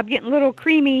side job, getting a little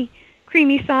creamy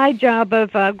side job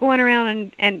of going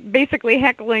around and basically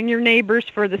heckling your neighbors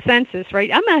for the census, right?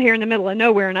 I'm out here in the middle of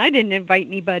nowhere, and I didn't invite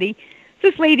anybody.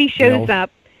 This lady shows up,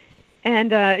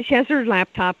 and she has her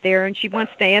laptop there, and she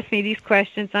wants to ask me these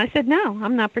questions. And I said, "No,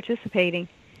 I'm not participating."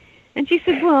 And she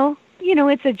said, "Well,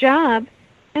 it's a job."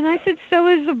 And I said, "So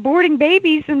is aborting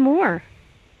babies and more."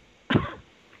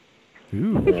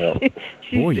 Ooh.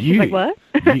 She's like, "What?"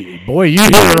 Boy, you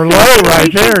hit her low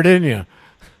right there, didn't you?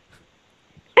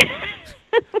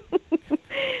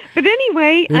 But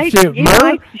anyway, she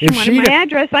wanted my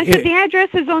address. I said, "The address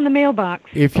is on the mailbox."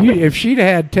 If she'd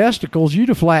had testicles, you'd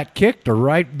have flat kicked her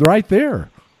right there.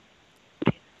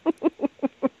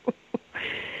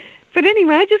 But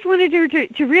anyway, I just wanted her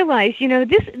to realize,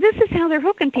 this is how they're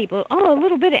hooking people. Oh, a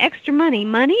little bit of extra money.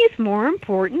 Money is more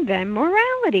important than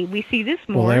morality. We see this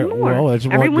more and more.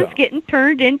 Everyone's getting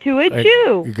turned into a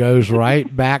Jew. It goes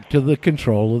right back to the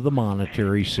control of the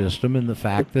monetary system and the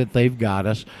fact that they've got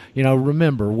us.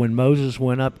 Remember, when Moses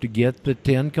went up to get the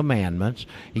 10 Commandments,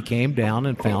 he came down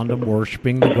and found them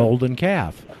worshiping the golden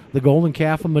calf. The golden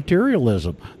calf of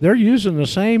materialism. They're using the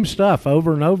same stuff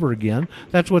over and over again.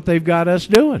 That's what they've got us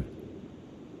doing.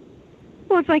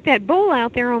 Well, it's like that bull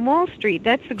out there on Wall Street.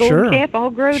 That's the golden calf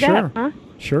all grown up, huh?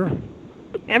 Sure.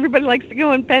 Everybody likes to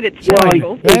go and pet its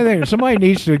testicles. Somebody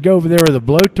needs to go over there with a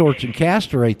blowtorch and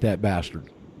castrate that bastard.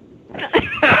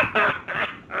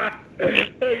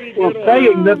 Well,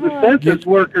 saying that the census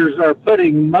workers are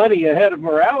putting money ahead of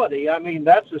morality, I mean,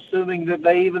 that's assuming that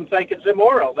they even think it's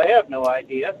immoral. They have no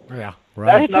idea. Yeah,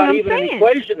 right. That's not even an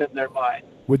equation in their mind.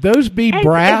 Would those be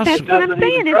brass? That's what I'm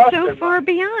saying. It's so far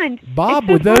beyond. Bob,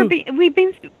 would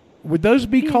those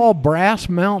be called brass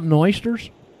mountain oysters?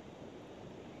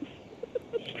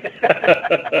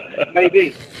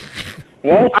 Maybe.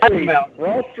 Wall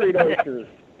Street oysters.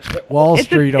 Wall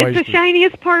Street oysters. It's the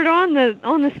shiniest part on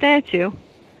the statue.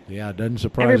 Yeah, it doesn't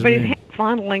surprise me. Everybody's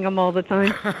fondling them all the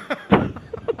time.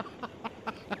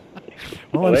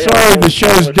 Well, I'm sorry the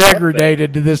show's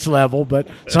degraded to this level, but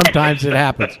sometimes it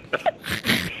happens.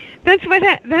 That's what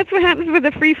happens with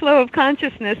the free flow of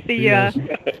consciousness, the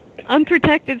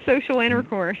unprotected social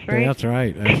intercourse, right? That's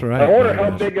right. I wonder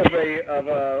how big of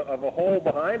a hole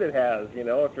behind it has.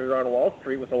 If you're on Wall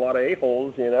Street with a lot of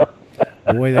a-holes,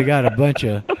 Boy, they got a bunch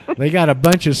of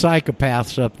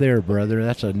psychopaths up there, brother.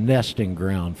 That's a nesting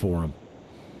ground for them.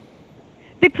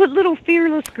 They put little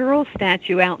fearless girl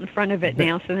statue out in front of it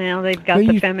now, so now they've got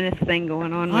the feminist thing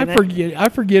going on with it. I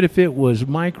forget if it was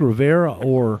Mike Rivera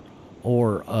or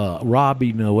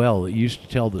Robbie Noel that used to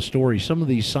tell the story. Some of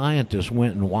these scientists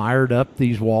went and wired up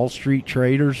these Wall Street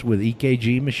traders with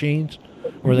EKG machines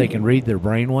where they can read their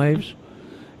brainwaves,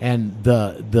 and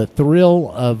the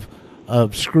thrill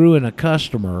of screwing a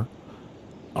customer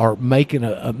or making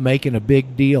a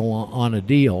big deal on a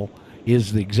deal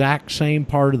is the exact same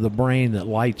part of the brain that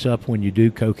lights up when you do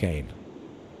cocaine.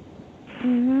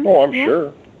 Mm-hmm. Oh, I'm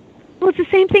sure. Well, it's the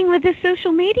same thing with this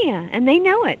social media, and they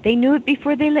know it. They knew it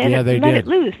before they let it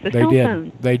loose, cell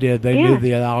phone. They did. They knew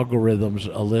the algorithms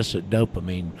elicit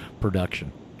dopamine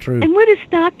production. True. And what does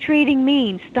stock trading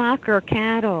mean? Stock or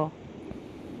cattle?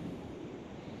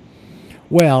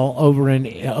 Well,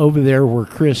 over there where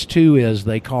Chris 2 is,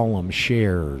 they call them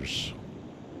shares.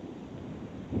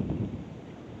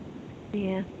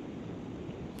 Yeah.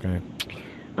 Okay.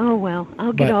 Oh well,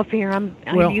 I'll get off here.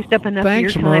 I've used up enough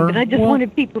thanks, of your time, Mer. but I just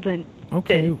wanted people to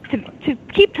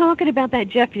keep talking about that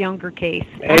Jeff Younger case.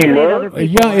 Hey, Mer.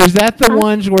 Yeah, is that the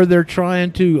ones where they're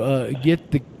trying to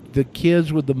get the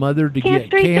kids with the mother to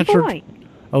Castrate get cancer? The boy.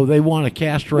 Oh, they want to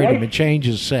castrate him and change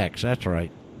his sex. That's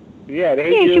right. Yeah,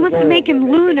 she wants to make him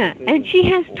Luna, and she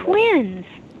has twins.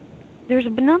 There's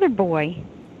another boy.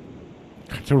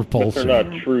 It's repulsive. They're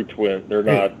not true twins. They're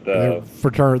not. They're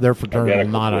fraternal,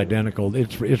 not twins. Identical.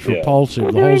 It's repulsive.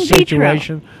 Well, the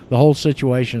whole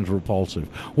situation is repulsive.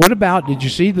 What about? Did you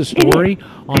see the story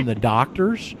on the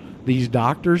doctors? These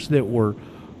doctors that were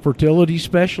fertility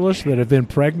specialists that have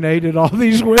impregnated all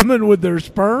these women with their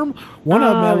sperm. One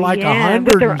of them had like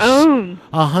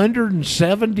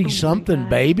 170 something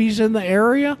babies in the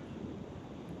area.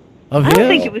 I don't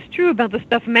think it was true about the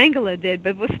stuff Mangala did,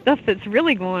 but the stuff that's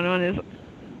really going on is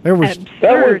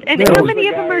absurd. And how many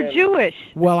of them are Jewish?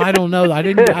 Well, I don't know. I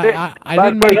didn't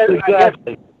make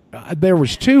exactly. There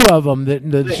was 2 of them that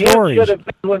the stories. Should have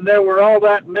been when there were all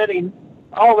that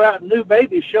new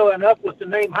babies showing up with the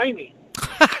name Jaime.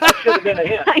 That should have been a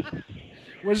hint.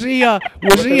 Was he an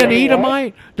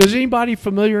Edomite? Does anybody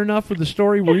familiar enough with the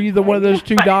story? Were either one of those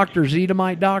 2 doctors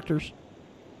Edomite doctors?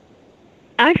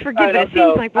 I forget, but it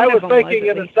seems like one of them was. I was making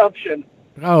an assumption.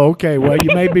 Oh, okay. Well,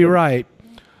 you may be right.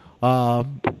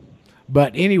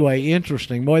 But anyway,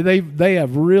 interesting. Boy, they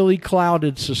have really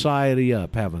clouded society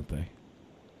up, haven't they?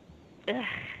 Ugh.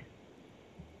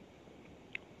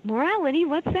 Morality,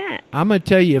 what's that? I'm going to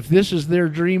tell you, if this is their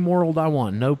dream world, I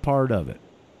want no part of it.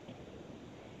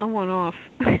 I want off.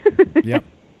 Yep.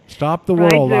 Stop the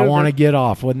world. I want to get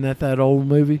off. Wasn't that old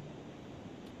movie?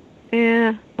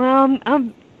 Yeah. Well,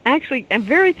 I'm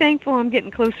very thankful I'm getting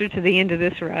closer to the end of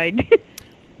this ride.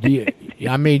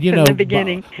 I mean, you know, the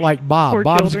beginning. Like Bob. Poor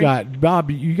Bob's children. Bob,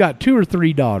 you got 2 or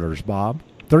 3 daughters, Bob?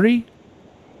 3?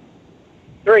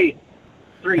 3.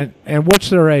 And what's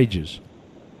their ages?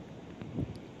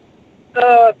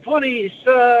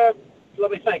 20s,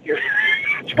 let me think here.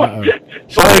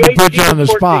 Sorry to put you on the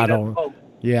spot.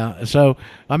 Yeah, so,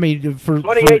 I mean, for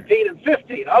 2018 and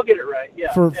 15, I'll get it right.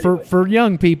 Yeah. For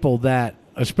young people that,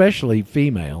 especially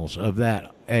females of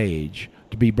that age,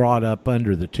 to be brought up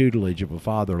under the tutelage of a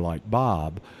father like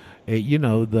Bob, you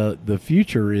know, the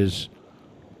future is,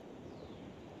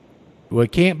 well,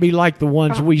 it can't be like the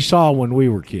ones we saw when we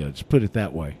were kids, put it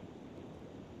that way.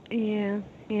 Yeah,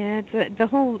 it's the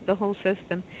whole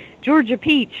system. Georgia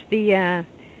Peach, the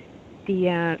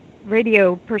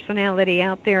radio personality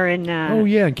out there in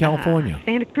in California,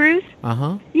 Santa Cruz.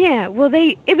 Uh-huh. Yeah, well,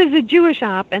 it was a Jewish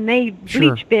op, and they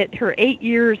bleach bit her 8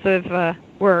 years of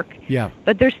work. Yeah.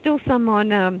 But there's still some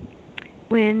on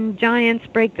When Giants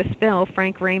Break the Spell.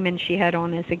 Frank Raymond she had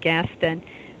on as a guest, and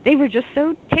they were just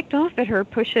so ticked off at her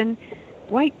pushing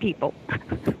white people.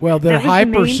 Well, they're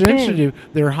hypersensitive.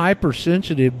 They're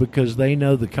hypersensitive because they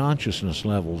know the consciousness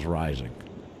level's rising.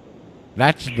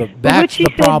 That's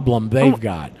the problem they've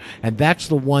got, and that's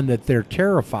the one that they're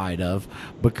terrified of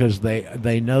because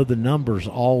they know the numbers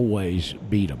always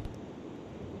beat them.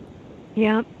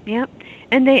 Yep.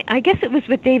 And I guess it was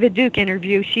with David Duke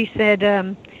interview. She said,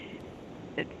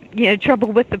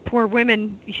 trouble with the poor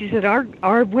women. She said,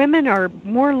 our women are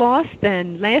more lost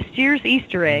than last year's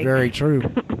Easter egg. Very true.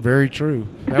 Very true.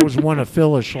 That was one of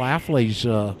Phyllis Schlafly's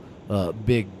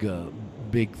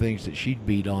big things that she'd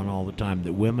beat on all the time,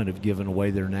 that women have given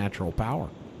away their natural power.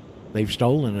 They've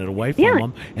stolen it away from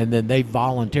them, and then they've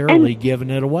voluntarily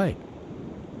given it away.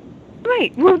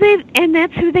 Right. Well, and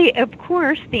that's who of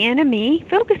course, the enemy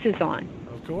focuses on.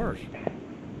 Of course.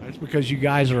 That's because you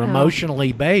guys are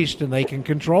emotionally based and they can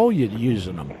control you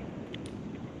using them.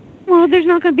 Well, there's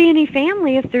not going to be any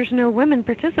family if there's no women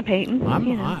participating.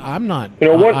 I'm not.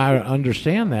 I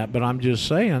understand that, but I'm just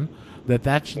saying that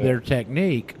that's their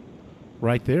technique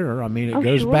right there. I mean, it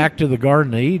goes back to the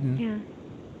Garden of Eden.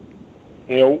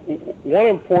 Yeah. You know, one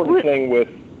important thing with,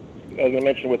 as I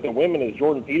mentioned, with the women, is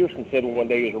Jordan Peterson said one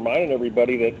day, he was reminding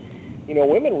everybody that, you know,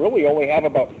 women really only have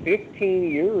about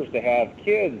 15 years to have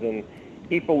kids, and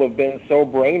people have been so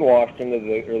brainwashed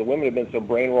the women have been so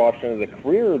brainwashed into the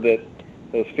career that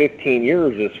those 15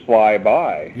 years just fly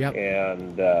by. Yep.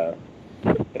 And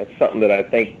that's something that I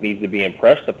think needs to be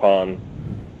impressed upon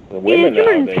The women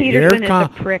Jordan nowadays. Peterson is a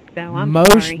prick, though. I'm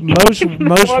most sorry. most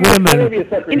Well, I mean, that would be women. a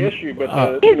separate issue, but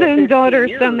His the own 15 daughter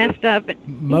is so years, messed up.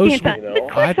 And Most- of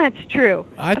course, that's true.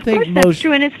 I Of think course that's most-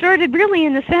 true, and it started really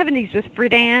in the 70s with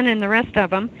Friedan and the rest of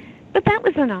them. But that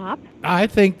was an op. I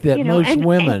think that You know, most and-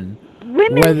 women,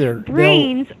 Women's whether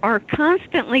brains are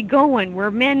constantly going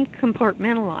where men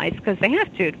compartmentalize because they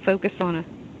have to focus on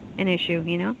an issue,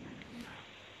 you know.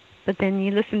 But then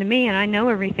you listen to me, and I know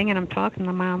everything, and I'm talking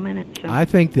a mile a minute. So. I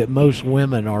think that most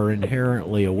women are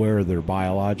inherently aware of their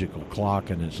biological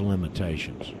clock and its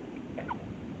limitations.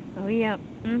 Oh yeah.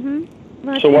 Mhm.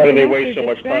 Well, so why do they they're waste so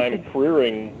much time distracted.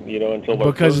 careering, until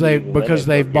they're Because 30s, they and then because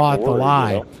they they've start getting bought the worried,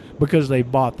 lie. Because they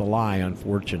bought the lie,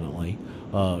 unfortunately,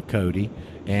 Cody,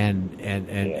 and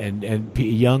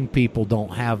young people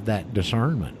don't have that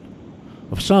discernment.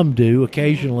 Some do.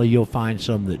 Occasionally, you'll find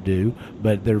some that do,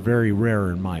 but they're very rare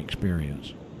in my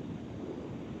experience.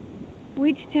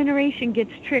 Each generation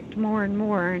gets tricked more and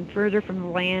more and further from the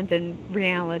land and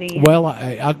reality. Well,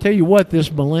 I'll tell you what, this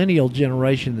millennial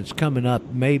generation that's coming up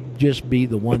may just be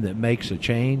the one that makes a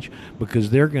change, because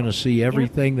they're going to see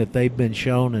everything that they've been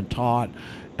shown and taught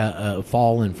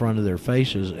fall in front of their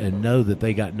faces and know that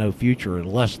they got no future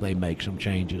unless they make some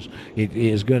changes. It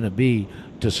is going to be,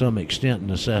 to some extent,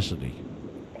 necessity.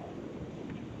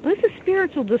 Well, it's a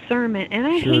spiritual discernment, and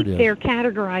I Sure it hate is. they're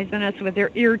categorizing us with their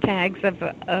ear tags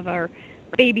of our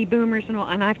baby boomers and all,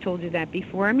 and I've told you that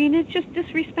before. I mean, it's just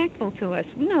disrespectful to us.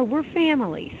 No, we're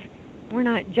families. We're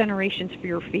not generations for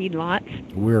your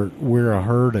feedlots. We're a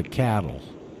herd of cattle.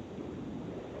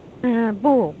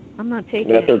 Bull. I'm not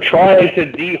taking that it. they're trying to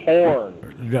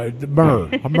dehorn.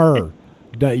 Myrrh.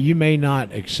 You may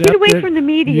not accept it. Get away from the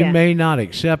media. You may not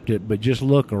accept it, but just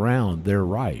look around. They're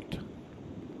right.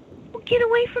 Well, get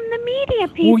away from the media,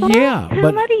 people. Well, yeah,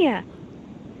 but- How do you?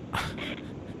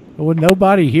 Well,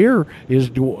 nobody here is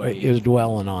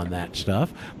dwelling on that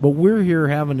stuff, but we're here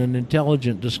having an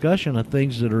intelligent discussion of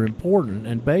things that are important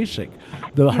and basic.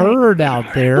 The herd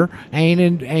out there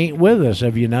ain't with us.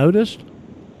 Have you noticed?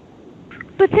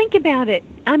 But think about it.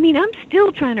 I mean, I'm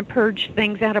still trying to purge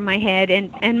things out of my head,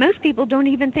 and most people don't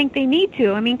even think they need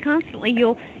to. I mean, constantly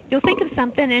you'll think of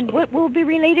something, and what will be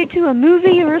related to a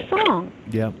movie or a song.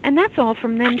 Yeah. And that's all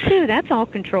from them, too. That's all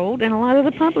controlled, and a lot of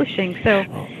the publishing. So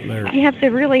you have to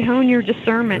really hone your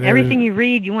discernment. Everything you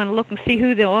read, you want to look and see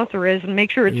who the author is and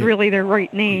make sure it's really their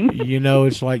right name.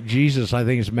 It's like Jesus, I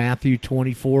think it's Matthew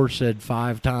 24, said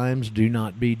 5 times, do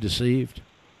not be deceived.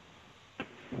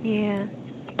 Yeah.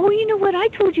 Oh, you know what? I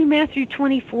told you Matthew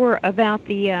 24 about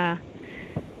the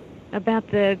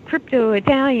crypto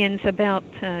Italians, about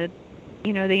the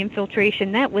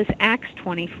infiltration. That was Acts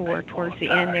 24 towards the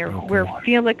end there, where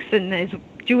Felix and his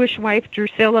Jewish wife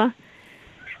Drusilla.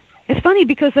 It's funny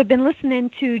because I've been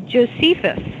listening to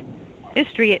Josephus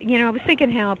history. I was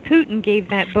thinking how Putin gave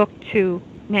that book to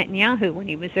Netanyahu when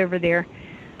he was over there.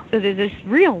 So there's this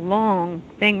real long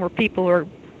thing where people are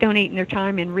donating their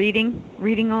time and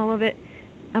reading all of it.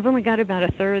 I've only got about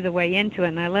a third of the way into it,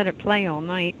 and I let it play all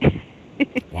night.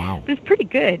 Wow. It's pretty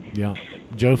good. Yeah.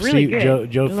 Really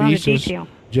good. A lot of detail.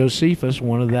 Josephus,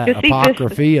 one of that Josephus.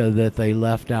 apocrypha that they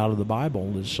left out of the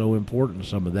Bible, is so important.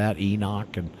 Some of that,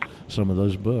 Enoch and some of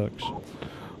those books.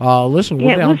 Listen,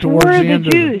 we're down towards the end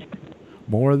of Jews.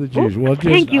 More of the Jews. Well, just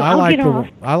thank you. I I'll like get off.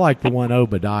 I like the one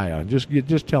Obadiah. Just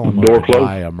tell him Door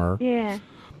Obadiah, Murr. Yeah.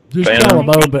 Just Fan. tell him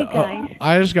Thank you, Obadiah. guys.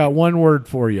 I just got one word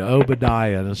for you,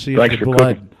 Obadiah, and see if Thanks the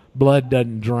for blood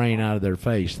doesn't drain out of their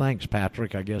face. Thanks,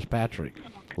 Patrick. I guess Patrick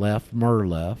left. Murr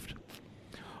left.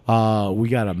 We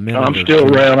got a minute. I'm or still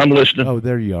two. around. I'm listening. Oh,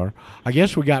 there you are. I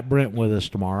guess we got Brent with us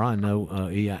tomorrow. I know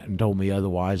he hadn't told me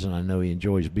otherwise, and I know he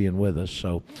enjoys being with us.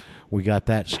 So we got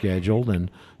that scheduled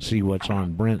and see what's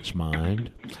on Brent's mind.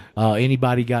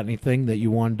 Anybody got anything that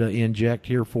you wanted to inject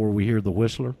here before we hear the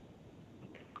whistler?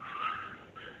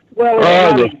 Well, it's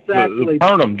not The exactly.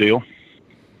 Burnham deal.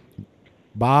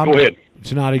 Bob? Go ahead.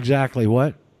 It's not exactly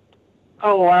what?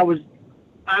 Oh, I was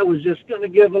just going to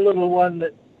give a little one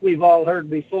that we've all heard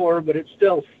before, but it's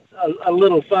still a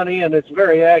little funny, and it's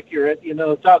very accurate,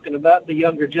 talking about the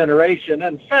younger generation.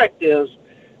 And the fact is,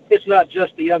 it's not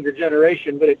just the younger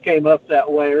generation, but it came up that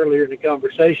way earlier in the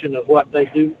conversation of what they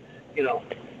do,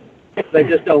 they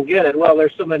just don't get it. Well,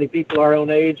 there's so many people our own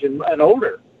age and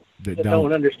older that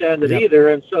don't understand it either.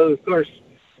 And so, of course,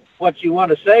 what you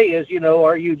want to say is,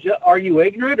 are you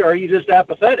ignorant or are you just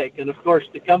apathetic? And, of course,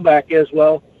 the comeback is,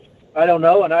 well, I don't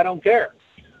know and I don't care.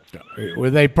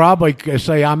 Well, they probably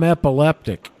say I'm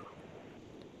epileptic.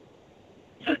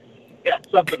 Yeah,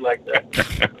 something like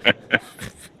that.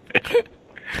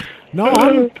 No,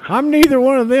 I'm neither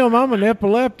one of them. I'm an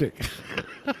epileptic.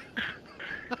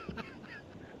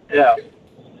 Yeah.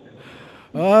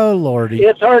 Oh, Lordy.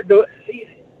 It's hard to.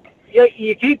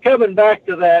 You keep coming back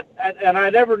to that, and I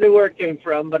never knew where it came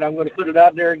from, but I'm going to put it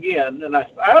out there again. And I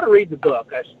ought to read the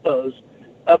book, I suppose.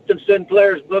 Upton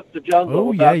Sinclair's book, The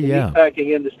Jungle, about the meatpacking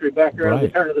industry back around the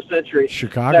turn of the century.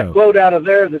 Chicago. That quote out of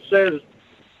there that says,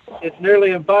 "It's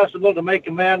nearly impossible to make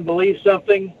a man believe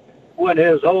something when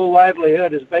his whole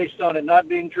livelihood is based on it not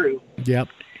being true." Yep,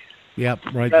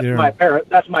 right that's there.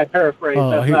 That's my paraphrase.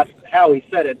 That's not how he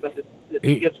said it, but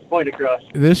it gets the point across.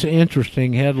 This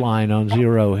interesting headline on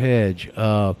Zero Hedge,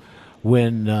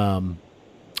 when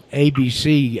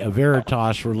ABC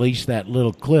Veritas released that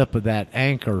little clip of that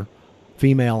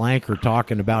female anchor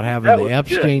talking about having the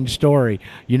Epstein story.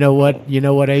 You know what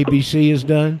ABC has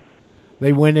done?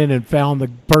 They went in and found the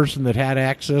person that had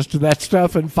access to that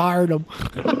stuff and fired them.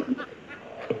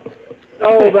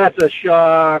 Oh, that's a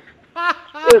shock.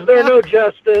 Is there no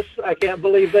justice? I can't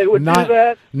believe they would do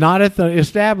that. Not at the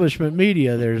establishment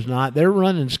media. There's not. They're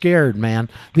running scared, man.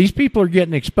 These people are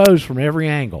getting exposed from every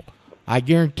angle. I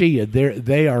guarantee you,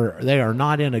 they are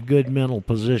not in a good mental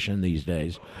position these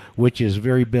days, which is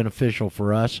very beneficial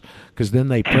for us because then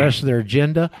they press their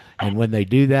agenda, and when they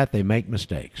do that, they make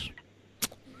mistakes.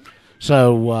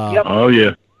 So,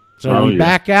 we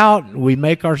back out, we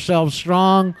make ourselves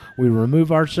strong, we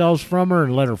remove ourselves from her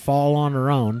and let her fall on her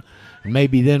own. And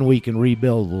maybe then we can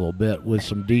rebuild a little bit with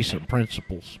some decent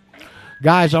principles.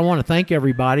 Guys, I want to thank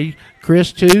everybody.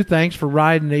 Chris, too, thanks for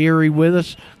riding the Erie with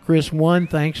us. Chris 1,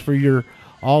 thanks for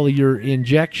all of your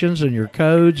injections and your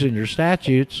codes and your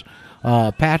statutes.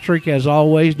 Patrick, as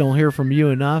always, don't hear from you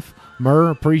enough. Murr,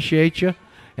 appreciate you.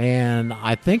 And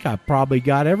I think I probably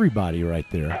got everybody right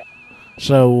there.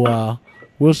 So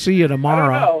we'll see you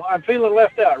tomorrow. I don't know. I'm feeling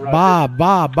left out, Roger.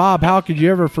 Bob, how could you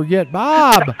ever forget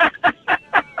Bob?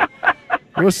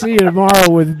 We'll see you tomorrow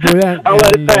with that. I'll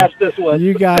let it pass this one.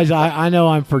 You guys, I know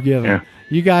I'm forgiven. Yeah.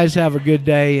 You guys have a good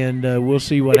day, and we'll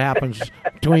see what happens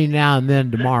between now and then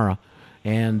tomorrow.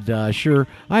 And sure,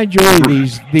 I enjoy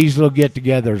these little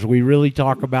get-togethers. We really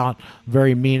talk about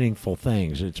very meaningful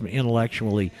things. It's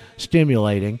intellectually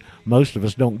stimulating. Most of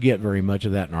us don't get very much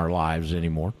of that in our lives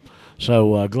anymore.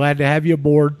 So glad to have you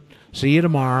aboard. See you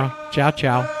tomorrow. Ciao,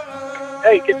 ciao.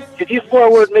 Hey, could you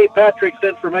forward me Patrick's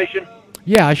information?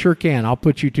 Yeah, I sure can. I'll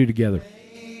put you two together.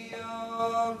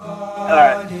 All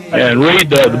right. And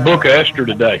read the book of Esther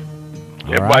today.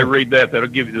 Everybody read that. That'll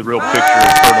give you the real picture of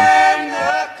Purdom.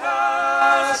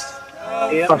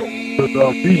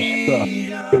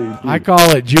 I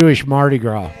call it Jewish Mardi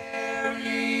Gras.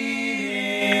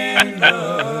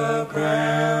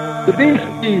 The beast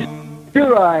is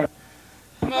here I